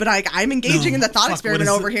would, but I'm engaging in the thought experiment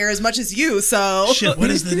over here as much as you, so. Shit, what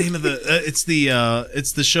is the name of the it's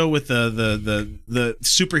the show with the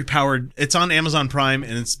super powered, it's on Amazon Prime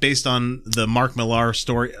and it's based on the Mark Millar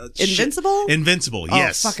story. Invincible? Invincible,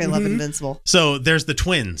 yes. Oh, fuck, I love Invincible. So there's the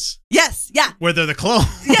twins. Yes, yeah. Where they're the clone.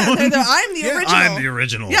 Yeah, I'm the original. I'm the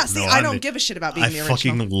original. Yeah, see, I don't give a shit about being the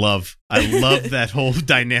original. I love that whole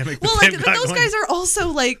dynamic. Well, like, but those guys are also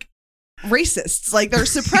like racists, like they're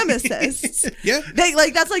supremacists. Yeah, they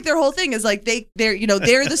like that's like their whole thing is like they're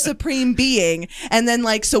they're the supreme being, and then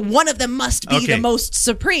like so one of them must be the most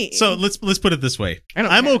supreme. So let's put it this way: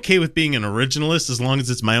 I'm okay with being an originalist as long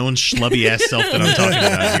as it's my own schlubby ass self that I'm talking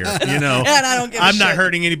about here. You know, and I don't give I'm not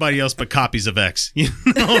hurting anybody else but copies of X. You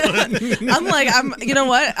know? You know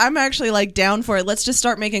what? I'm actually like down for it. Let's just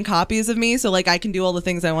start making copies of me so like I can do all the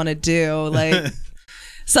things I want to do, like.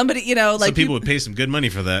 Somebody, like some people would pay some good money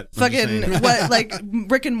for that. Fucking what, like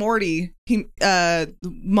Rick and Morty.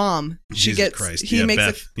 Mom. She Jesus gets. Christ. He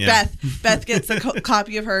makes Beth. Beth gets a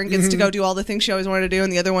copy of her and gets to go do all the things she always wanted to do,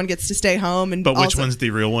 and the other one gets to stay home. And but which one's the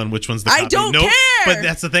real one? Which one's the copy? I don't care. But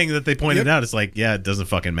that's the thing that they pointed out. It's like, yeah, it doesn't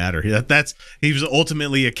fucking matter. He was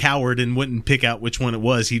ultimately a coward and wouldn't pick out which one it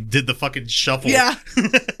was. He did the fucking shuffle. Yeah.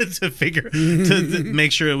 to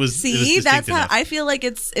make sure it was. See, that's how I feel like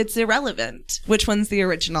it's irrelevant which one's the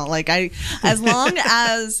original. Like as long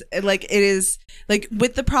as like it is like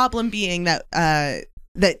with the problem being that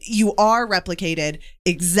that you are replicated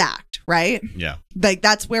exact, right? Yeah. Like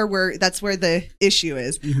that's where the issue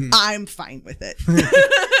is. Mm-hmm. I'm fine with it.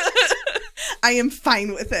 I am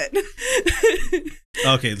fine with it.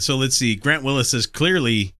 Okay, so let's see. Grant Willis says,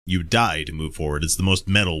 clearly you die to move forward. It's the most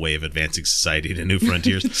metal way of advancing society to new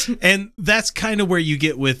frontiers. And that's kind of where you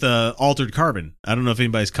get with Altered Carbon. I don't know if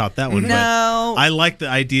anybody's caught that one. No. But I like the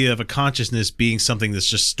idea of a consciousness being something that's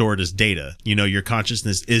just stored as data. Your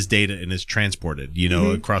consciousness is data and is transported,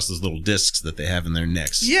 across those little discs that they have in their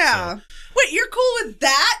necks. Yeah. So. Wait, you're cool with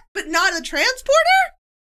that, but not a transporter?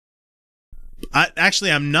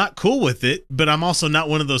 I'm not cool with it, but I'm also not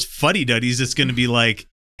one of those fuddy-duddies that's going to be like,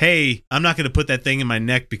 hey, I'm not going to put that thing in my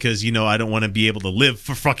neck because, I don't want to be able to live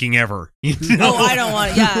for fucking ever. Oh, I don't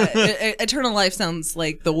want eternal life sounds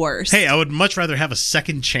like the worst. Hey, I would much rather have a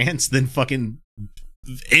second chance than fucking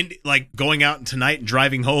going out tonight and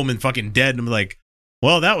driving home and fucking dead. And I'm like,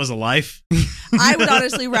 well, that was a life. I would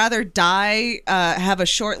honestly rather die, have a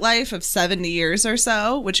short life of 70 years or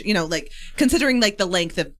so, which, considering the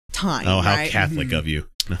length of time. Oh, how right? Catholic of you.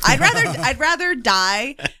 I'd rather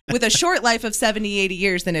die with a short life of 70, 80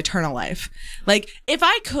 years than eternal life. Like if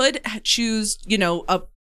I could choose,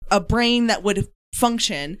 a brain that would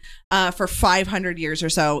function for 500 years or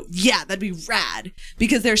so, yeah, that'd be rad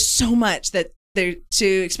because there's so much that there to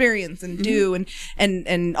experience and do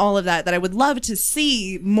and all of that I would love to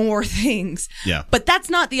see more things. Yeah. But that's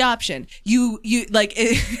not the option. You like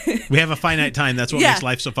we have a finite time. That's what makes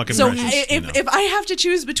life so fucking so precious. If I have to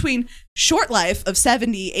choose between short life of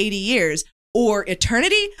 70, 80 years or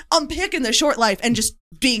eternity, I'm picking the short life and just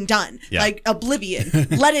being done. Yeah. Like oblivion.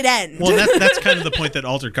 Let it end. Well, that's kind of the point that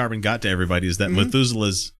Altered Carbon got to everybody is that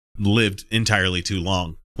Methuselah's lived entirely too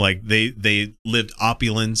long. Like they lived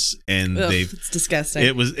opulence and it's disgusting.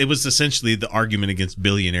 It was essentially the argument against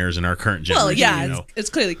billionaires in our current generation. Well, yeah, it's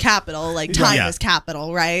clearly capital. Like time is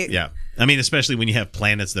capital, right? Yeah. I mean, especially when you have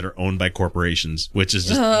planets that are owned by corporations, which is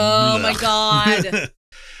just my God.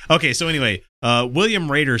 Okay, so anyway,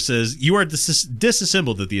 William Rader says, you are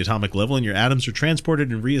disassembled at the atomic level and your atoms are transported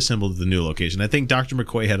and reassembled at the new location. I think Dr.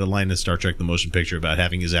 McCoy had a line in Star Trek The Motion Picture about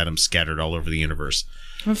having his atoms scattered all over the universe.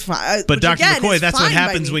 But Dr. McCoy, that's what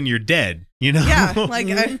happens when you're dead, Yeah,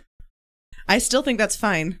 like I still think that's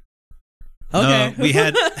fine. Okay. We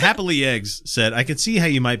had Happily Eggs said, I could see how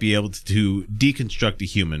you might be able to deconstruct a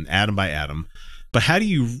human atom by atom, but how do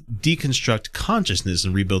you deconstruct consciousness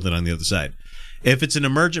and rebuild it on the other side? If it's an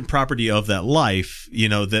emergent property of that life,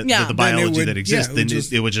 the biology that exists, then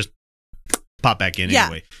it would just pop back in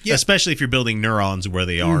anyway. Yeah. Especially if you're building neurons where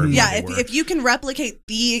they are. Yeah, if you can replicate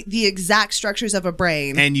the exact structures of a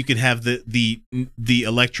brain, and you can have the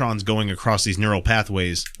electrons going across these neural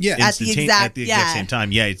pathways, at the exact same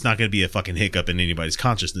time. Yeah, it's not going to be a fucking hiccup in anybody's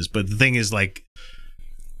consciousness. But the thing is, like,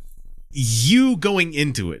 you going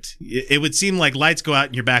into it would seem like lights go out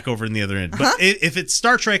and you're back over in the other end. But if it's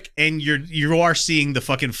Star Trek and you are seeing the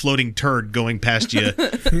fucking floating turd going past you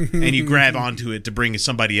and you grab onto it to bring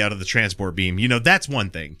somebody out of the transport beam, that's one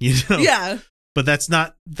thing. Yeah. But that's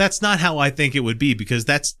not how I think it would be, because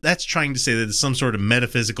that's trying to say that it's some sort of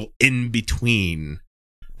metaphysical in between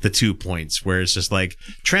the 2 points where it's just like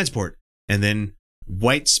transport and then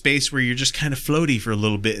white space where you're just kind of floaty for a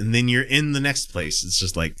little bit, and then you're in the next place. It's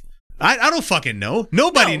just like, I don't fucking know.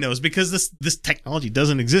 Nobody knows, because this technology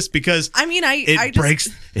doesn't exist, because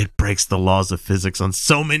it breaks the laws of physics on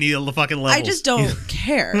so many of the fucking levels. I just don't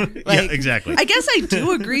care. Like, yeah, exactly. I guess I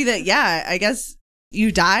do agree that, I guess you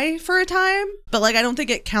die for a time, but like I don't think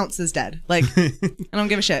it counts as dead. Like I don't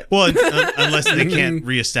give a shit. Well, unless they can't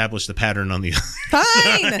reestablish the pattern on the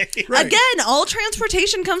fine. Right. Again, all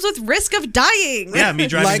transportation comes with risk of dying. Yeah, me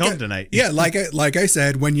driving home tonight. Yeah, like I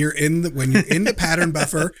said, when you're in the pattern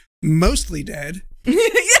buffer, mostly dead.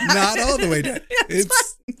 Not all the way dead.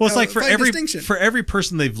 It's like for every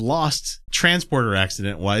person they've lost transporter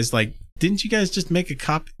accident wise, like, didn't you guys just make a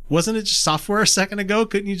copy? Wasn't it just software a second ago?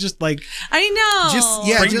 Couldn't you just like I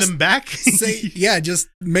know bring them back? Just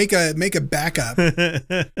make a backup.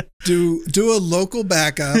 Do a local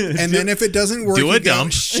backup, and then if it doesn't work, do a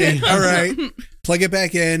dump. Shit. All right, plug it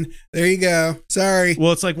back in. There you go. Sorry.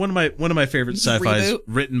 Well, it's like one of my favorite sci-fis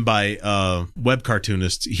written by web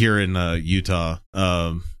cartoonist here in Utah.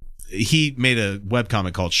 He made a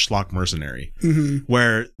webcomic called Schlock Mercenary,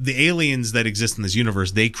 where the aliens that exist in this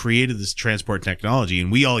universe, they created this transport technology, and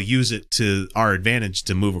we all use it to our advantage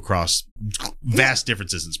to move across vast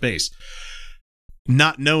differences in space.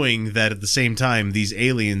 Not knowing that at the same time, these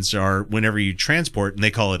aliens are, whenever you transport, and they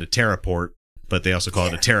call it a terraport, but they also call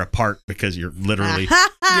it a terrapart, because you're literally...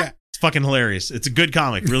 It's fucking hilarious. It's a good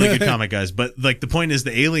comic, really good comic, guys. But like the point is,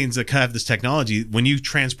 the aliens that have this technology, when you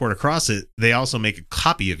transport across it, they also make a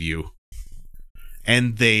copy of you,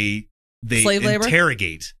 and they slave labor?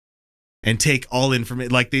 Interrogate and take all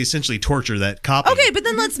information. Like they essentially torture that copy. Okay, but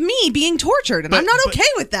then that's me being tortured, and I'm not okay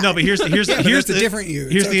with that. No, but here's the different you.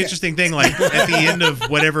 Here's the interesting thing. Like at the end of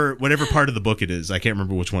whatever part of the book it is, I can't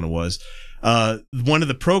remember which one it was. One of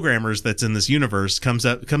the programmers that's in this universe comes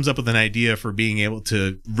up with an idea for being able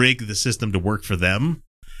to rig the system to work for them.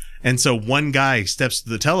 And so one guy steps to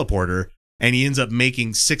the teleporter, and he ends up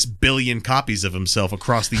making 6 billion copies of himself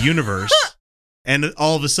across the universe. And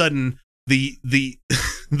all of a sudden, the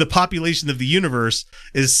population of the universe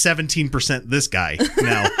is 17% this guy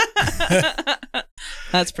now.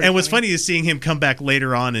 That's pretty. And what's funny is seeing him come back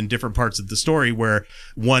later on in different parts of the story, where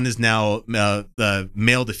one is now the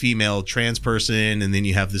male to female trans person, and then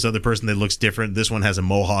you have this other person that looks different. This one has a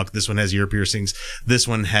mohawk. This one has ear piercings. This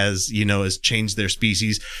one has changed their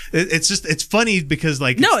species. It's funny because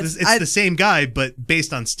like it's the same guy, but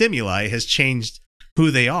based on stimuli has changed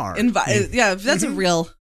who they are. That's a real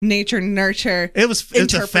nature nurture.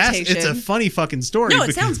 It's a funny fucking story. No,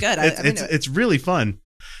 it sounds good. It's really fun.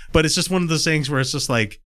 But it's just one of those things where it's just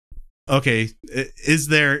like, okay, is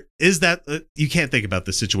that you can't think about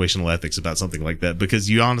the situational ethics about something like that, because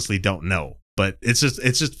you honestly don't know. But it's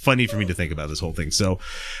just funny for me to think about this whole thing. So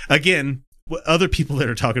again, other people that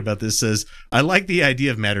are talking about this says, I like the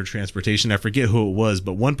idea of matter transportation. I forget who it was,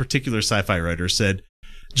 but one particular sci-fi writer said,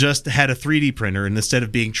 just had a 3D printer, and instead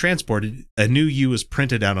of being transported, a new you is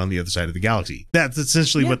printed out on the other side of the galaxy. That's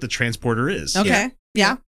essentially what the transporter is. Okay.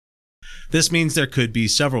 Yeah. This means there could be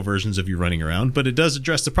several versions of you running around, but it does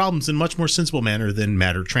address the problems in a much more sensible manner than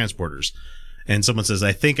matter transporters. And someone says,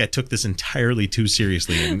 I think I took this entirely too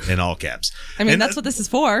seriously in all caps. I mean, that's what this is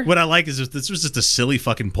for. What I like is this was just a silly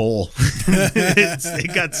fucking poll.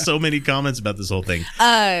 It got so many comments about this whole thing.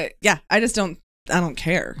 Yeah, I don't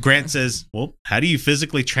care. Grant says, well, how do you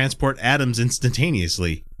physically transport atoms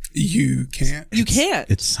instantaneously? You can't. You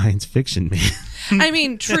can't. It's science fiction, man. I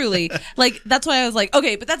mean, truly. Like, that's why I was like,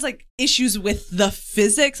 okay, but that's like issues with the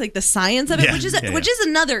physics, like the science of it, which is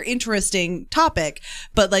another interesting topic.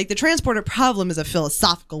 But like the transporter problem is a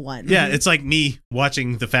philosophical one. Yeah, it's like me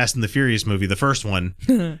watching the Fast and the Furious movie, the first one,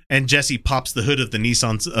 and Jesse pops the hood of the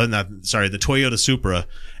the Toyota Supra,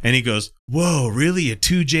 and he goes, whoa, really? A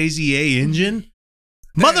 2JZA engine?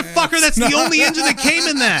 Motherfucker, that's the only engine that came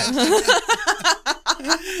in that.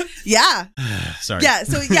 Yeah. Sorry. Yeah.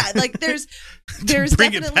 So yeah, like there's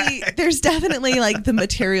definitely like the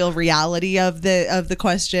material reality of the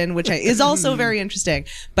question, which is also very interesting.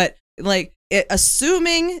 But like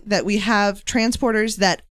assuming that we have transporters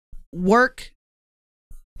that work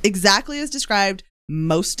exactly as described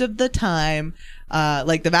most of the time,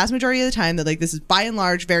 like the vast majority of the time, that like this is by and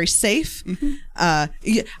large very safe. I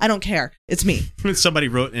don't care. It's me. Somebody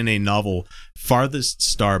wrote in a novel, Farthest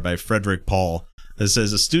Star by Frederick Paul, that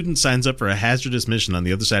says a student signs up for a hazardous mission on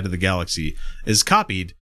the other side of the galaxy, is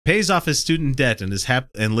copied, pays off his student debt,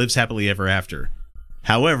 and lives happily ever after.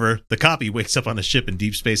 However, the copy wakes up on a ship in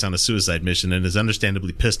deep space on a suicide mission and is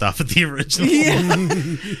understandably pissed off at the original.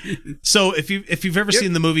 Yeah. So if you've ever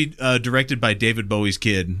seen the movie directed by David Bowie's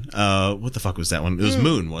kid, what the fuck was that one? It was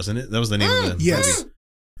Moon, wasn't it? That was the name of the movie.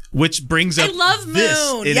 Which brings up I love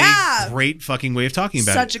this Moon. in Yeah. a great fucking way of talking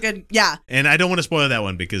about Such it. a good, yeah. And I don't want to spoil that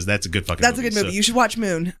one because that's a good fucking That's movie. a good movie. So, You should watch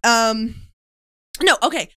Moon. No,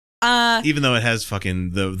 okay. even though it has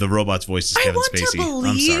fucking the robot's voice is Kevin Spacey.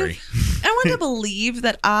 I'm sorry. I want to believe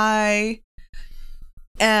that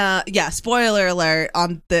spoiler alert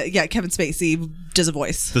on Kevin Spacey does a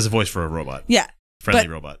voice. There's a voice for a robot. Yeah. Friendly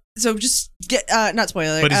robot. So just get, not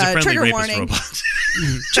spoiler, But he's a friendly trigger rapist warning. robot.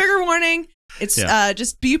 Trigger warning. It's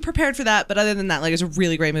just be prepared for that. But other than that, like, it's a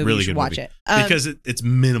really great movie. Really You should good watch movie. it. Because it's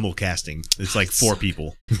minimal casting. It's like 4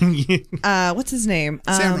 people. What's his name?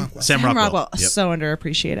 Sam Rockwell. Sam Rockwell. Yep. So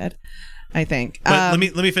underappreciated, I think. But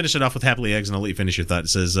let me finish it off with Happily Eggs, and I'll let you finish your thought. It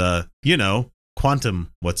says,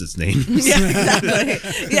 Quantum, what's its name?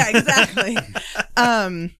 Yeah, exactly.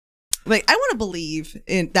 Like, I want to believe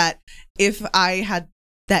in that if I had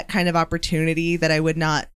that kind of opportunity, that I would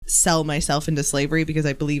not sell myself into slavery because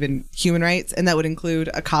I believe in human rights, and that would include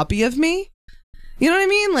a copy of me. You know what I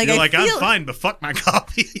mean? Like, You're like, I'm fine, but fuck my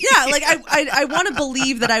copy. Yeah, like I want to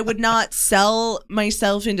believe that I would not sell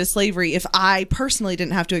myself into slavery if I personally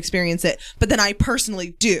didn't have to experience it, but then I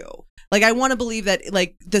personally do. Like, I want to believe that,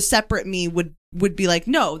 like, the separate me would be like,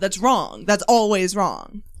 no, that's wrong. That's always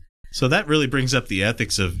wrong. So that really brings up the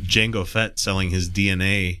ethics of Jango Fett selling his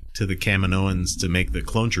DNA to the Kaminoans to make the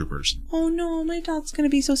clone troopers. Oh no, my dog's gonna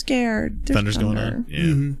be so scared. There's Thunder's going on. Yeah.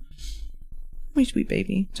 Mm-hmm. My sweet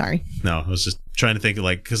baby. Sorry. No, I was just trying to think of,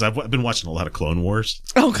 like, because I've been watching a lot of Clone Wars.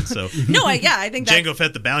 Oh, so no, I think that Jango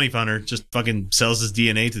Fett, the bounty hunter, just fucking sells his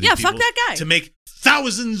DNA to these people. fuck that guy. To make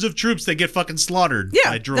thousands of troops that get fucking slaughtered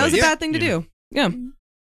by droids. That was a bad thing to do. Yeah.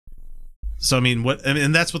 So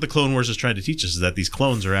and that's what the Clone Wars is trying to teach us, is that these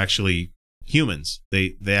clones are actually humans.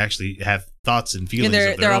 They actually have thoughts and feelings of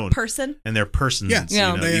their own. They're a person. And they're persons. Yeah,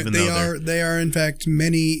 Yeah. they are in fact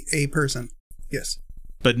many a person. Yes.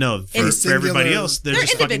 But no, for everybody else, they're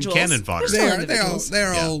just fucking cannon fodder. They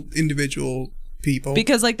are all individual people.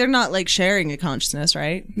 Because, like, they're not, like, sharing a consciousness,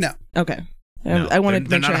 right? No. Okay. No, I wanted to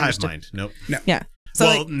they're make sure not I a hive understood. mind. Nope. No. Yeah. So,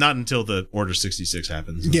 well, like, not until the Order 66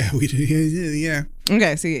 happens. Yeah, we do. Yeah.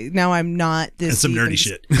 Okay, see, now I'm not this. And some deep nerdy into-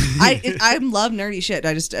 shit. I love nerdy shit.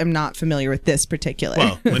 I just am not familiar with this particular.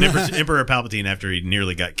 Well, when Emperor Palpatine, after he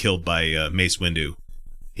nearly got killed by Mace Windu,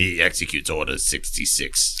 he executes Order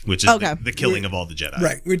 66, which is the killing of all the Jedi.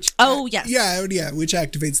 Right. Which. Yes. Yeah. Which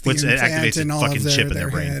activates the implant activates and a all fucking of chip in their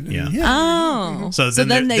brain. Yeah. Oh. So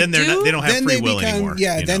then they don't have free will anymore.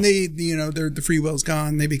 Yeah. Then they the free will's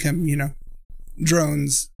gone. They become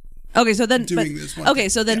drones. Okay, so then doing this one. Okay,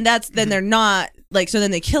 so then then they're not like, so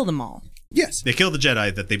then they kill them all. Yes. They kill the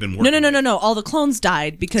Jedi that they've been working No. All the clones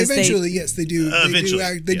died because eventually, yes, they do.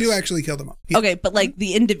 They do actually kill them all. Yeah. Okay, but like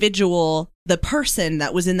the individual, the person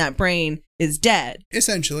that was in that brain is dead.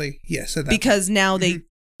 Essentially, yes. Because now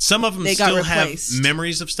some of them they still got have replaced.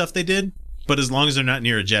 memories of stuff they did, but as long as they're not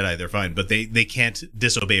near a Jedi, they're fine. But they can't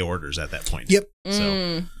disobey orders at that point. Yep.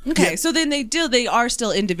 So okay, so then they are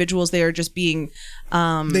still individuals. They are just being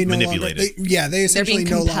manipulated. They essentially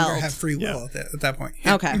no longer compelled. have free will at that point.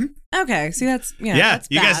 Yeah. Okay. Okay. See, that's Yeah,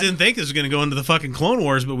 you guys bad. didn't think this was going to go into the fucking Clone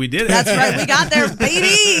Wars, but we did it. That's right. We got there,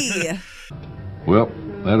 baby. Well,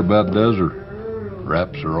 that about does her.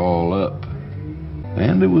 Wraps her all up.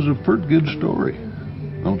 And it was a pretty good story,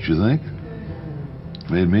 don't you think?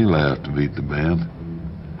 Made me laugh to beat the band.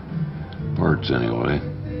 Parts, anyway.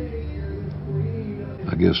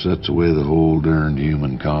 I guess that's the way the whole darned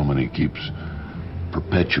human comedy keeps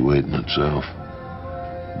perpetuating itself.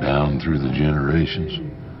 Down through the generations.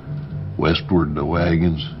 Westward the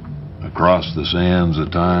wagons. Across the sands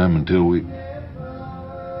of time until we...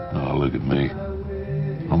 Oh, look at me.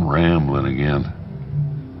 I'm rambling again.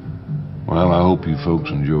 Well, I hope you folks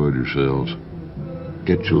enjoyed yourselves.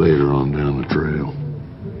 Catch you later on down the trail.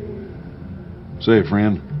 Say,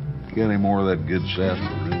 friend, you got any more of that good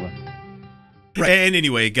sarsaparilla? Right. And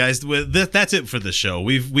anyway, guys, that's it for the show.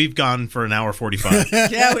 We've gone for an hour 45.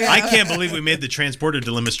 Yeah, we have. I can't believe we made the transporter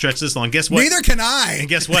dilemma stretch this long. Guess what? Neither can I. And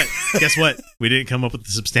guess what? We didn't come up with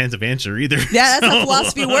the substantive answer either. Yeah, that's how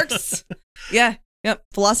philosophy works. Yeah. Yep.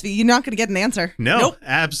 Philosophy. You're not going to get an answer. No, Nope.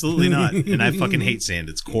 absolutely not. And I fucking hate sand.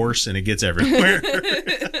 It's coarse and it gets everywhere.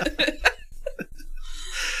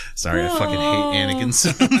 Sorry, I fucking hate Anakin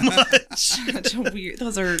so much. Such a weird.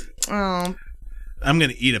 Those are. Oh. I'm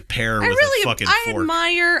gonna eat a pear with a fucking fork.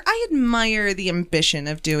 I admire the ambition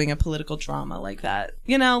of doing a political drama like that.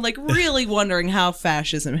 You know, like really wondering how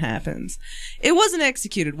fascism happens. It wasn't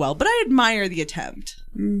executed well, but I admire the attempt.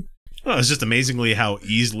 Well, it's just amazingly how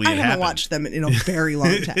easily I it haven't happened. watched them in a very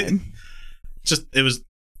long time. It was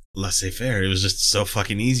laissez-faire. It was just so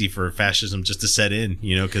fucking easy for fascism just to set in,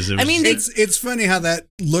 because it's funny how that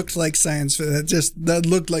looked like science. That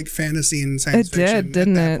looked like fantasy and science fiction. It did,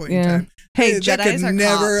 didn't it? Yeah. Hey, that Jedis could are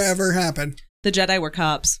never cops. ever happen. The Jedi were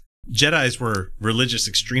cops. Jedis were religious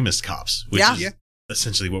extremist cops, which is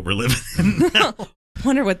essentially what we're living in now.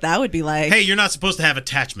 Wonder what that would be like. Hey, you're not supposed to have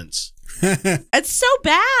attachments. It's so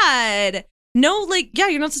bad. No,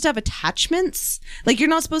 you're not supposed to have attachments. You're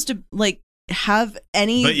not supposed to have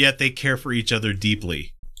any. But yet they care for each other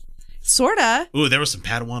deeply. Sorta. Ooh, there was some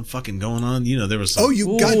Padawan fucking going on. There was some. Oh,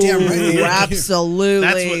 you goddamn right.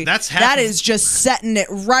 Absolutely. That is just setting it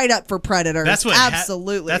right up for Predators. That's what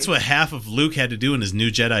absolutely. That's what half of Luke had to do in his new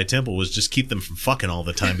Jedi temple was just keep them from fucking all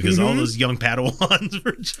the time because all those young Padawans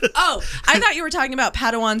were just. Oh, I thought you were talking about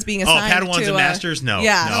Padawans being assigned Padawans to and Masters? No.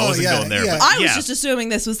 Yeah. No, I wasn't going there. Yeah. But I was just assuming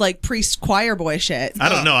this was like priest choir boy shit. I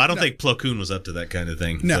don't know. I don't think Plo Koon was up to that kind of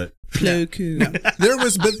thing. No. But. Plo Koon. No. There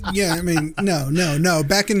was, but yeah, I mean, no.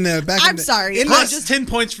 I'm sorry. Plus 10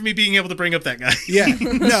 points for me being able to bring up that guy. Yeah.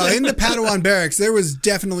 No, in the Padawan barracks, there was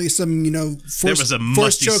definitely some,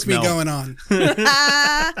 force choke me going on.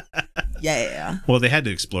 Yeah. Well, they had to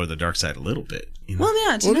explore the dark side a little bit. Well,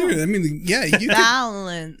 yeah. Dude, I mean, yeah.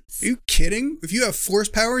 Balance. Are you kidding? If you have force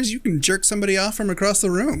powers, you can jerk somebody off from across the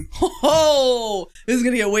room. Oh, this is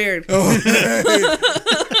going to get weird.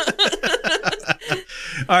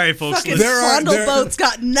 All right, folks. Fucking Frondle Boat's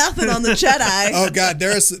got nothing on the Jedi. Oh, God.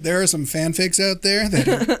 There are some fanfics out there.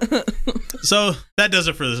 So that does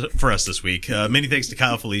it for us this week. Many thanks to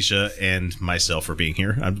Kyle, Felicia, and myself for being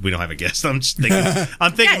here. We don't have a guest. I'm just thinking.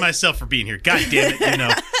 I'm thanking myself for being here. God damn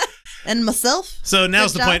it, And myself. So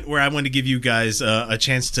now's the point where I want to give you guys a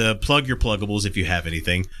chance to plug your pluggables if you have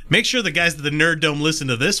anything. Make sure the guys at the Nerd Dome listen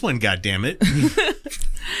to this one, goddammit.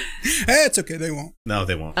 Hey, it's okay. They won't. No,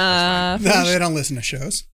 they won't. No, they don't listen to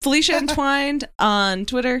shows. Felicia Entwined on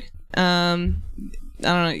Twitter. I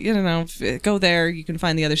don't know. Go there. You can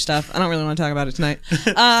find the other stuff. I don't really want to talk about it tonight.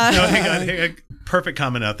 No, hang on. Perfect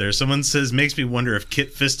comment out there. Someone says, makes me wonder if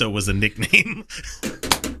Kit Fisto was a nickname.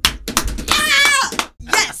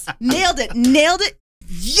 Yes! Nailed it.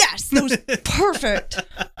 Yes! That was perfect.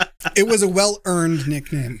 It was a well-earned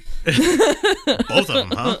nickname. Both of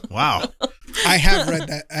them, huh? Wow. I have read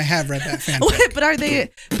that fanfic. Wait, but were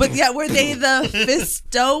they the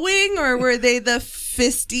fistoing or were they the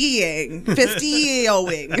fistying?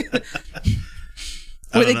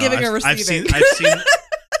 Were they giving or receiving?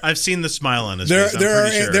 I've seen the smile on his face.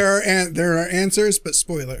 There are answers, but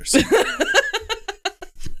spoilers.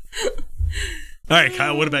 All right,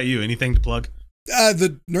 Kyle, what about you? Anything to plug?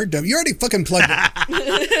 The Nerd Dome. You already fucking plugged it.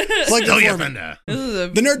 Plugged it for me.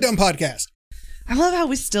 The Nerd Dome podcast. I love how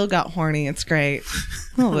we still got horny. It's great.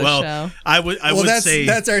 Well, show. I would say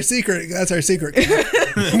that's our secret. That's our secret.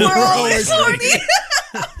 We're always horny.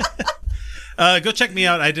 Go check me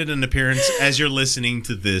out. I did an appearance as you're listening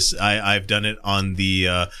to this. I've done it on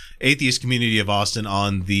the Atheist Community of Austin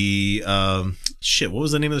on the what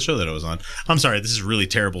was the name of the show that I was on? I'm sorry, this is really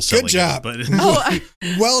terrible selling. Good job. But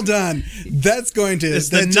well done. That's going to it's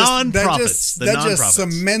the non-profits. That just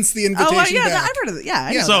cements the invitation. Oh yeah, back. I've heard of it. Yeah.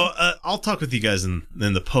 I know so I'll talk with you guys in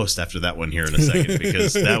the post after that one here in a second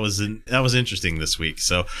because that was interesting this week.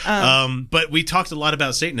 So but we talked a lot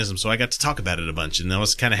about Satanism, so I got to talk about it a bunch, and I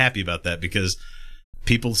was kind of happy about that because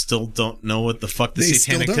people still don't know what the fuck the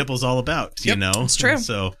Satanic Temple is all about. Yep, it's true. And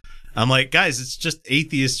so I'm like, guys, it's just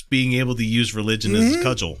atheists being able to use religion as a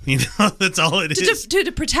cudgel. That's all it is.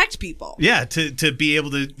 To protect people. Yeah, to be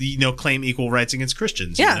able to claim equal rights against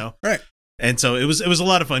Christians. Yeah, right. And so it was a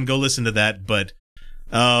lot of fun. Go listen to that. But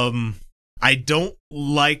I don't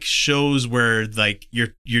like shows where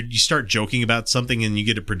you start joking about something and you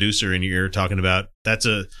get a producer and you're talking about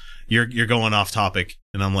you're going off topic,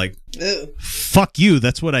 and I'm like, fuck you.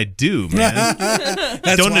 That's what I do, man.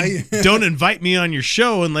 Don't invite me on your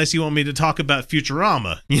show unless you want me to talk about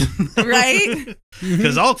Futurama, right?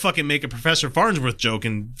 Because I'll fucking make a Professor Farnsworth joke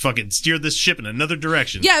and fucking steer this ship in another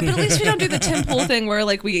direction. Yeah, but at least we don't do the Tim Pool thing where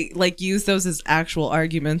we use those as actual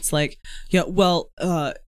arguments.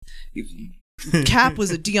 Cap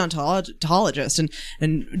was a deontologist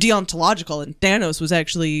and deontological, and Thanos was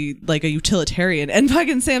actually a utilitarian. And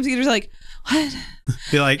fucking Sam Cedars what?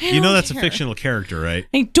 Be like, that's a fictional character, right?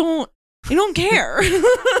 I don't care.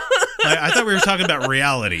 I thought we were talking about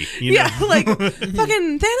reality. Yeah, fucking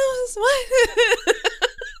Thanos. What?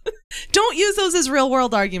 Don't use those as real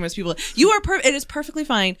world arguments, people. You are it is perfectly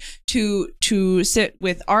fine to sit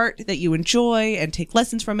with art that you enjoy and take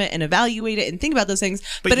lessons from it and evaluate it and think about those things.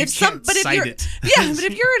 But if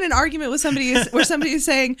you're in an argument with somebody where somebody is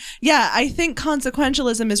saying, yeah, I think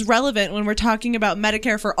consequentialism is relevant when we're talking about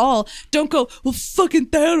Medicare for all, don't go, well, fucking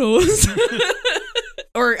Thanos.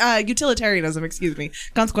 Or utilitarianism, excuse me.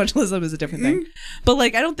 Consequentialism is a different thing. But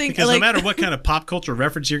like, I don't think because no matter what kind of pop culture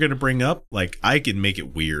reference you're going to bring up, like I can make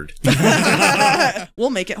it weird. We'll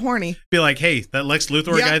make it horny. Be like, hey, that Lex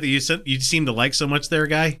Luthor guy that you seem to like so much, there,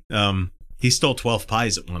 guy. He stole 12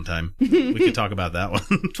 pies at one time. We could talk about that one.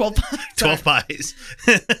 12 pies. 12 pies.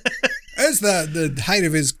 That's the height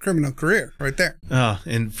of his criminal career, right there.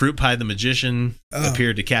 And Fruit Pie the Magician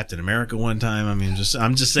appeared to Captain America one time. I mean,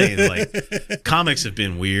 I'm just saying, like, comics have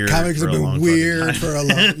been weird. Comics have been weird for a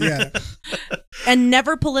long, yeah. And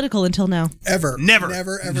never political until now. Never,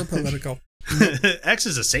 ever political. X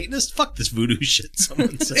is a Satanist? Fuck this voodoo shit.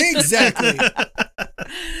 Someone said. Exactly.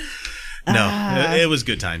 No, it was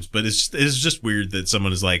good times, but it's just weird that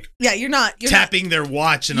someone is like, yeah, you're tapping their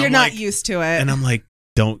watch, and you're I'm not like, used to it, and I'm like,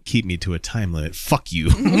 don't keep me to a time limit. Fuck you.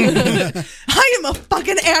 I am a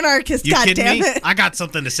fucking anarchist. You kidding me? It. I got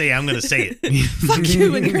something to say. I'm going to say it. Fuck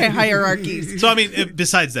you and your hierarchies. So I mean,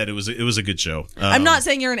 besides that, it was a good show. I'm not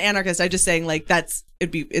saying you're an anarchist. I'm just saying like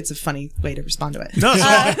it's a funny way to respond to it. No, so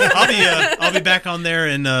I'll be back on there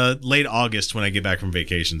in late August when I get back from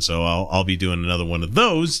vacation. So I'll be doing another one of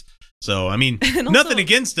those. So I mean, nothing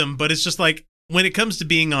against them, but it's just like when it comes to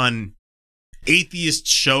being on atheist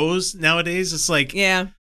shows nowadays, it's like, yeah.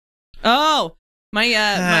 Oh, my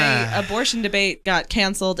abortion debate got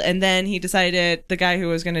canceled, and then the guy who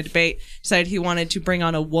was going to debate decided he wanted to bring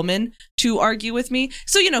on a woman to argue with me.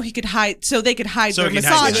 So they could hide their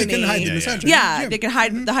misogyny. Yeah, they could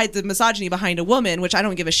hide the misogyny behind a woman, which I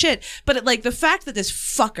don't give a shit. But the fact that this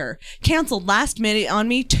fucker canceled last minute on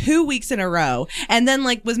me 2 weeks in a row, and then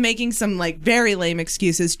was making some very lame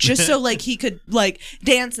excuses just so he could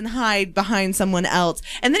dance and hide behind someone else,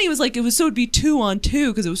 and then he was like, it would be 2-on-2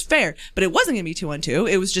 because it was fair, but it wasn't gonna be 2-on-2.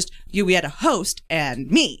 It was just we had a host and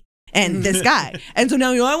me and this guy. And so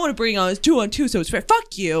now I want to bring on this 2-on-2 so it's fair.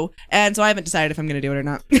 Fuck you. And so I haven't decided if I'm going to do it or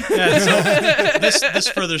not. Yeah, so this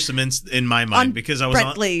further cements in my mind because I was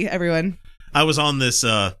Brett Lee, everyone. I was on this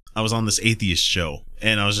atheist show,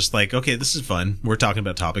 and I was just like, okay, this is fun. We're talking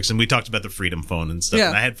about topics, and we talked about the Freedom Phone and stuff,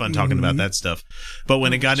 and I had fun talking about that stuff. But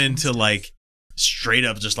when it got into straight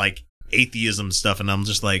up just atheism stuff, and I'm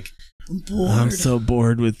just like, I'm so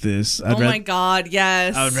bored with this. My God,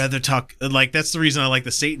 yes. I would rather talk that's the reason I like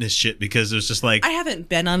the Satanist shit, because it was just I haven't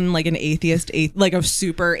been on an a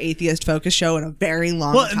super atheist focused show in a very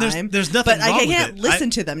long time. And there's nothing wrong with it. I can't listen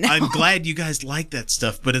to them now. I'm glad you guys like that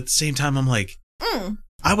stuff, but at the same time, I'm like,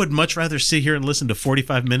 I would much rather sit here and listen to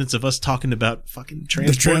 45 minutes of us talking about fucking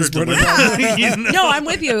transporter delivery. No, I'm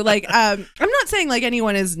with you. I'm not saying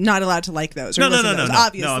anyone is not allowed to like those. Or No.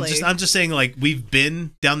 Obviously, No, I'm just saying we've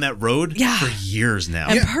been down that road for years now.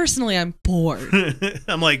 And personally, I'm bored.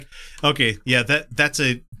 I'm like, okay, yeah, that's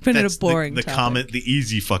a boring the comment, the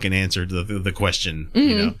easy fucking answer to the question.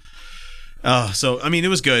 You know. So I mean, it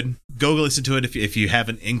was good. Go listen to it if you have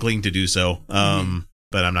an inkling to do so.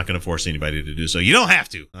 But I'm not going to force anybody to do so. You don't have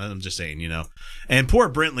to. I'm just saying, And poor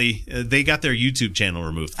Brentley, they got their YouTube channel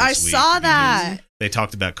removed this week. I saw that. They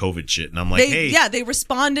talked about COVID shit, and I'm like, they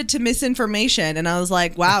responded to misinformation, and I was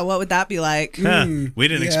like, wow, what would that be like? We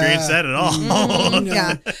didn't experience that at all.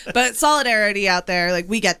 Yeah, but solidarity out there,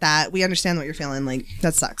 we get that. We understand what you're feeling.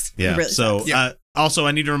 That sucks. Yeah. It really sucks. Yeah. Also,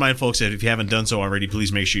 I need to remind folks that if you haven't done so already,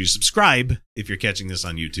 please make sure you subscribe if you're catching this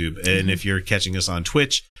on YouTube. And if you're catching us on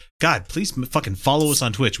Twitch, God, please fucking follow us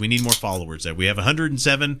on Twitch. We need more followers there. We have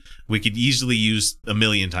 107. We could easily use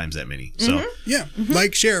 1,000,000 times that many. So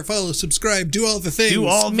like, share, follow, subscribe, do all the things. Do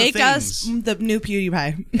all the Make things. us the new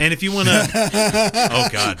PewDiePie. And if you want to, oh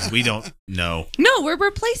God, we don't know. No, we're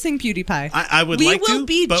replacing PewDiePie. I would like to. We will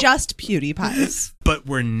be just PewDiePies. But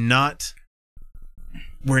we're not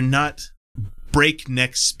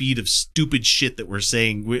breakneck speed of stupid shit that we're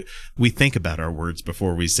saying. We think about our words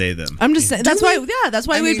before we say them. I'm just saying that's why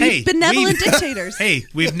we'd be benevolent dictators. Hey,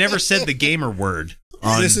 we've never said the gamer word.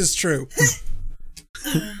 This is true.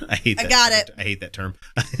 I hate that. I got word. it. I hate that term.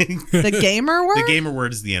 The gamer word? The gamer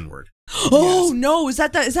word is the N-word. Oh no, is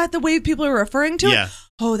that the way people are referring to it? Yeah.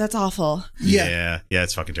 Oh, that's awful. Yeah,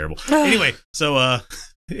 it's fucking terrible. Anyway, so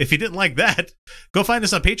if you didn't like that, go find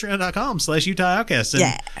us on patreon.com/Utah Outcasts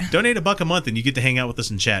and donate $1 a month, and you get to hang out with us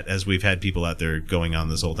and chat as we've had people out there going on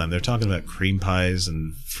this whole time. They're talking about cream pies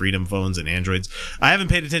and Freedom Phones and Androids. I haven't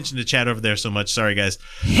paid attention to chat over there so much. Sorry, guys.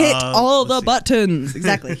 Hit all the buttons.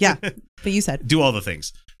 Exactly. Yeah. But you said. Do all the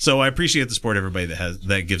things. So I appreciate the support, everybody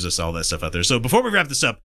that gives us all that stuff out there. So before we wrap this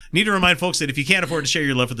up, need to remind folks that if you can't afford to share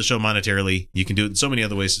your love for the show monetarily, you can do it in so many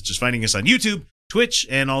other ways, such as finding us on YouTube, Twitch,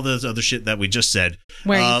 and all those other shit that we just said.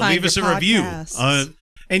 Where you find leave us a review.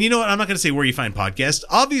 And you know what? I'm not going to say where you find podcasts.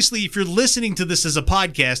 Obviously, if you're listening to this as a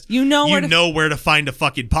podcast, you know where to find a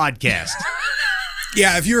fucking podcast.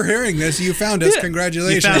 Yeah, if you're hearing this, you found us.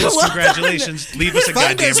 Congratulations. You found us. Congratulations. Leave us a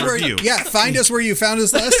goddamn review. Find us where you found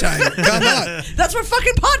us last time. Come on. That's where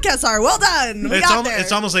fucking podcasts are. Well done.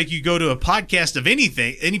 It's almost like you go to a podcast of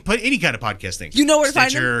anything, any kind of podcast thing. You know where to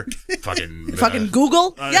find them? Fucking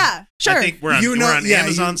Google? Yeah, sure. I think we're on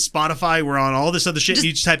Amazon, Spotify. We're on all this other shit.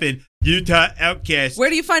 You just type in Utah Outcast. Where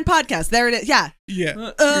do you find podcasts? There it is. Yeah.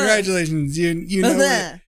 Yeah. Congratulations. You know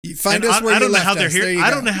where. You find us where I don't you know left how they're us. hearing. I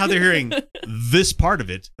don't know how they're hearing this part of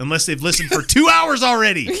it unless they've listened for 2 hours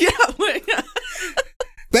already. A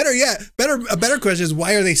better question is,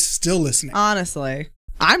 why are they still listening? Honestly,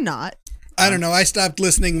 I'm not. I don't know. I stopped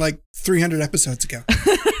listening like 300 episodes ago.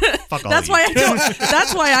 Fuck all that's why I don't.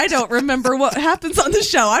 That's why I don't remember what happens on the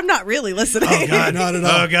show. I'm not really listening. Oh God, not at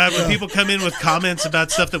all. Oh God, when people come in with comments about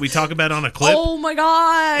stuff that we talk about on a clip. Oh my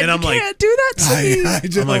God! And I'm you can't do that to me.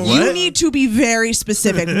 I'm like, what? You need to be very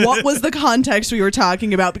specific. What was the context we were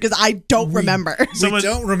talking about? Because I don't remember. We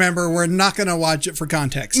don't remember. We're not going to watch it for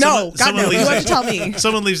context. No, God no. You have to tell me.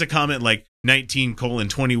 Someone leaves a comment like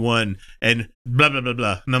 19:21 and blah blah blah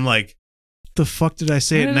blah, and I'm like, the fuck did I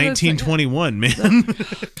say at 1921, man?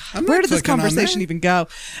 Where did this conversation even go?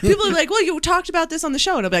 People are like, well, you talked about this on the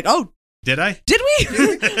show. And I'm like, oh, did I? Did we?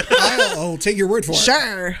 I'll take your word for it.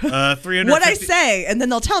 Sure. 350. What I say, and then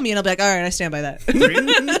they'll tell me, and I'll be like, all right, I stand by that.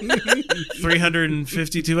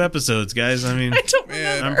 352 episodes, guys. I mean, I don't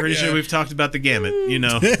remember. I'm pretty sure we've talked about the gamut, you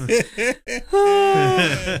know.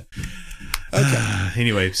 Okay.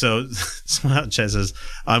 Anyway, so Chaz says,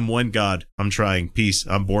 I'm one God. I'm trying. Peace.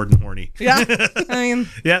 I'm bored and horny. Yeah. I mean,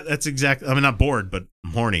 yeah, that's exactly. I mean, not bored, but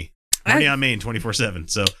I'm horny. Horny on main 24/7.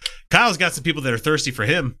 So Kyle's got some people that are thirsty for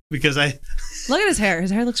him because I look at his hair. His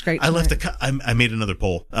hair looks great. I made another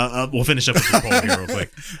poll. We'll finish up with the poll here real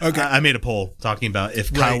quick. Okay. I made a poll talking about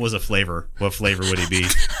if Kyle was a flavor, what flavor would he be?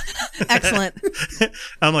 Excellent.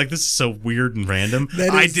 I'm like, this is so weird and random.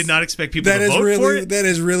 I did not expect people to vote for it. That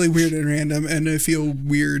is really weird and random, and I feel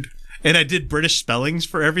weird. And I did British spellings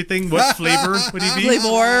for everything. What flavor would he be?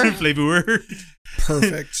 Flavor.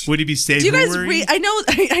 Perfect. Would he be savory? Do you guys read? I know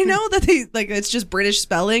that they like it's just British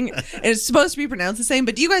spelling. And it's supposed to be pronounced the same,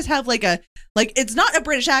 but do you guys have like it's not a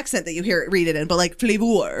British accent that you read it in, but like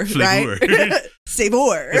flavor. Right?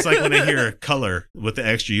 Savor. It's like when I hear color with the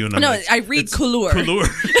extra U. And I'm like, I read couleur. Couleur.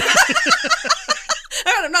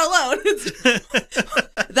 I'm not alone. It's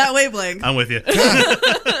that wavelength. I'm with you.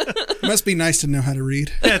 It must be nice to know how to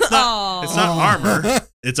read. Yeah, it's not armor.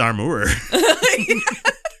 It's armor.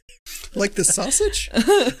 Like the sausage?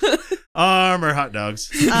 Armor hot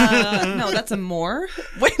dogs. No, that's a more.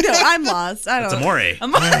 Wait, no, I'm lost. I don't know. It's a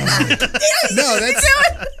more. No, that's.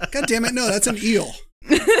 God damn it! No, that's an eel.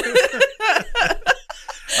 All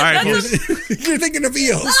right, you're thinking of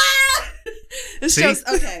eels. It's just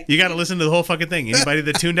okay. You got to listen to the whole fucfucking thing. Anybody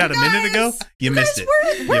that tuned out a minute ago, you missed it.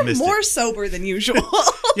 We're more sober than usual.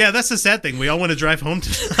 Yeah, that's the sad thing. We all want to drive home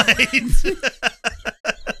tonight.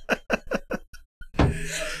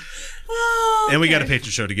 And we got a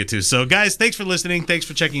Patreon show to get to. So, guys, thanks for listening. Thanks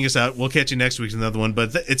for checking us out. We'll catch you next week with another one.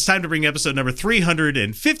 But it's time to bring episode number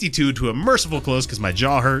 352 to a merciful close because my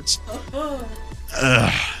jaw hurts.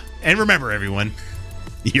 And remember, everyone,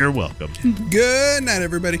 you're welcome. Good night,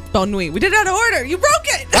 everybody. Bonne nuit. We did it out of order. You broke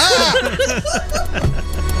it.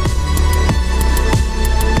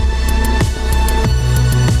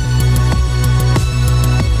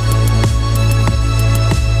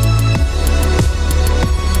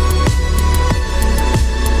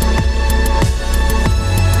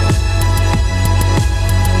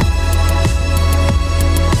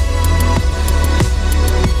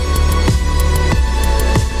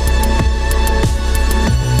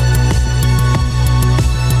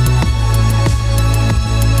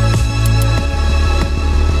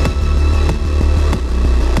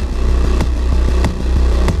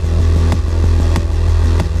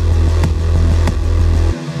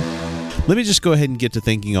 Let me just go ahead and get to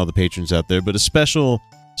thanking all the patrons out there, but a special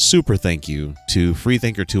super thank you to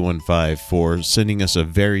Freethinker215 for sending us a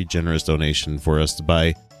very generous donation for us to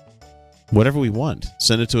buy whatever we want.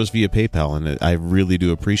 Send it to us via PayPal, and I really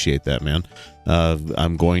do appreciate that, man.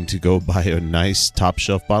 I'm going to go buy a nice top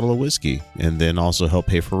shelf bottle of whiskey and then also help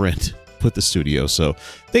pay for rent with the studio. So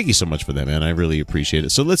thank you so much for that, man. I really appreciate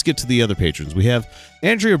it. So let's get to the other patrons. We have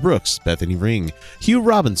Andrea Brooks, Bethany Ring, Hugh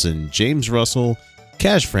Robinson, James Russell,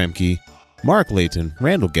 Cash Framke, Mark Layton,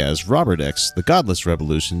 Randall Gaz, Robert X, The Godless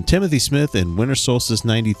Revolution, Timothy Smith, and Winter Solstice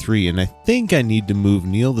 93. And I think I need to move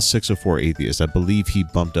Neil the 604 Atheist. I believe he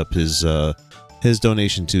bumped up his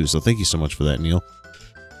donation too, so thank you so much for that, Neil.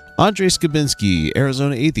 Andre Skabinski,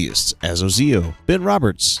 Arizona Atheists, Azozio, Ben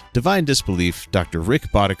Roberts, Divine Disbelief, Dr.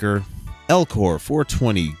 Rick Boddicker, Elcor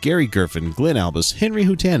 420, Gary Gerfin, Glenn Albus, Henry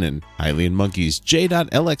Hutanen, Hylian Monkeys,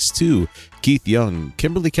 J.LX2, Keith Young,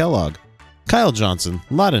 Kimberly Kellogg, Kyle Johnson,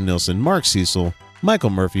 Lotta Nilsson, Mark Cecil, Michael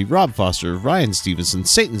Murphy, Rob Foster, Ryan Stevenson,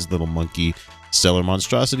 Satan's Little Monkey, Stellar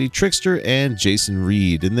Monstrosity, Trickster, and Jason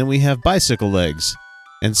Reed. And then we have Bicycle Legs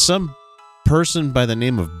and some person by the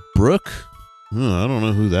name of Brooke. I don't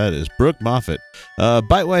know who that is. Brooke Moffat,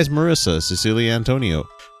 Bitewise Marissa, Cecilia Antonio,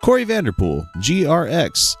 Corey Vanderpool,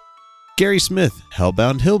 GRX, Gary Smith,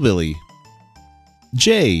 Hellbound Hillbilly,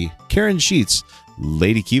 Jay, Karen Sheets,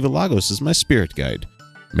 Lady Kiva Lagos is my spirit guide,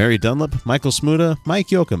 Mary Dunlap, Michael Smuda, Mike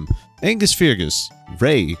Yoakum, Angus Fergus,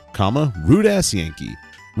 Ray, Rude Ass Yankee,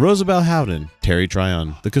 Rosabelle Howden, Terry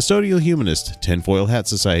Tryon, The Custodial Humanist, Tinfoil Hat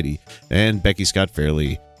Society, and Becky Scott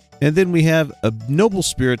Fairley. And then we have A Noble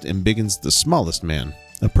Spirit Embiggens the Smallest Man,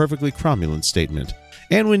 a perfectly cromulent statement,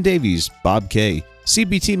 Anwin Davies, Bob K,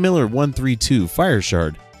 CBT Miller 132,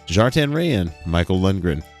 Fireshard, Jartan Rayan, Michael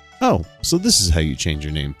Lundgren. Oh, so this is how you change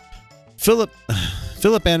your name. Philip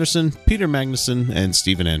Anderson, Peter Magnuson, and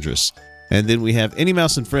Stephen Andrus. And then we have Any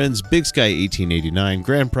Mouse and Friends, Big Sky 1889,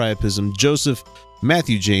 Grand Priapism, Joseph,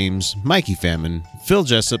 Matthew James, Mikey Famine, Phil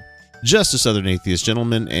Jessup, Just a Southern Atheist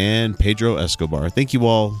Gentleman, and Pedro Escobar. Thank you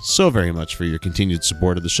all so very much for your continued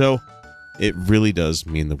support of the show. It really does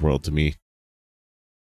mean the world to me.